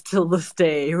shocks us till this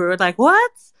day. We were like,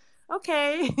 what?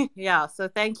 Okay. Yeah, so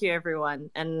thank you, everyone.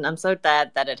 And I'm so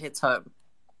glad that it hits home.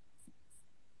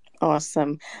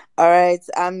 Awesome. All right.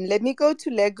 Let me go to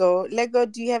Lego. Lego,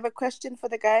 do you have a question for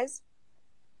the guys?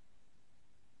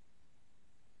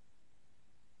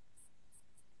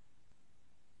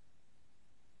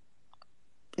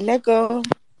 Lego.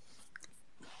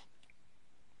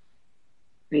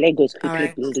 Lego's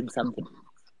quickly building something.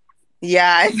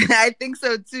 Yeah, I think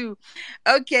so too.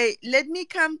 Okay, let me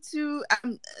come to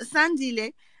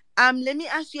Sandile. Let me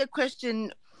ask you a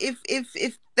question.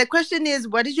 if the question is,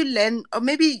 what did you learn, or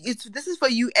maybe this is for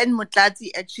you and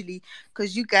Motlati actually,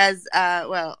 because you guys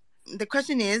the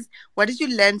question is, what did you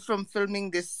learn from filming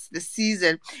this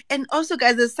season? And also,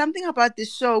 guys, there's something about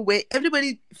this show where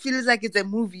everybody feels like it's a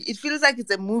movie. It feels like it's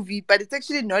a movie, but it's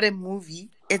actually not a movie.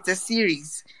 It's a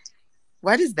series.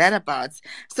 What is that about?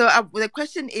 So the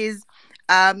question is,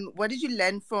 what did you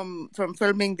learn from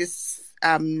filming this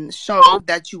show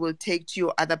that you will take to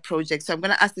your other projects? So I'm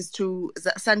going to ask this to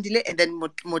Sandile and then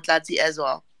Motlati as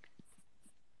well.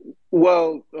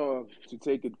 Well, to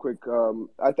take it quick,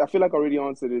 I feel like I already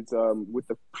answered it with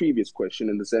the previous question,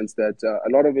 in the sense that a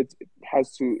lot of it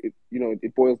has to,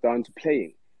 it boils down to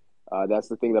playing. That's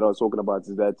the thing that I was talking about,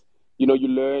 is that, you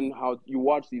learn how you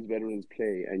watch these veterans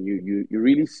play, and you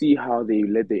really see how they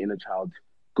let their inner child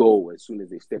go as soon as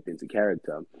they step into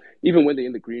character. Even when they're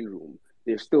in the green room,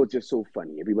 they're still just so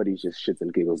funny. Everybody's just shits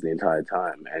and giggles the entire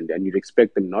time. And you'd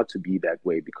expect them not to be that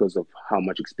way because of how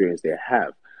much experience they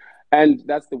have. And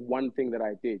that's the one thing that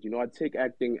I did. I take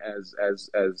acting as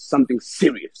something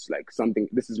serious, like something,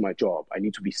 this is my job. I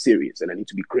need to be serious and I need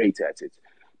to be great at it.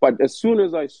 But as soon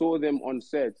as I saw them on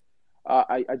set,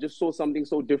 I just saw something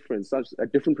so different, such a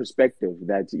different perspective,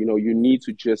 that, you need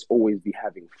to just always be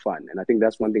having fun. And I think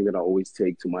that's one thing that I always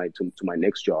take to my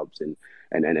next jobs and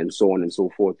so on and so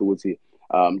forth.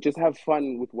 Just have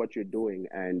fun with what you're doing,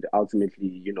 and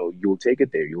ultimately, you'll take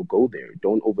it there. You'll go there.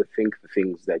 Don't overthink the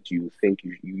things that you think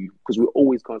you because we're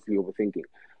always constantly overthinking.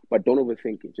 But don't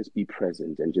overthink it. Just be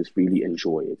present and just really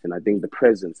enjoy it. And I think the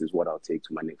presence is what I'll take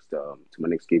to my next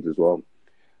gigs as well.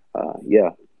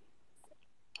 Yeah.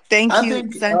 Thank you,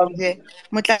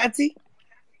 Motlati.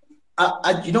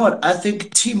 You know what? I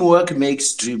think teamwork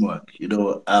makes dream work.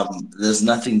 There's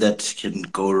nothing that can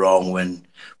go wrong when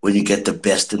you get the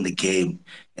best in the game.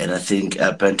 And I think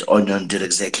Burnt Onion did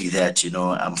exactly that.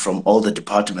 From all the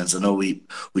departments, I know we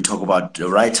talk about the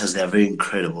writers, they're very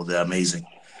incredible, they're amazing.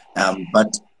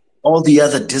 But all the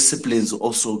other disciplines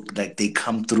also, like, they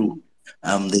come through.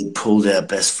 They put their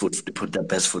best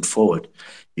foot forward.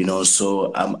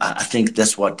 So I think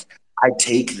that's what I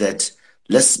take, that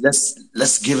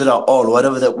let's give it our all.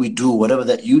 Whatever that we do, whatever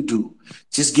that you do,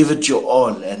 just give it your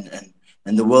all, and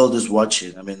the world is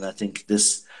watching. I mean, I think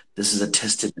this is a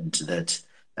testament to that.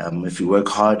 If you work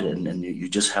hard and you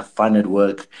just have fun at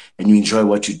work and you enjoy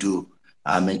what you do,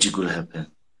 magic will happen.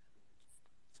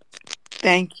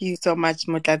 Thank you so much,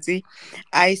 Motlati.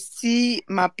 I see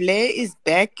Maple is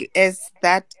back as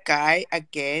that guy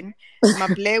again.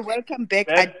 Maple, welcome back.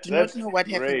 I do not know what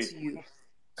happened to you.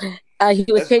 He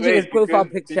was changing his profile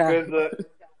picture.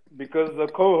 Because the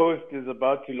co-host is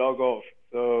about to log off.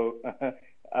 So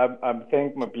I'm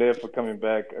thank Maple for coming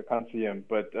back. I can't see him,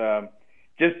 but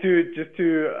just to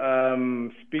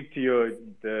speak to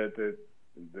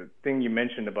the thing you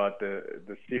mentioned about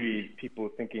the series, people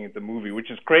thinking it's a movie,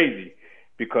 which is crazy,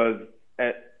 because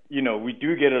we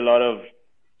do get a lot of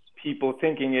people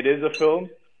thinking it is a film,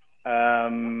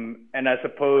 and I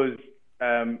suppose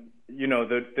it's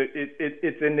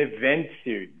an event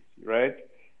series, right?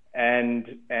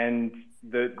 And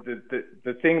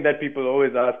the thing that people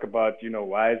always ask about,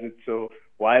 why is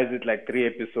it like 3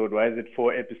 episodes? Why is it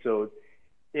 4 episodes?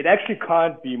 It actually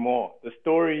can't be more. The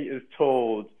story is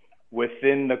told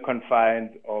within the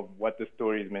confines of what the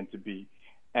story is meant to be.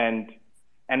 And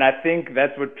I think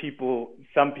that's what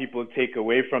some people take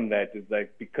away from that, is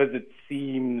like, because it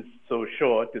seems so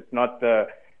short, it's not the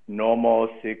normal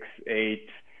 6, 8,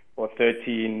 or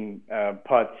 13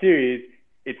 part series.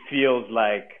 It feels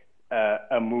like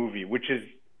a movie, which is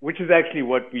actually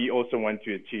what we also want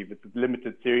to achieve. It's a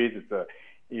limited series. It's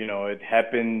it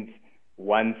happens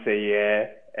once a year.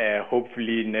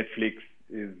 Hopefully Netflix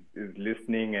is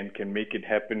listening and can make it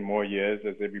happen more years,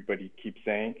 as everybody keeps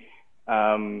saying.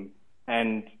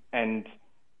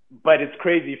 But it's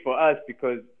crazy for us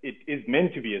because it is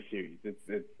meant to be a series.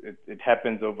 It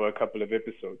happens over a couple of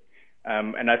episodes.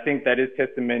 And I think that is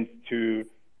testament to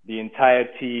the entire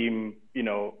team,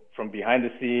 from behind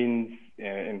the scenes,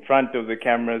 in front of the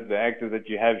cameras, the actors that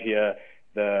you have here,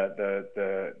 the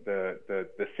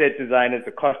set designers,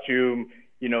 the costume.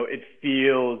 It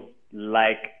feels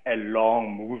like a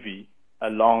long movie, a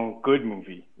long good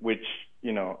movie, which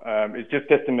is just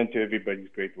testament to everybody's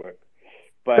great work.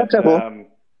 But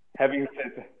having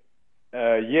said,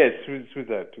 yes, who's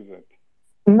that?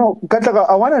 No, Kataka,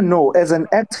 I want to know, as an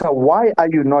actor, why are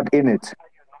you not in it?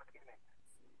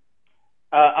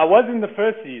 I was in the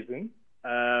first season,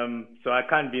 so I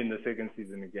can't be in the second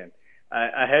season again.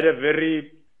 I had a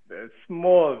very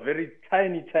small, very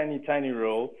tiny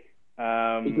role.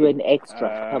 You're an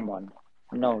extra. Come on.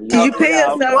 No. Do you pay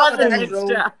yourself for that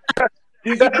role?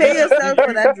 Prepare yourself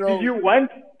for that role.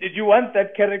 Did you want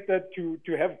that character to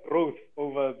have growth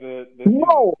over the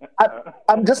No,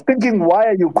 I'm just thinking, why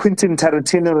are you Quentin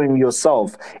Tarantinoing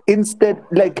yourself? Instead,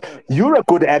 like, you're a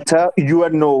good actor, you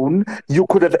are known, you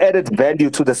could have added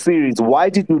value to the series. Why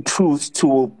did you choose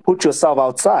to put yourself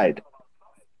outside?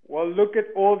 Well, look at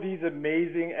all these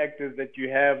amazing actors that you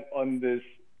have on this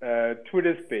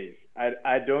Twitter space.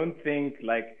 I don't think,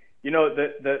 like,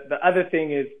 the other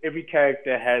thing is every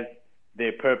character has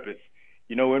their purpose.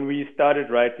 When we started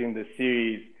writing the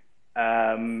series,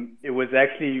 it was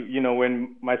actually,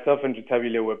 when myself and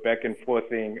Jatabile were back and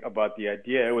forthing about the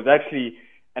idea, it was actually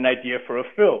an idea for a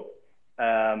film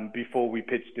before we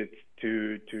pitched it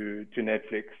to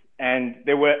Netflix. And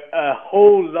there were a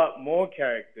whole lot more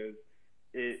characters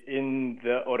in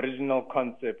the original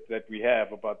concept that we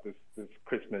have about this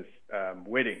Christmas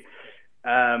wedding.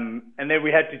 And then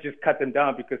we had to just cut them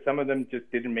down because some of them just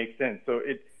didn't make sense. So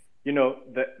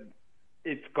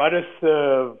it's got to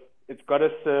serve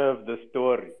the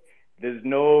story. There's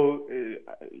no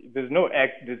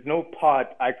part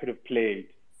I could have played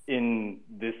in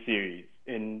this series.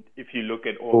 If you look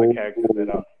at all the characters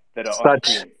that are on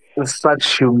screen.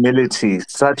 Such humility,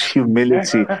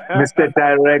 Mr.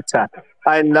 Director.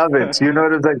 I love it.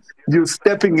 It's like you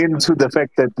stepping into the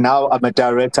fact that now I'm a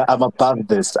director, I'm above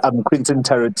this. I'm Quentin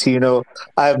Tarantino.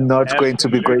 I'm not going to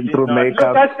be going through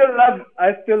makeup. Look,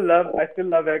 I still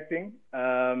love acting.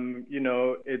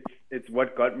 It's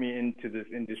what got me into this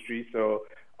industry. So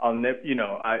I'll never,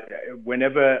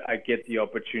 whenever I get the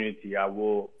opportunity, I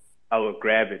will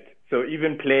grab it. So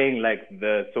even playing like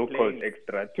the so-called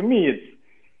extra, to me,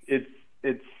 it's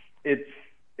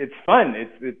fun.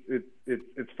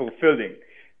 It's fulfilling.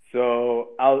 So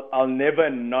I'll never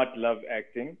not love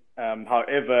acting.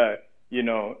 However,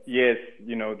 yes,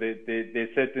 there's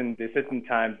certain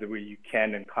times where you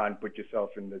can and can't put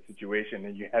yourself in the situation,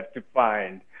 and you have to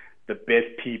find the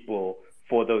best people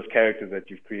for those characters that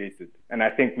you've created. And I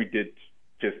think we did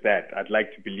just that. I'd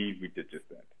like to believe we did just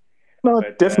that. No,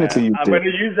 but, definitely you I'm did. going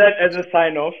to use that as a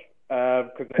sign-off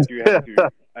because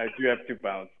I do have to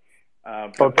bounce.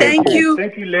 Thank you.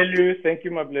 Thank you, Lelu. Thank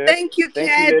you, Mable. Thank you,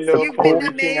 Kat. You've been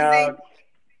amazing. Out.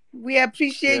 We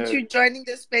appreciate you joining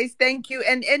the space. Thank you.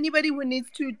 And anybody who needs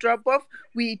to drop off,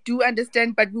 we do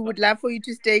understand, but we would love for you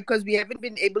to stay because we haven't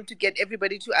been able to get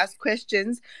everybody to ask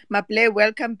questions. Mable,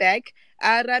 welcome back.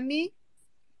 Rami?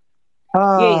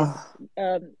 Yes.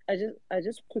 I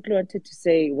just quickly wanted to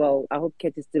say, well, I hope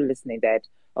Kat is still listening.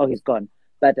 He's gone,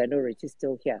 but I know Rich is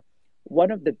still here.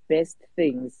 One of the best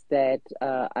things that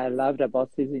I loved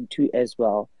about season 2 as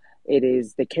well, it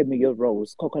is the cameo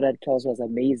roles. Coconut Claus was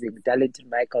amazing. Darlington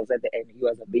Michaels at the end, he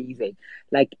was amazing.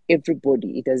 Like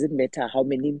everybody, it doesn't matter how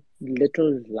many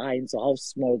little lines or how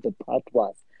small the part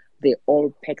was, they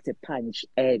all packed a punch,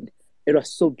 and it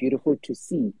was so beautiful to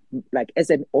see. Like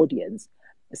as an audience,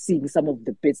 seeing some of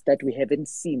the bits that we haven't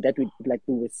seen, that we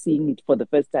were seeing it for the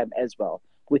first time as well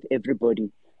with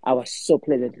everybody. I was so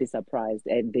pleasantly surprised,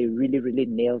 and they really, really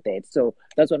nailed it. So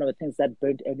that's one of the things that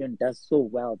Burnt Onion does so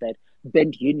well, that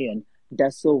Burnt Union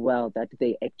does so well, that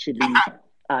they actually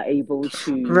are able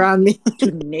to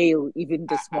nail even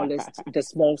the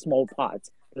small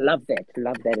parts. Love that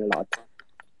a lot.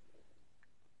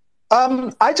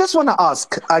 I just want to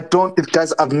ask,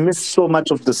 guys, I've missed so much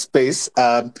of the space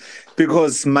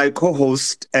because my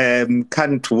co-host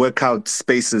can't work out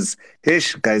spaces.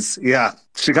 Guys,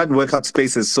 she can't work out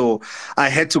spaces. So I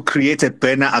had to create a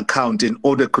burner account in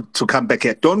order to come back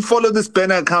here. Don't follow this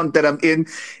burner account that I'm in.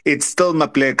 It's still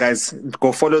Mable, guys.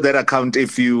 Go follow that account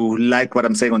if you like what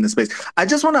I'm saying on the space. I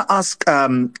just want to ask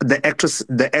the actors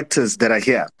that are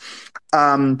here.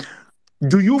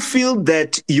 Do you feel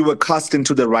that you were cast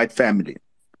into the right family?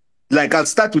 Like, I'll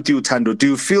start with you, Thando. Do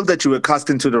you feel that you were cast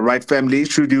into the right family?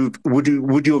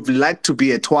 Would you have liked to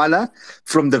be a Twala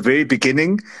from the very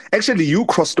beginning? Actually, you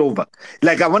crossed over.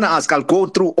 Like, I want to ask, I'll go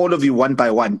through all of you one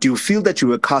by one. Do you feel that you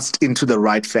were cast into the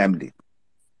right family?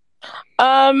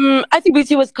 I think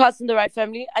Beauty was cast in the right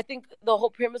family. I think the whole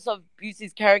premise of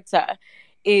Beauty's character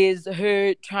is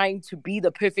her trying to be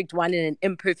the perfect one in an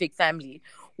imperfect family,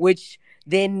 which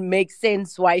then makes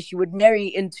sense why she would marry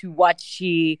into what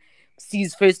she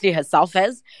sees firstly herself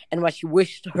as and what she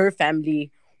wished her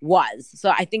family was. So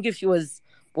I think if she was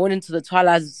born into the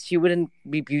Twalas, she wouldn't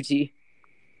be Beauty.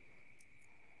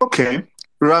 Okay.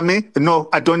 Rami, no,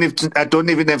 I don't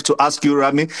even have to ask you,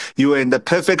 Rami. You were in the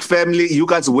perfect family. You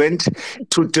guys went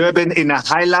to Durban in a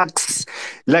Hilux.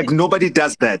 Like, nobody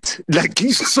does that. Like,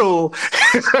 so...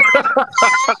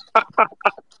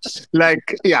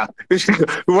 Like, yeah.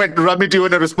 Wait, Rami, do you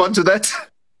want to respond to that?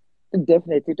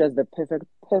 Definitely, it was the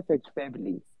perfect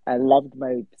family. I loved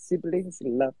my siblings,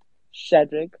 loved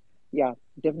Shadrach. Yeah,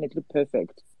 definitely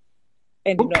perfect.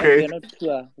 And and Okay. we're not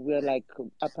poor. We're like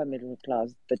upper middle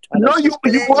class. The No, Twilight you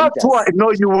sisters were made poor. us.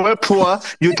 No, you were poor.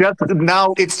 You just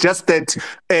now it's just that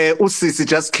Usisi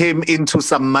just came into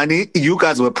some money. You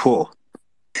guys were poor.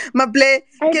 Maple, I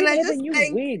can even I have a just new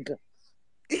thank? wig.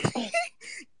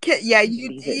 Yeah,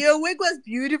 Believe it. your wig was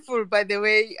beautiful, by the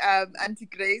way, Auntie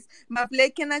Grace. Maple,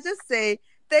 can I just say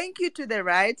thank you to the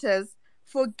writers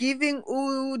for giving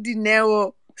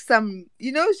Dineo some,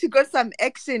 she got some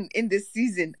action in this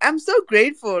season. I'm so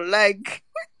grateful. Like,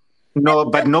 No,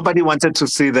 but nobody wanted to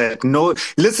see that. No,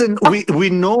 listen, we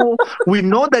know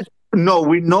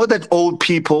that old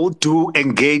people do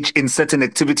engage in certain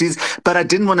activities, but I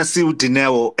didn't want to see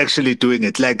Dineo actually doing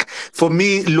it. Like for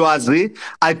me, Loazi,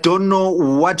 I don't know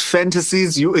what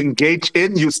fantasies you engage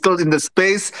in. You're still in the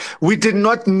space. We did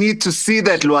not need to see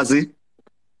that, Loazi.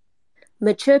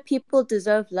 Mature people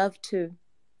deserve love too.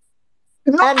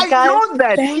 No, And I guys, know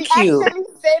that. he Thank you. actually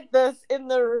said this in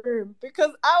the room because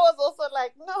I was also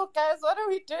like, no, guys, what are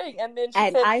we doing? And then she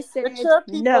And said, I said, mature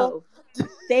people. no,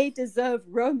 they deserve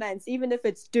romance, even if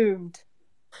it's doomed.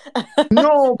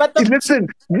 No, But listen.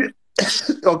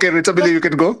 Okay, Rita, the you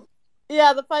can go.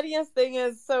 Yeah, the funniest thing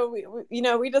is, so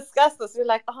we discussed this. We're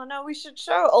like, oh no, we should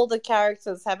show older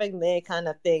characters having their kind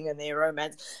of thing and their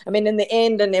romance. I mean, in the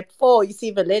end, in Ep 4, you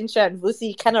see Valencia and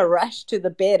Vusi kind of rush to the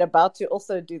bed, about to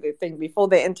also do their thing before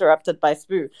they're interrupted by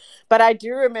Spoo. But I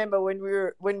do remember when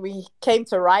we came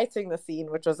to writing the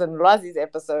scene, which was in Razi's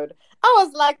episode, I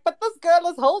was like, but this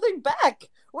girl is holding back.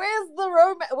 Where's the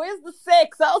romance? Where's the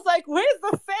sex? I was like, where's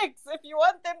the sex? If you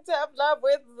want them to have love,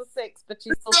 where's the sex? But she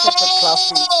still kept it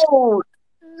classy.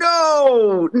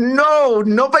 No,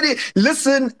 nobody.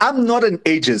 Listen, I'm not an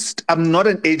ageist.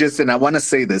 And I want to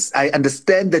say this. I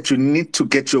understand that you need to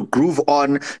get your groove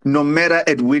on no matter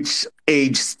at which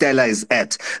age Stella is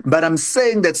at. But I'm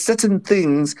saying that certain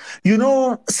things,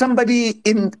 somebody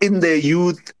in their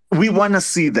youth, we want to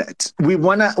see that. We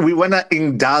wanna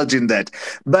indulge in that.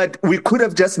 But we could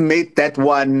have just made that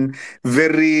one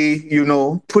very,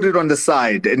 put it on the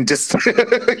side and just,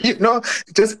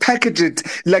 just package it.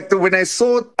 Like when I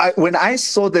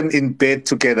saw them in bed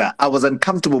together, I was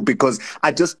uncomfortable because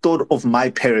I just thought of my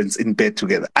parents in bed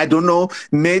together. I don't know.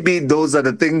 Maybe those are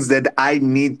the things that I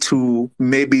need to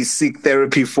maybe seek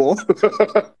therapy for.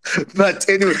 But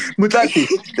anyway, Mutati.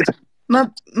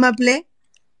 Maple.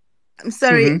 I'm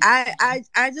sorry. Mm-hmm.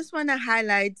 I just want to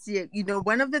highlight,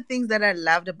 one of the things that I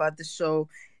loved about the show,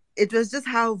 it was just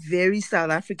how very South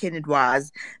African it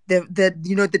was.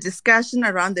 The discussion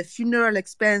around the funeral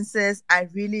expenses, I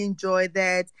really enjoyed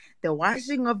that. The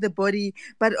washing of the body,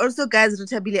 but also, guys,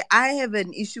 Rutabile, I have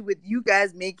an issue with you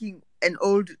guys making an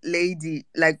old lady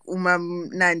like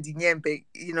Umam Nandi Nyempe,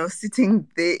 sitting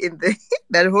there in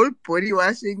that whole body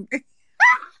washing.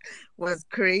 Was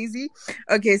crazy.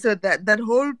 Okay, so that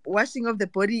whole washing of the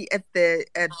body at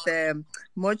the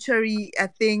mortuary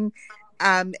thing,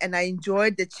 and I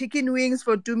enjoyed the chicken wings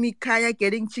for Dumi, Kaya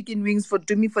getting chicken wings for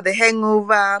Dumi for the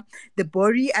hangover, the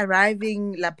Bori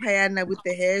arriving La Payana with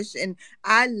the hash, and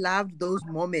I loved those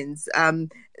moments. I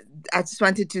just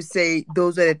wanted to say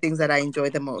those are the things that I enjoy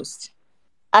the most.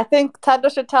 I think Tando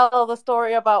should tell the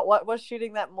story about what was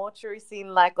shooting that mortuary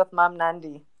scene like with Mam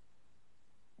Nandi.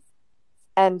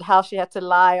 And how she had to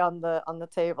lie on the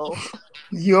table.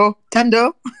 Yo,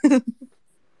 Tando.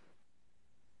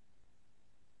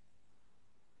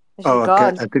 Oh,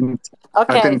 okay.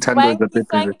 I think Tando is a bit busy.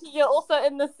 Swanky, you're also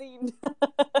in the scene.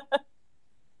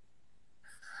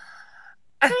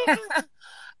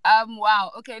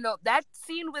 Wow. Okay, no, that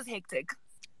scene was hectic.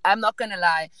 I'm not gonna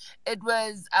lie. It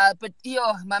was but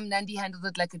Mam Nandi handled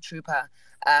it like a trooper,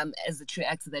 as the true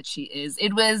actor that she is.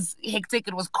 It was hectic,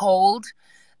 it was cold.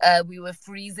 We were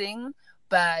freezing,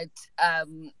 but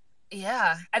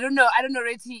yeah, I don't know,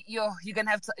 Reti, you're gonna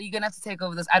have to take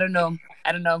over this. I don't know.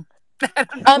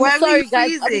 I'm sorry,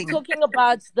 guys. Are we talking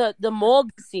about the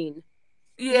morgue scene?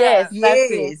 Yeah.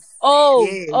 Yes.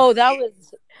 Oh, that was.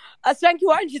 Swanky,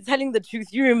 why aren't you telling the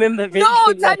truth? You remember very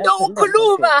No, Tando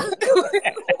Kuluma.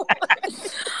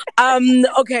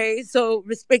 Okay, so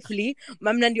respectfully,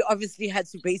 Mam Nandi obviously had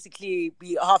to basically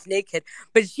be half naked,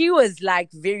 but she was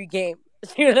like very game.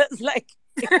 She was like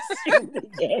extremely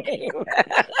game.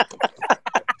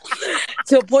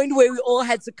 To a point where we all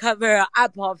had to cover her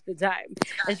up half the time.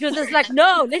 And she was just like,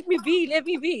 no, let me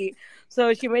be.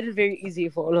 So she made it very easy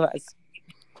for all of us.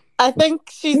 I think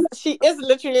she is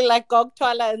literally like Gog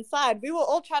Twala inside. We were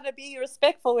all trying to be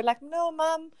respectful. We're like, no,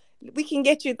 Mom, we can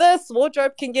get you this.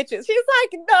 Wardrobe can get you. She's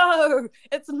like, no,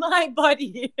 it's my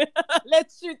body.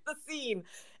 Let's shoot the scene.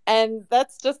 And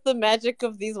that's just the magic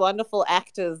of these wonderful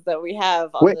actors that we have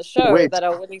on the show Wait, that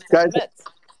are willing to guys. commit.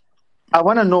 I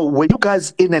want to know: were you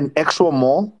guys in an actual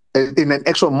mall, in an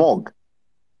actual morgue?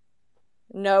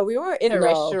 No, we were in a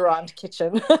restaurant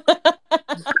kitchen.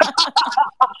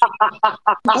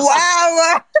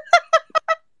 Wow.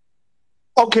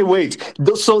 Okay, wait.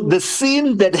 So the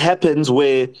scene that happens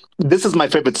where this is my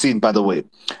favorite scene, by the way,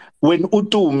 when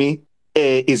Utumi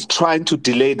is trying to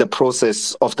delay the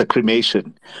process of the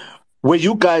cremation. Were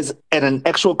you guys at an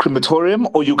actual crematorium,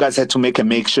 or you guys had to make a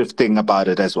makeshift thing about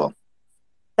it as well?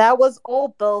 That was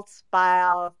all built by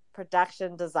our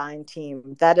production design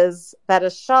team. That is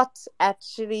shot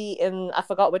actually in, I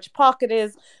forgot which park it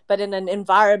is, but in an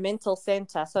environmental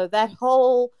center. So that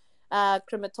whole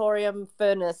crematorium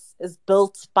furnace is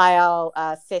built by our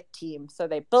set team. So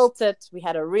they built it. We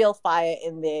had a real fire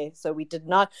in there. So we did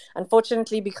not,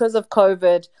 unfortunately, because of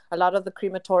COVID, a lot of the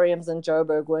crematoriums in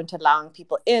Joburg weren't allowing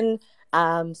people in.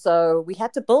 So we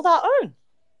had to build our own.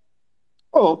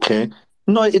 Oh, okay.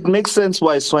 No, it makes sense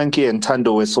why Swanky and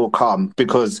Tando were so calm,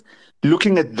 because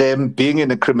looking at them being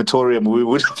in a crematorium, we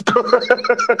would have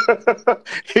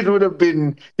it would have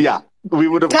been, we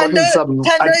would have gotten some.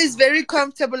 Tando is very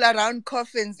comfortable around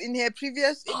coffins. In her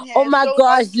Oh my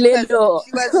gosh, Lelo.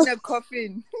 She was in a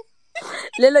coffin.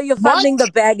 Lelo, you're fumbling the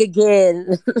bag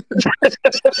again.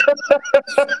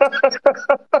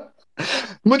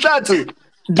 Mutatu,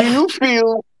 do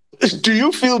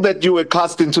you feel that you were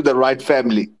cast into the right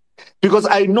family? Because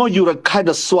I know you're a kind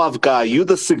of suave guy. You're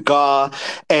the cigar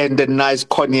and the nice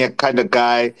cognac kind of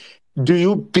guy. Do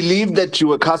you believe that you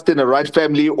were cast in the right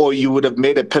family, or you would have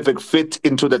made a perfect fit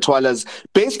into the Twalas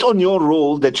based on your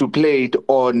role that you played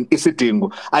on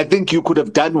Isidingo? I think you could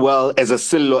have done well as a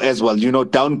Sillo as well,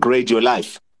 downgrade your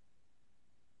life.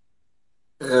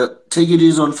 Take it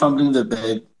easy on fumbling the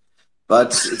bag,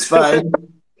 but it's fine.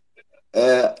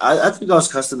 I think I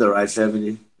was cast in the right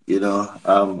family.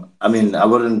 I mean, I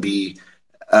wouldn't be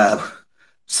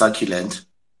succulent,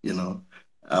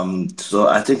 so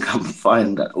I think I'm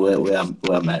fine where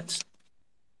I'm at.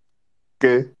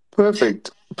 Okay,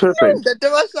 perfect.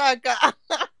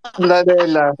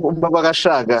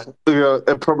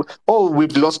 Oh,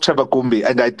 we've lost Trevor Kumbi,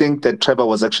 and I think that Trevor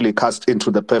was actually cast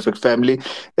into the perfect family.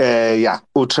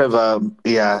 Trevor,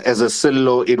 as a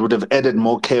Sillo, it would have added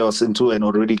more chaos into an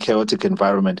already chaotic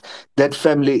environment. That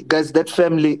family, guys, that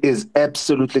family is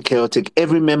absolutely chaotic.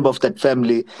 Every member of that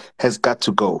family has got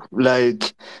to go.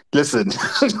 Like, listen,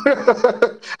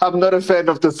 I'm not a fan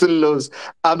of the Sillos.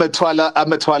 I'm a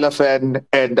Twala fan,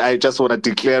 and I just want to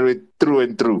declare it through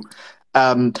and through.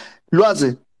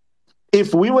 Lwazi,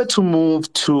 if we were to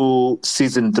move to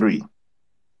season 3,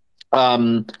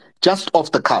 just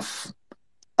off the cuff,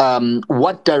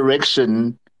 what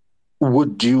direction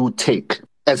would you take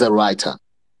as a writer?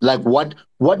 Like, what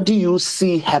do you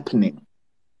see happening?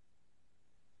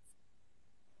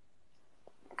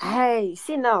 Hey,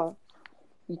 see now,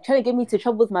 you're trying to get me into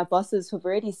trouble with my bosses who've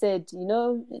already said,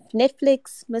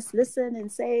 Netflix must listen and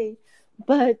say,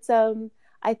 but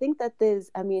I think that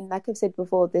like I've said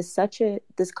before, this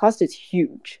cast is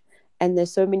huge, and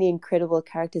there's so many incredible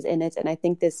characters in it, and I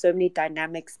think there's so many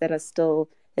dynamics that still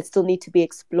need to be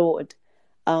explored.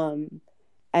 And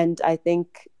I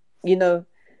think, it's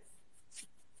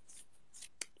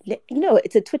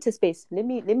a Twitter space. Let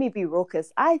me be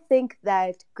raucous. I think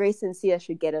that Grace and Sia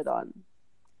should get it on.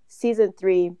 Season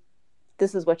 3,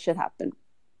 this is what should happen.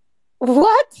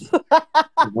 What?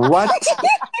 What?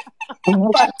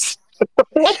 What?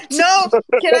 No,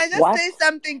 can I just say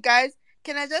something, guys?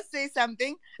 Can I just say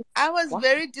something? I was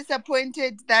very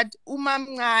disappointed that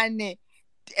Umamngane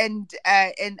and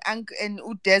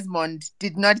Desmond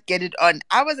did not get it on.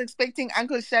 I was expecting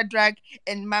Uncle Shadrach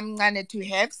and Mamngane to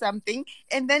have something,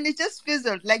 and then it just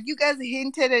fizzled. Like, you guys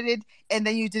hinted at it, and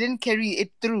then you didn't carry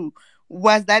it through.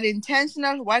 Was that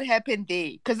intentional? What happened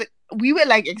there? Because we were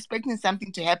like expecting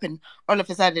something to happen. All of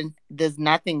a sudden, there's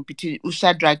nothing between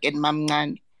Shadrach and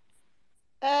Mamngane.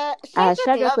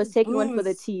 Shadrach was taking one for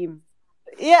the team.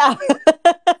 Yeah.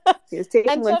 He was taking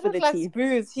and one Shadrach for the likes team.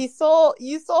 booze. You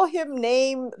saw him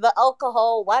name the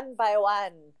alcohol one by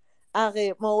one. Are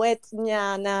Moet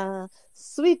Nyana,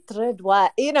 sweet red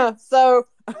wine. So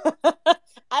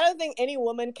I don't think any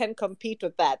woman can compete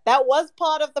with that. That was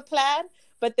part of the plan,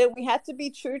 but then we had to be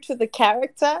true to the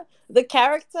character. The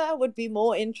character would be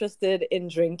more interested in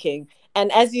drinking. And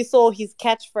as you saw, his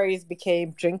catchphrase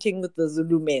became drinking with the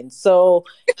Zulu men. So,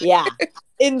 yeah,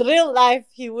 in real life,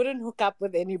 he wouldn't hook up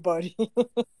with anybody.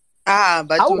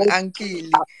 But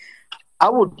I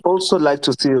would also like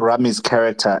to see Rami's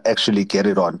character actually get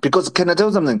it on. Because can I tell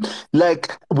you something?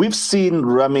 Like, we've seen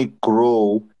Rami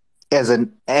grow as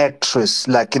an actress,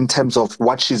 like in terms of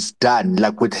what she's done,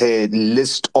 like with her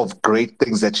list of great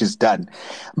things that she's done.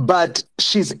 But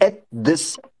she's at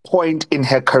this point in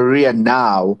her career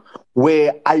now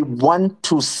where I want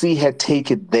to see her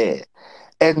take it there.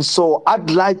 And so I'd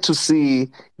like to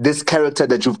see this character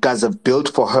that you guys have built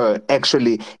for her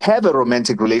actually have a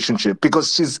romantic relationship,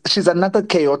 because she's another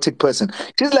chaotic person.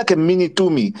 She's like a mini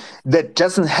Tumi that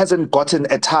just hasn't gotten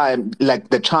a time, like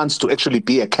the chance to actually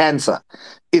be a Cancer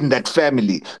in that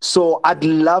family. So I'd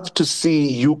love to see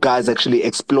you guys actually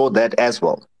explore that as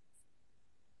well.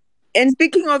 And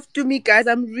speaking of to me, guys,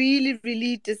 I'm really,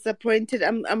 really disappointed.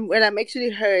 I'm actually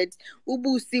heard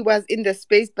Ubusi was in the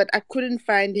space, but I couldn't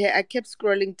find her. I kept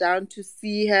scrolling down to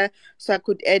see her so I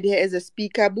could add her as a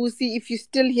speaker. Busi, if you're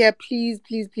still here, please,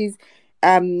 please, please,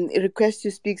 request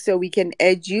to speak so we can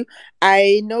add you.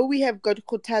 I know we have got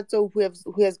Khotatso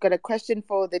who has got a question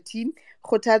for the team.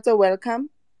 Khotatso, welcome.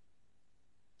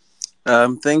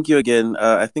 Thank you again.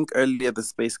 I think earlier the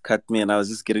space cut me and I was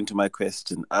just getting to my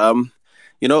question.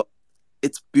 You know,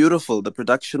 it's beautiful. The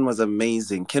production was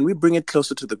amazing. Can we bring it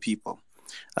closer to the people?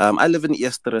 I live in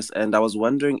Easterus, and I was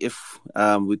wondering if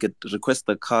we could request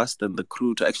the cast and the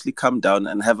crew to actually come down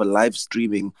and have a live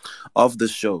streaming of the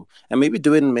show, and maybe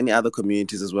do it in many other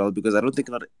communities as well, because I don't think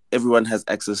not everyone has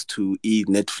access to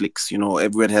Netflix. You know,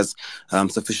 everyone has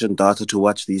sufficient data to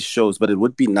watch these shows, but it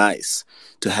would be nice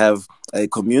to have a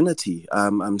community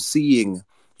seeing,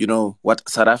 you know, what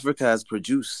South Africa has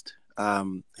produced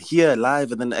here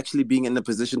live, and then actually being in a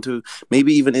position to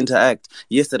maybe even interact,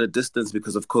 yes, at a distance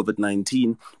because of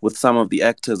COVID-19, with some of the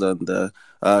actors and the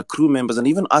crew members, and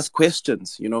even ask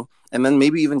questions, you know, and then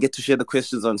maybe even get to share the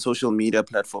questions on social media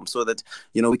platforms so that,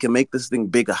 you know, we can make this thing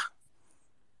bigger,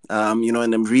 you know,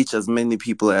 and then reach as many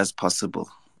people as possible.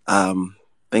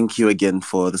 Thank you again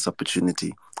for this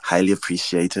opportunity. Highly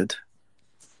appreciated.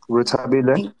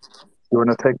 Rutabile, you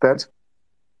want to take that?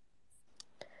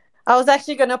 I was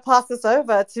actually going to pass this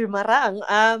over to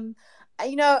Marang.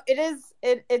 You know,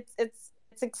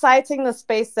 it's exciting, the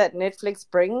space that Netflix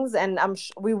brings, and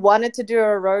we wanted to do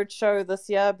a road show this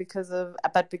year because of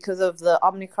the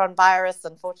Omicron virus.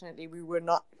 Unfortunately, we were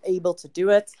not able to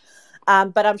do it.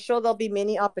 But I'm sure there'll be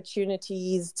many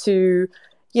opportunities to,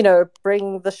 you know,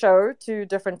 bring the show to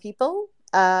different people.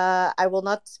 I will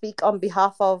not speak on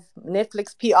behalf of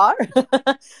Netflix PR.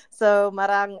 So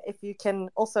Marang, if you can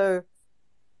also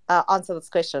answer this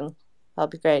question, that'll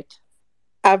be great.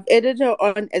 I've added her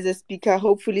on as a speaker.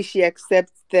 Hopefully she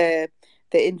accepts the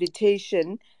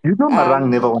invitation. You know Marang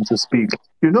never wants to speak.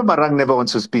 She's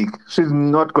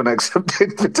not going to accept the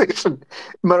invitation.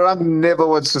 Marang never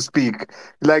wants to speak.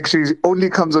 Like, she only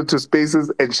comes onto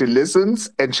spaces and she listens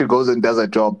and she goes and does her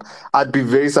job. I'd be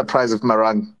very surprised if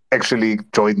Marang actually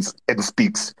joins and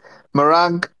speaks.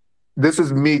 Marang, this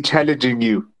is me challenging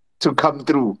you to come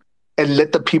through and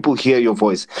let the people hear your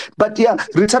voice. But yeah,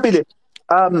 Rutabile,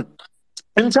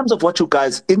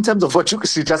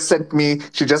 she just sent me a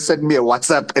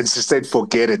WhatsApp and she said,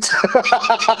 forget it.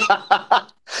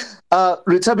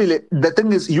 Rutabile, the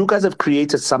thing is, you guys have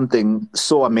created something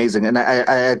so amazing, and I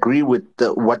agree with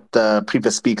what the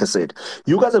previous speaker said.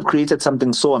 You guys have created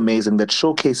something so amazing that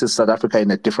showcases South Africa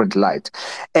in a different light.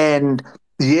 And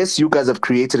yes, you guys have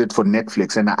created it for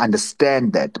Netflix, and I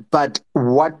understand that. But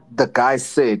what the guy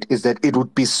said is that it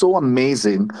would be so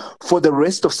amazing for the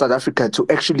rest of South Africa to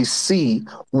actually see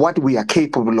what we are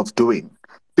capable of doing.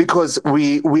 Because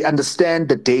we understand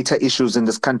the data issues in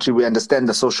this country, we understand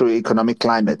the socio-economic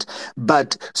climate,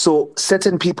 but so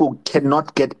certain people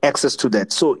cannot get access to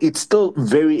that. So it's still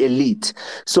very elite.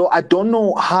 So I don't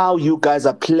know how you guys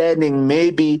are planning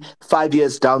maybe 5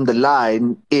 years down the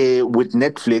line with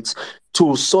Netflix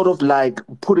to sort of like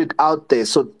put it out there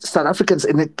so South Africans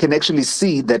can actually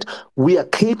see that we are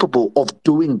capable of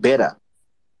doing better.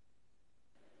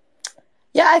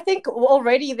 Yeah, I think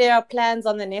already there are plans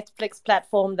on the Netflix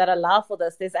platform that allow for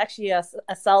this. There's actually a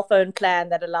cell phone plan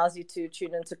that allows you to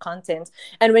tune into content.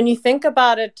 And when you think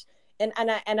about it, and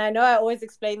I know I always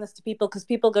explain this to people because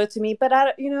people go to me, but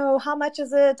how much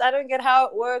is it? I don't get how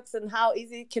it works and how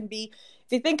easy it can be.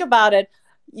 If you think about it,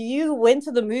 you went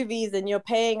to the movies and you're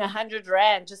paying 100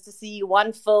 Rand just to see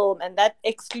one film, and that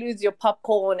excludes your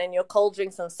popcorn and your cold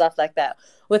drinks and stuff like that.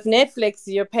 With Netflix,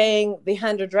 you're paying the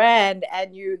 100 Rand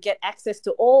and you get access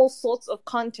to all sorts of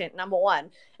content, number one.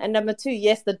 And number two,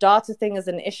 yes, the data thing is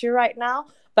an issue right now,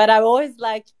 But I always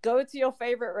like, go to your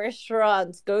favorite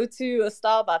restaurants, go to a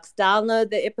Starbucks, download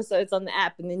the episodes on the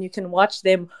app, and then you can watch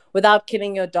them without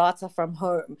killing your data from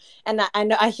home. And I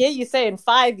know I hear you say in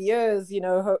 5 years,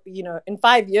 in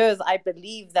 5 years, I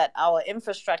believe that our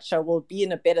infrastructure will be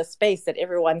in a better space that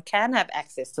everyone can have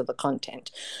access to the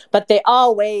content. But there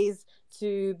are ways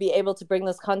to be able to bring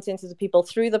this content to the people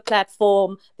through the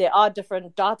platform. There are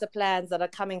different data plans that are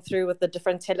coming through with the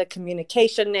different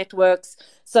telecommunication networks.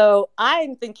 So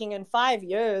I'm thinking in 5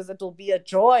 years, it'll be a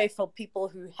joy for people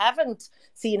who haven't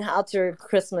seen How to Read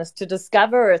Christmas to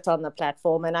discover it on the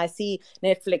platform. And I see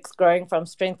Netflix growing from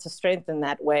strength to strength in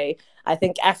that way. I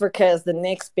think Africa is the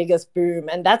next biggest boom,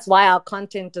 and that's why our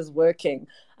content is working.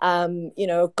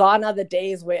 Gone are the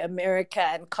days where America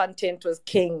and content was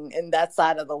king in that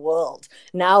side of the world.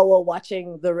 Now we're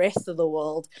watching the rest of the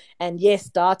world. And yes,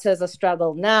 data is a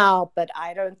struggle now, but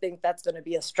I don't think that's going to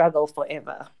be a struggle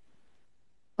forever.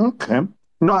 Okay.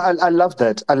 No, I love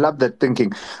that. I love that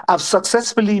thinking. I've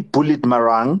successfully bullied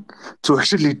Marang to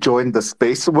actually join the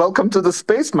space. Welcome to the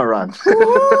space, Marang.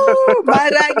 Ooh,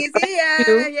 Marang is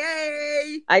here.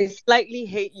 Yay. I slightly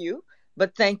hate you,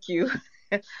 but thank you.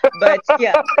 But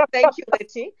yeah, thank you,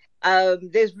 Letty.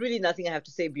 There's really nothing I have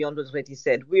to say beyond what Letty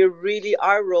said.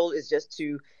 Our role is just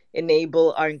to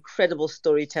enable our incredible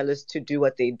storytellers to do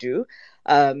what they do.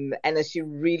 And as she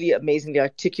really amazingly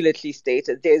articulately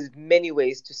stated, there's many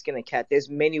ways to skin a cat. There's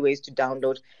many ways to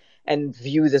download and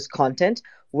view this content.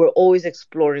 We're always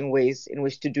exploring ways in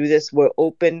which to do this. We're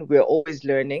open. We're always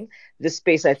learning. This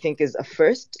space, I think, is a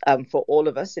first for all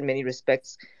of us in many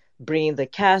respects, bringing the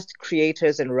cast,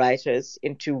 creators, and writers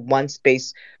into one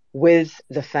space with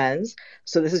the fans.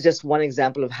 So this is just one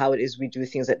example of how it is we do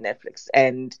things at Netflix.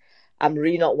 And I'm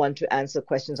really not one to answer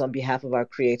questions on behalf of our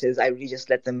creators. I really just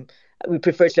we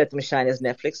prefer to let them shine as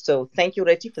Netflix. So thank you,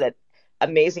 Letty, for that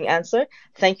amazing answer.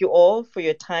 Thank you all for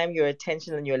your time, your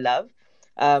attention, and your love.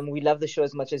 We love the show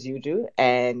as much as you do.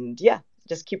 And yeah,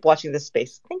 just keep watching this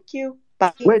space. Thank you.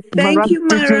 Bye. Wait, Thank you,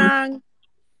 Marang.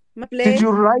 Did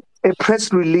you write a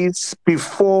press release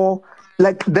before?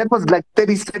 Like that was like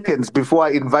 30 seconds before I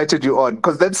invited you on,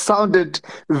 because that sounded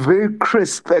very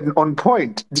crisp and on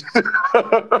point.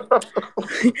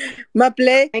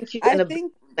 Maple, thank you, I and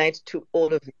think a night to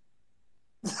all of you.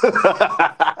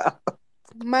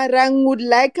 Marang would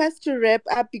like us to wrap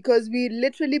up because we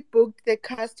literally booked the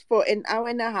cast for an hour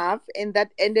and a half, and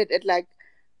that ended at like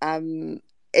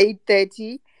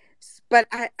 8:30. But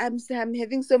I'm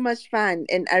having so much fun,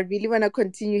 and I really want to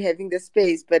continue having the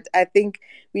space. But I think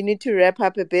we need to wrap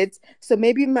up a bit. So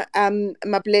maybe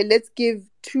Maple, let's give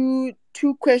two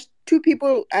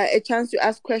people a chance to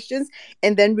ask questions,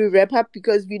 and then we wrap up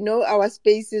because we know our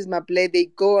spaces, Maple, they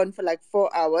go on for like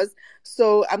 4 hours.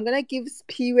 So I'm gonna give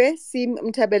Piwe, Sim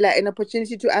Mtabela an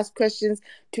opportunity to ask questions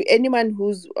to anyone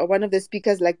who's one of the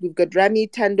speakers. Like we've got Rami,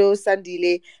 Tando,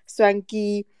 Sandile,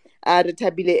 Swanky,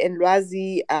 Retabile, and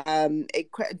Lwazi.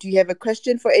 Do you have a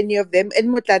question for any of them? And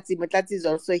Motlatsi is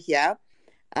also here.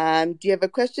 Do you have a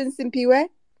question, Simpiwe?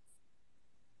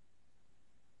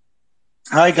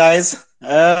 Hi guys.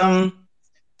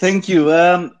 Thank you.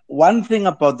 One thing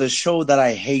about the show that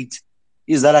I hate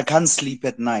is that I can't sleep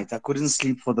at night. I couldn't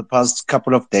sleep for the past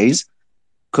couple of days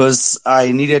because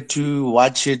I needed to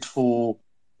watch it for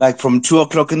like from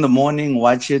 2:00 in the morning,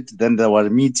 watch it. Then there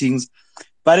were meetings.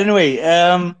 But anyway,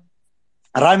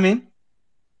 Rami?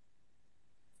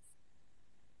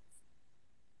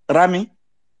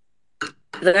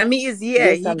 Rami is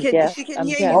here. Yes, She can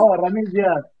hear here. you. Oh, Rami is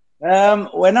here.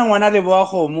 When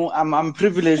I'm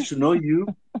privileged to know you.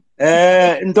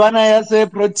 Ntwana yase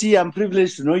Proti, I'm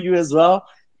privileged to know you as well.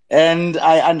 And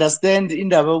I understand in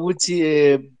the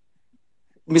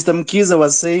Mr. Mkiza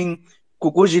was saying,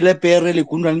 whatever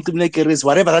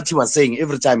that he was saying,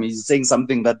 every time he's saying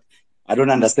something that I don't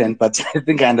understand, but I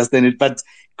think I understand it. But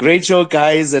great show,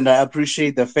 guys, and I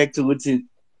appreciate the fact that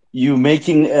you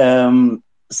making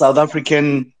South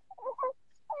African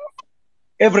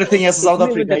everything as South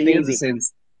Africa in the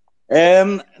sense.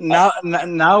 Now,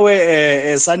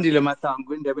 Sandile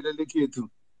Matango in the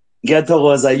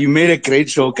you made a great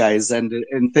show, guys, and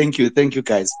thank you,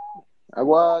 guys.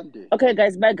 Okay,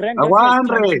 guys, my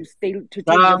granddaughter is trying to take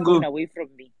the phone away from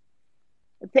me.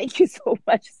 Thank you so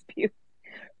much, Spew.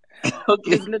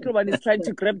 Okay. This little one is trying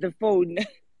to grab the phone.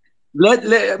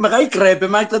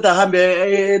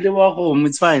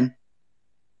 It's fine.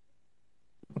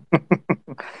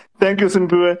 Thank you,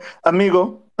 Simpiwe.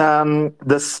 Amigo,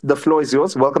 the floor is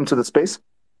yours. Welcome to the space.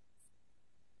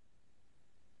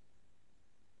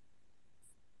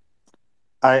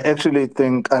 I actually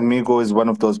think Amigo is one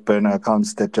of those burner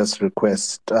accounts that just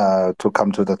request to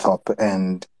come to the top,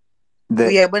 and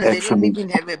They don't actually even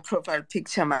have a profile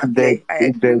picture, they Maple. I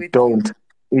agree with don't. you.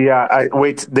 Yeah,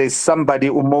 wait. There's somebody,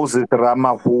 Moses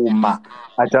Ramahuma.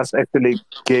 I just actually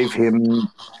gave him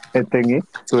a thingy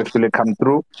to actually come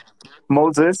through.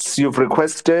 Moses, you've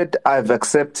requested. I've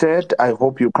accepted. I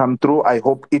hope you come through. I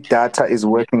hope data is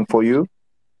working for you.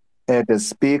 Add a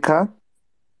speaker.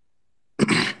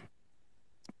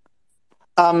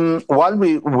 While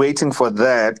we're waiting for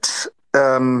that,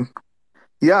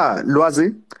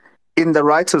 Lwazi, in the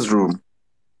writer's room,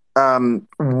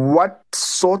 what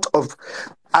sort of...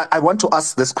 I want to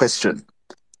ask this question.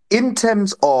 In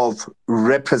terms of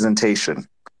representation,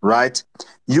 right?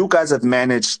 You guys have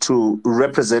managed to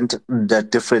represent the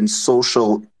different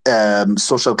social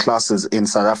classes in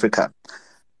South Africa.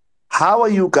 How are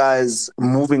you guys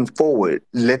moving forward?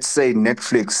 Let's say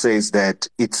Netflix says that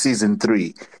it's season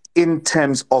 3, in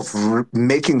terms of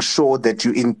making sure that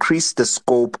you increase the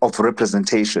scope of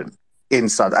representation in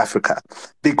South Africa,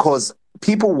 because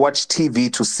people watch TV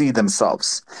to see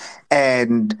themselves.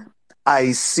 And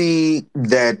I see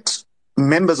that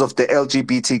members of the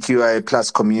LGBTQIA plus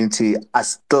community are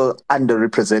still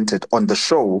underrepresented on the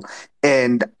show.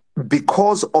 And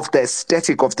because of the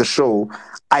aesthetic of the show,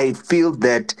 I feel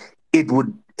that it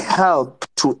would help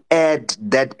to add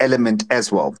that element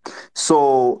as well.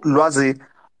 So, Lwazi,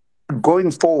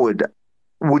 going forward,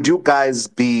 would you guys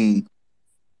be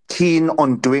keen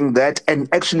on doing that and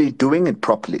actually doing it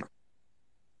properly?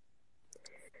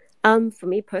 For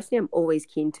me personally, I'm always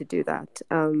keen to do that.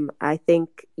 I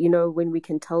think, when we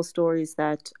can tell stories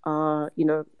that are,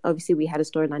 obviously we had a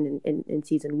storyline in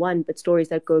season 1, but stories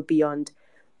that go beyond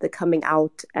the coming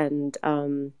out and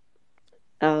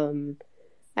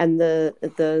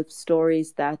the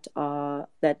stories that are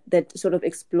that sort of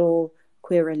explore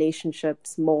queer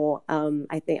relationships more.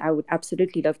 I think I would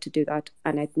absolutely love to do that,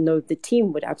 and I know the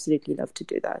team would absolutely love to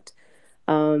do that.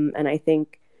 And I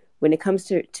think when it comes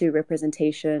to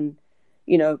representation,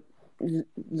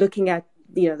 looking at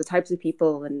the types of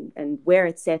people and where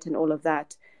it's set and all of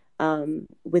that,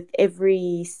 with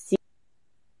every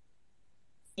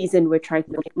season we're trying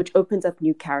to, which opens up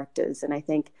new characters. And I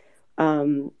think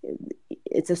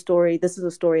this is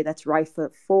a story that's rife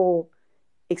for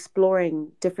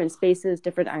exploring different spaces,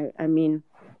 I mean,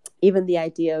 even the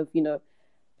idea of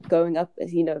going up,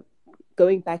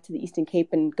 going back to the Eastern Cape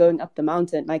and going up the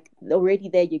mountain, like already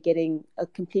there you're getting a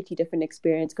completely different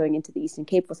experience going into the Eastern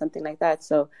Cape or something like that.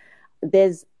 So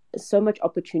there's so much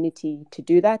opportunity to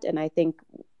do that, and I think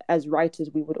as writers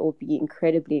we would all be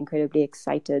incredibly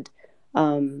excited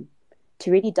to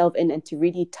really delve in and to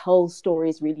really tell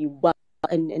stories really well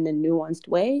in a nuanced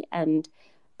way. And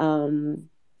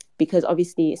because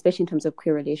obviously, especially in terms of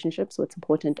queer relationships, what's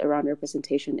important around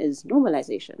representation is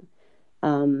normalization.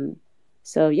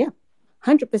 So yeah,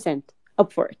 100%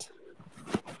 up for it.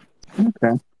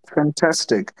 Okay,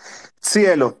 fantastic.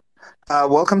 Cielo,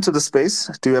 welcome to the space.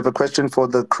 Do you have a question for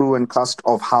the crew and cast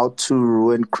of How to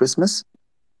Ruin Christmas?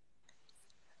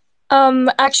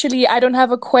 Actually, I don't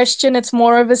have a question. It's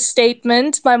more of a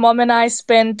statement. My mom and I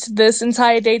spent this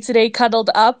entire day today cuddled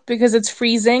up because it's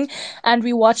freezing, and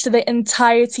we watched the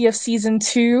entirety of season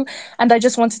 2. And I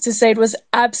just wanted to say it was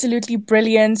absolutely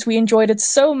brilliant. We enjoyed it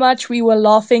so much. We were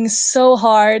laughing so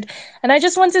hard. And I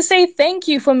just want to say thank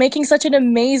you for making such an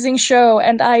amazing show.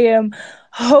 And I am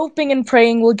hoping and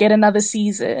praying we'll get another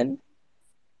season.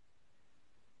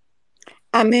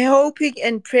 I'm hoping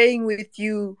and praying with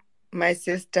you, my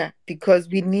sister, because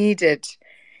we need it.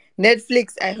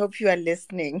 Netflix, I hope you are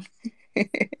listening.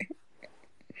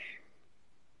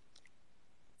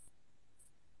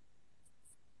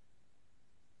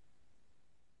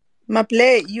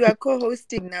 Maple, you are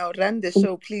co-hosting now. Run the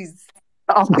show, please.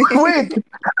 Oh, wait.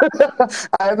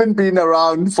 I haven't been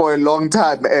around for a long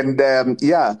time, and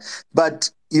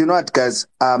but you know what, guys,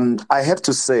 I have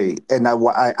to say, and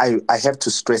I have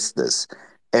to stress this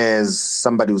as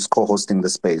somebody who's co-hosting the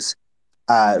space.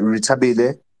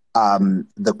 Ritabile,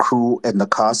 the crew and the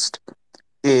cast,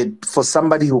 for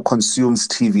somebody who consumes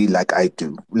TV like I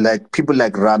do, like people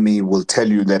like Rami will tell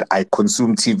you that I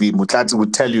consume TV. Mutlati will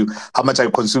tell you how much I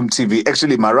consume TV.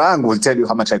 Actually, Marang will tell you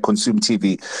how much I consume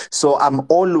TV. So I'm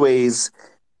always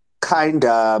kind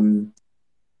of,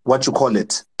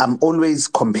 I'm always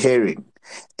comparing.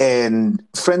 And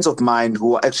friends of mine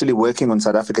who are actually working on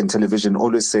South African television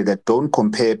always say that don't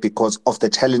compare because of the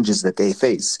challenges that they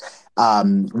face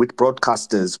with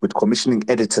broadcasters, with commissioning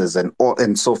editors,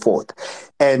 and so forth.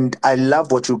 And I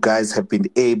love what you guys have been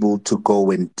able to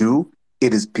go and do.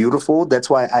 It is beautiful. That's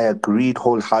why I agreed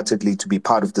wholeheartedly to be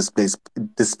part of this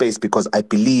space because I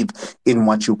believe in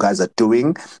what you guys are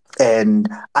doing. And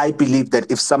I believe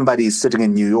that if somebody is sitting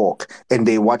in New York and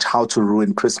they watch How to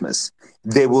Ruin Christmas,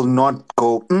 they will not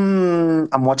go,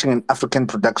 I'm watching an African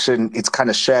production. It's kind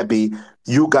of shabby.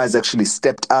 You guys actually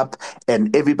stepped up,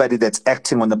 and everybody that's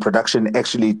acting on the production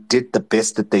actually did the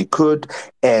best that they could.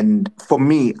 And for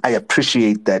me, I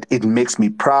appreciate that. It makes me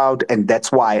proud. And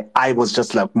that's why I was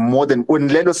just like, more than when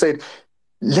Lelo said,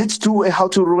 let's do a How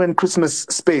to Ruin Christmas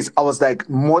space, I was like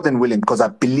more than willing, because I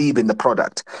believe in the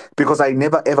product, because I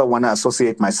never ever want to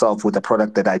associate myself with a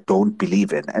product that I don't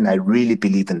believe in, and I really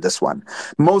believe in this one.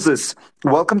 Moses,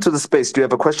 welcome to the space. Do you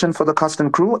have a question for the cast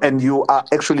and crew? And you are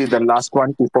actually the last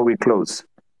one before we close.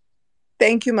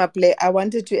 Thank you, Maple. I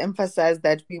wanted to emphasize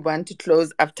that we want to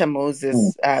close after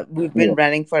Moses. We've been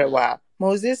running for a while.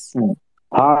 Moses?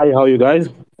 Hi, how are you guys?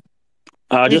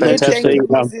 I'd just like to Thank say you,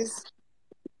 Moses.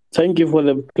 thank you for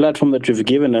the platform that you've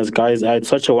given us, guys. It's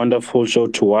such a wonderful show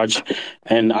to watch,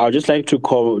 and I'd just like to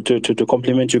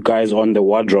compliment you guys on the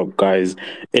wardrobe, guys.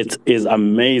 It is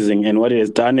amazing, and what it has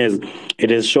done is it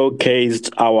has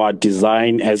showcased our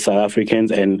design as South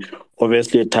Africans, and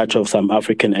obviously a touch of some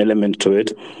African element to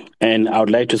it. And I would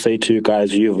like to say to you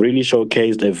guys, you've really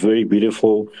showcased a very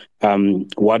beautiful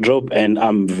wardrobe, and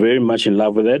I'm very much in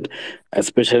love with it,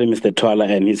 especially Mr. Twala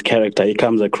and his character. He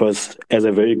comes across as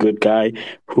a very good guy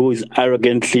who is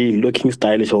arrogantly looking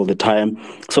stylish all the time.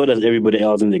 So does everybody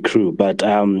else in the crew. But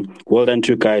well done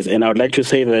to you guys. And I would like to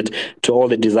say that to all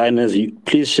the designers,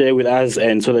 please share with us,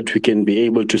 and so that we can be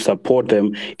able to support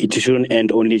them. It shouldn't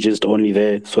end only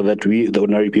there, so that we, the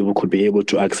ordinary people, could be able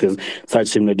to access such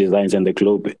similar designs in the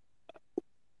globe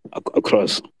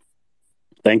across.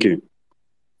 Thank you.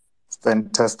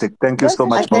 Fantastic. Thank you so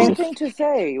much, That's Moses. nothing to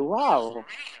say. Wow.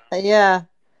 Yeah.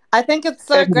 I think it's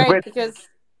so And great with- because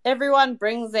everyone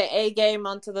brings their A game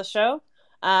onto the show.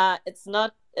 It's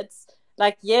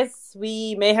like, yes,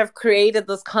 we may have created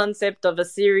this concept of a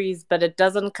series, but it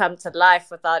doesn't come to life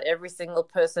without every single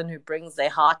person who brings their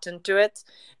heart into it.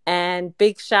 And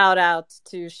big shout out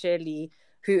to Shirley,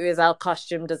 who is our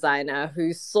costume designer,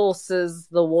 who sources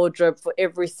the wardrobe for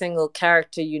every single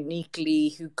character uniquely,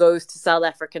 who goes to South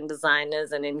African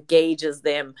designers and engages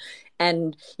them,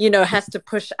 and, has to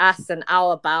push us and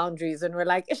our boundaries. And we're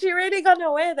like, is she really going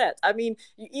to wear that? I mean,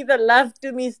 you either love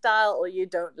Dumi style or you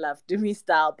don't love Dumi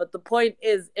style. But the point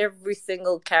is, every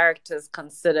single character is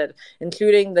considered,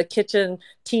 including the kitchen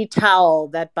tea towel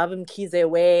that Babam Kize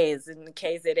wears in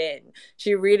KZN.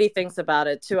 She really thinks about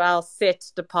it, to our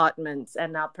set departments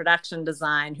and our production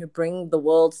design, who bring the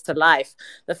worlds to life.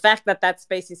 The fact that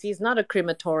space you see is not a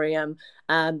crematorium,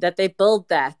 that they build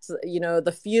that,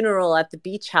 the funeral at the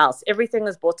beach house, everything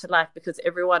is brought to life because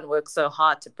everyone works so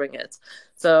hard to bring it.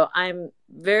 So I'm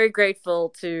very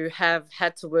grateful to have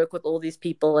had to work with all these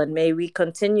people, and may we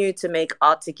continue to make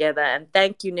art together. And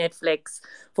thank you, Netflix,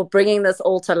 for bringing this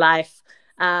all to life.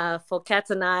 For Kat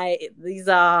and I,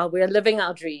 we're living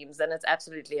our dreams, and it's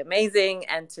absolutely amazing.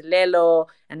 And to Lelo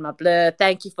and Mableur,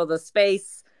 thank you for the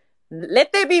space.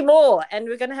 Let there be more, and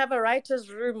we're gonna have a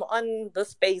writer's room on the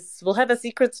space. We'll have a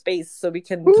secret space so we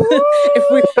can, if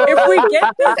we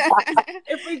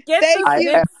get this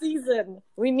next season,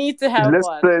 we need to have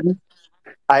one.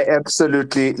 I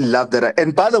absolutely love that.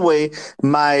 And by the way,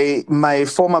 my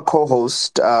former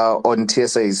co-host on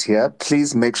TSA is here.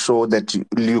 Please make sure that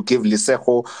you give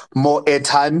Lisejo more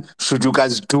airtime. Should you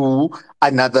guys do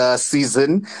another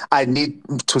season, I need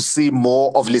to see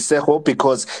more of Lisejo,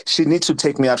 because she needs to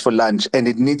take me out for lunch, and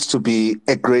it needs to be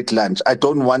a great lunch. I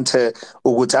don't want her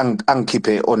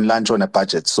ankipe on lunch on a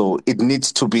budget, so it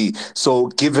needs to be. So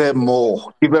give her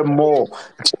more. Give her more.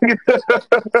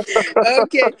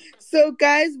 Okay, so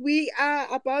guys, we are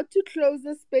about to close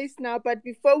the space now, but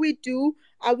before we do,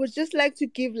 I would just like to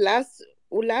give last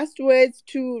words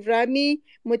to Rami,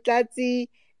 Mutlatsi,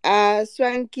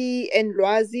 Swanky, and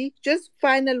Lwazi. Just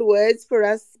final words for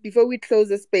us before we close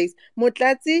the space.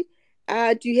 Mutlatsi,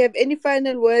 do you have any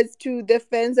final words to the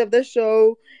fans of the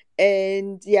show?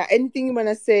 And anything you want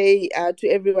to say to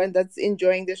everyone that's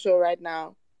enjoying the show right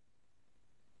now?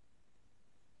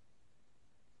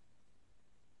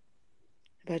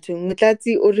 But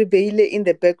Mutlatsi Oribeile in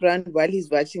the background while he's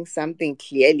watching something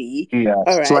clearly. Yeah,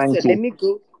 all right, Swanky.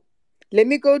 So let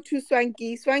me go to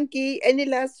Swanky. Swanky, any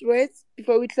last words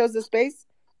before we close the space?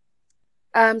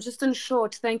 Just in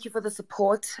short, thank you for the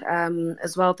support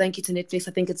as well. Thank you to Netflix.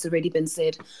 I think it's already been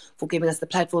said, for giving us the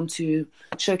platform to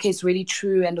showcase really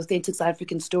true and authentic South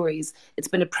African stories. It's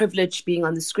been a privilege being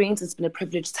on the screens. It's been a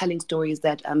privilege telling stories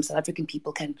that South African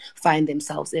people can find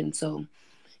themselves in. So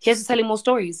here's to telling more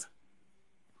stories.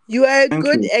 You are a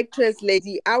good actress,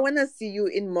 lady. I want to see you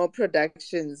in more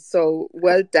productions. So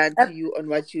well done to you on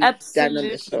what you've done on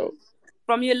the show.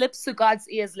 From your lips to God's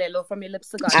ears, Lelo. From your lips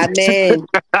to God's Amen.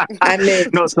 Amen.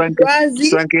 No, Swanky, I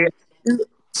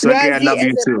love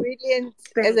you too.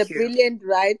 As a brilliant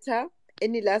writer,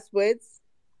 any last words?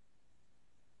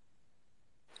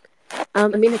 I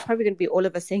mean, it's probably going to be all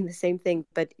of us saying the same thing,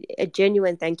 but a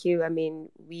genuine thank you. I mean,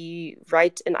 we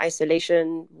write in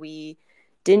isolation. We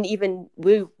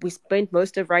spent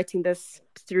most of writing this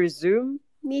through Zoom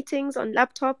meetings on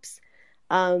laptops.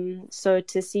 So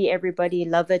to see everybody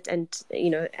love it, and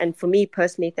and for me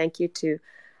personally, thank you to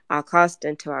our cast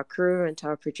and to our crew and to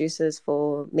our producers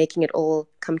for making it all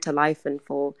come to life and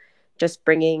for just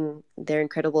bringing their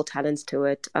incredible talents to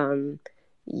it.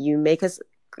 You make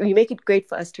it great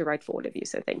for us to write for all of you.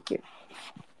 So thank you.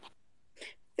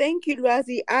 Thank you,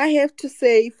 Lwazi. I have to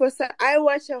say, I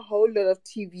watch a whole lot of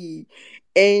TV,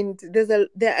 and there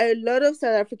are a lot of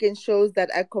South African shows that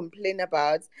I complain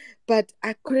about, but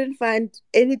I couldn't find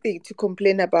anything to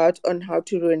complain about on How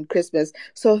to Ruin Christmas.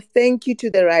 So thank you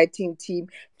to the writing team.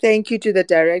 Thank you to the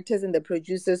directors and the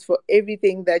producers for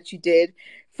everything that you did,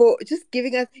 for just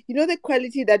giving us, the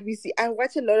quality that we see. I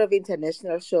watch a lot of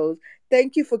international shows.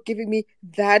 Thank you for giving me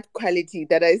that quality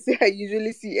that I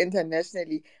usually see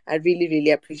internationally. I really,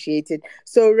 really appreciate it.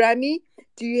 So, Rami,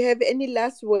 do you have any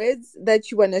last words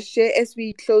that you want to share as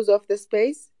we close off the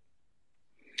space?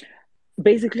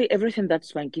 Basically, everything that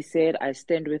Swanky said, I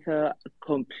stand with her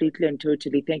completely and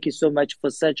totally. Thank you so much for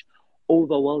such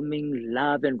overwhelming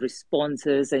love and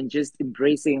responses and just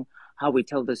embracing how we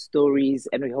tell the stories.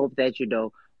 And we hope that,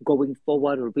 going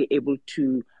forward, we'll be able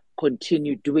to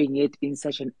continue doing it in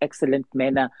such an excellent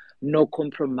manner, no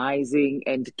compromising,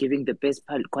 and giving the best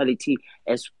quality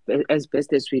as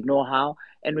best as we know how.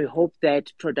 And we hope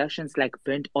that productions like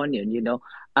Burnt Onion,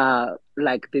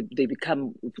 they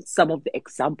become some of the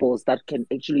examples that can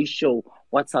actually show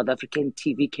what South African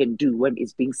TV can do when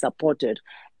it's being supported.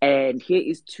 And here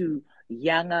is to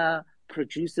younger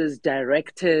producers,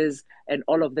 directors, and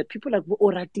all of that. People like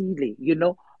Oratile,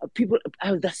 people,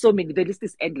 there's so many, the list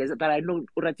is endless, but I know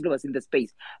Oratile was in the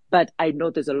space. But I know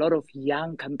there's a lot of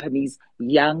young companies,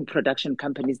 young production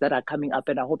companies that are coming up,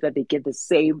 and I hope that they get the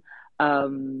same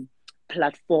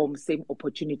platform, same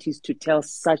opportunities to tell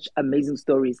such amazing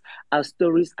stories. Our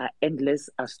stories are endless.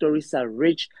 Our stories are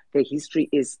rich. The history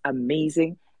is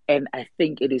amazing. And I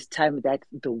think it is time that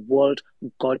the world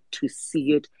got to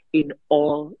see it in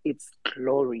all its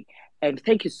glory. And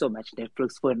thank you so much,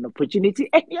 Netflix, for an opportunity.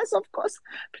 And yes, of course,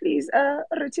 please,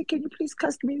 Reti, can you please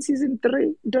cast me in season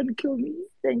 3? Don't kill me.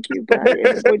 Thank you. Bye,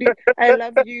 everybody. I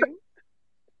love you.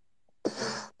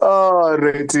 Oh,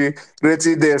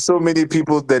 Reti, there are so many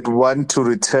people that want to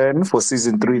return for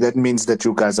season 3. That means that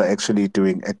you guys are actually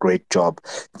doing a great job.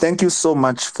 Thank you so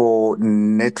much for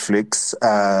Netflix.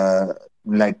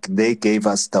 They gave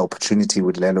us the opportunity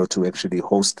with Lelo to actually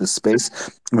host this space.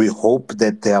 We hope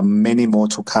that there are many more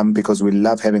to come because we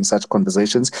love having such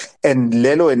conversations. And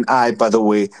Lelo and I, by the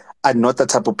way, are not the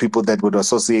type of people that would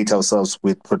associate ourselves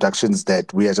with productions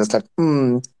that we are just like,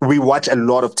 we watch a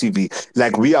lot of TV.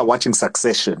 Like we are watching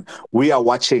Succession. We are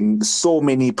watching so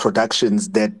many productions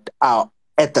that are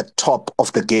at the top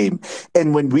of the game.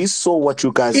 And when we saw what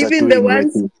you guys are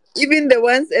doing, even the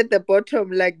ones at the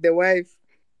bottom, like The Wife.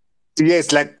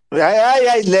 Yes, like,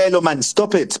 Lelo, man,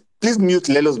 stop it. Please mute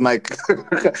Lelo's mic.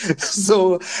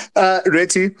 So,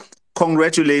 Reti,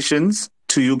 congratulations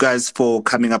to you guys for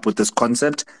coming up with this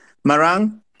concept.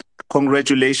 Marang,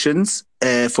 congratulations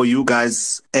for you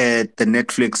guys at the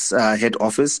Netflix head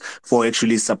office for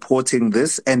actually supporting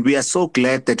this. And we are so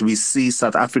glad that we see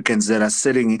South Africans that are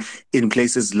sitting in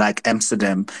places like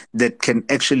Amsterdam that can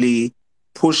actually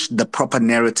push the proper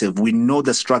narrative. We know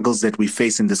the struggles that we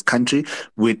face in this country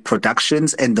with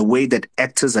productions and the way that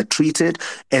actors are treated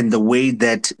and the way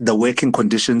that the working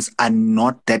conditions are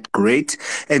not that great.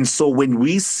 And so when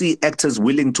we see actors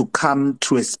willing to come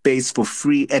to a space for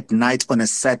free at night on a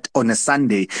set on a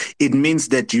Sunday, it means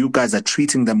that you guys are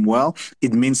treating them well.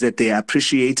 It means that they are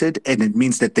appreciated, and it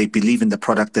means that they believe in the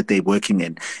product that they're working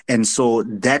in. And so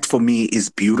that for me is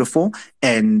beautiful.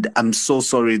 And I'm so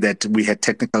sorry that we had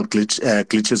technical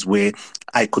glitches where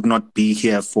I could not be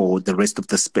here for the rest of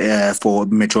the for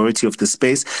majority of the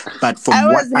space. But from I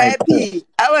was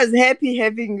happy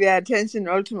having the attention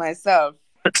all to myself.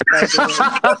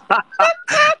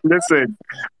 Listen,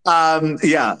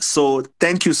 so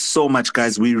thank you so much,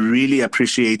 guys. We really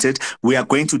appreciate it. We are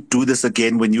going to do this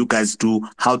again when you guys do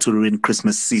How to Ruin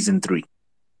Christmas season 3.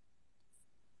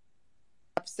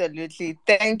 Absolutely.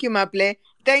 Thank you, Maple.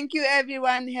 Thank you,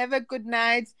 everyone. Have a good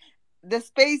night. The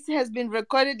space has been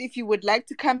recorded. If you would like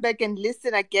to come back and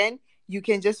listen again, you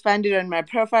can just find it on my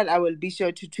profile. I will be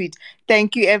sure to tweet.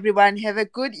 Thank you, everyone. Have a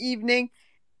good evening.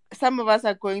 some of us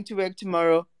are going to work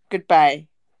tomorrow. Goodbye.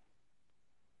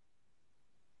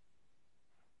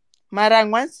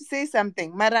 Marang wants to say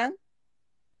something. Marang,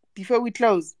 before we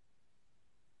close.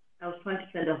 I was trying to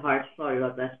send a heart. Sorry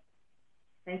about that.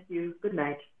 Thank you. Good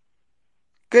night.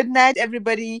 Good night,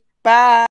 everybody. Bye.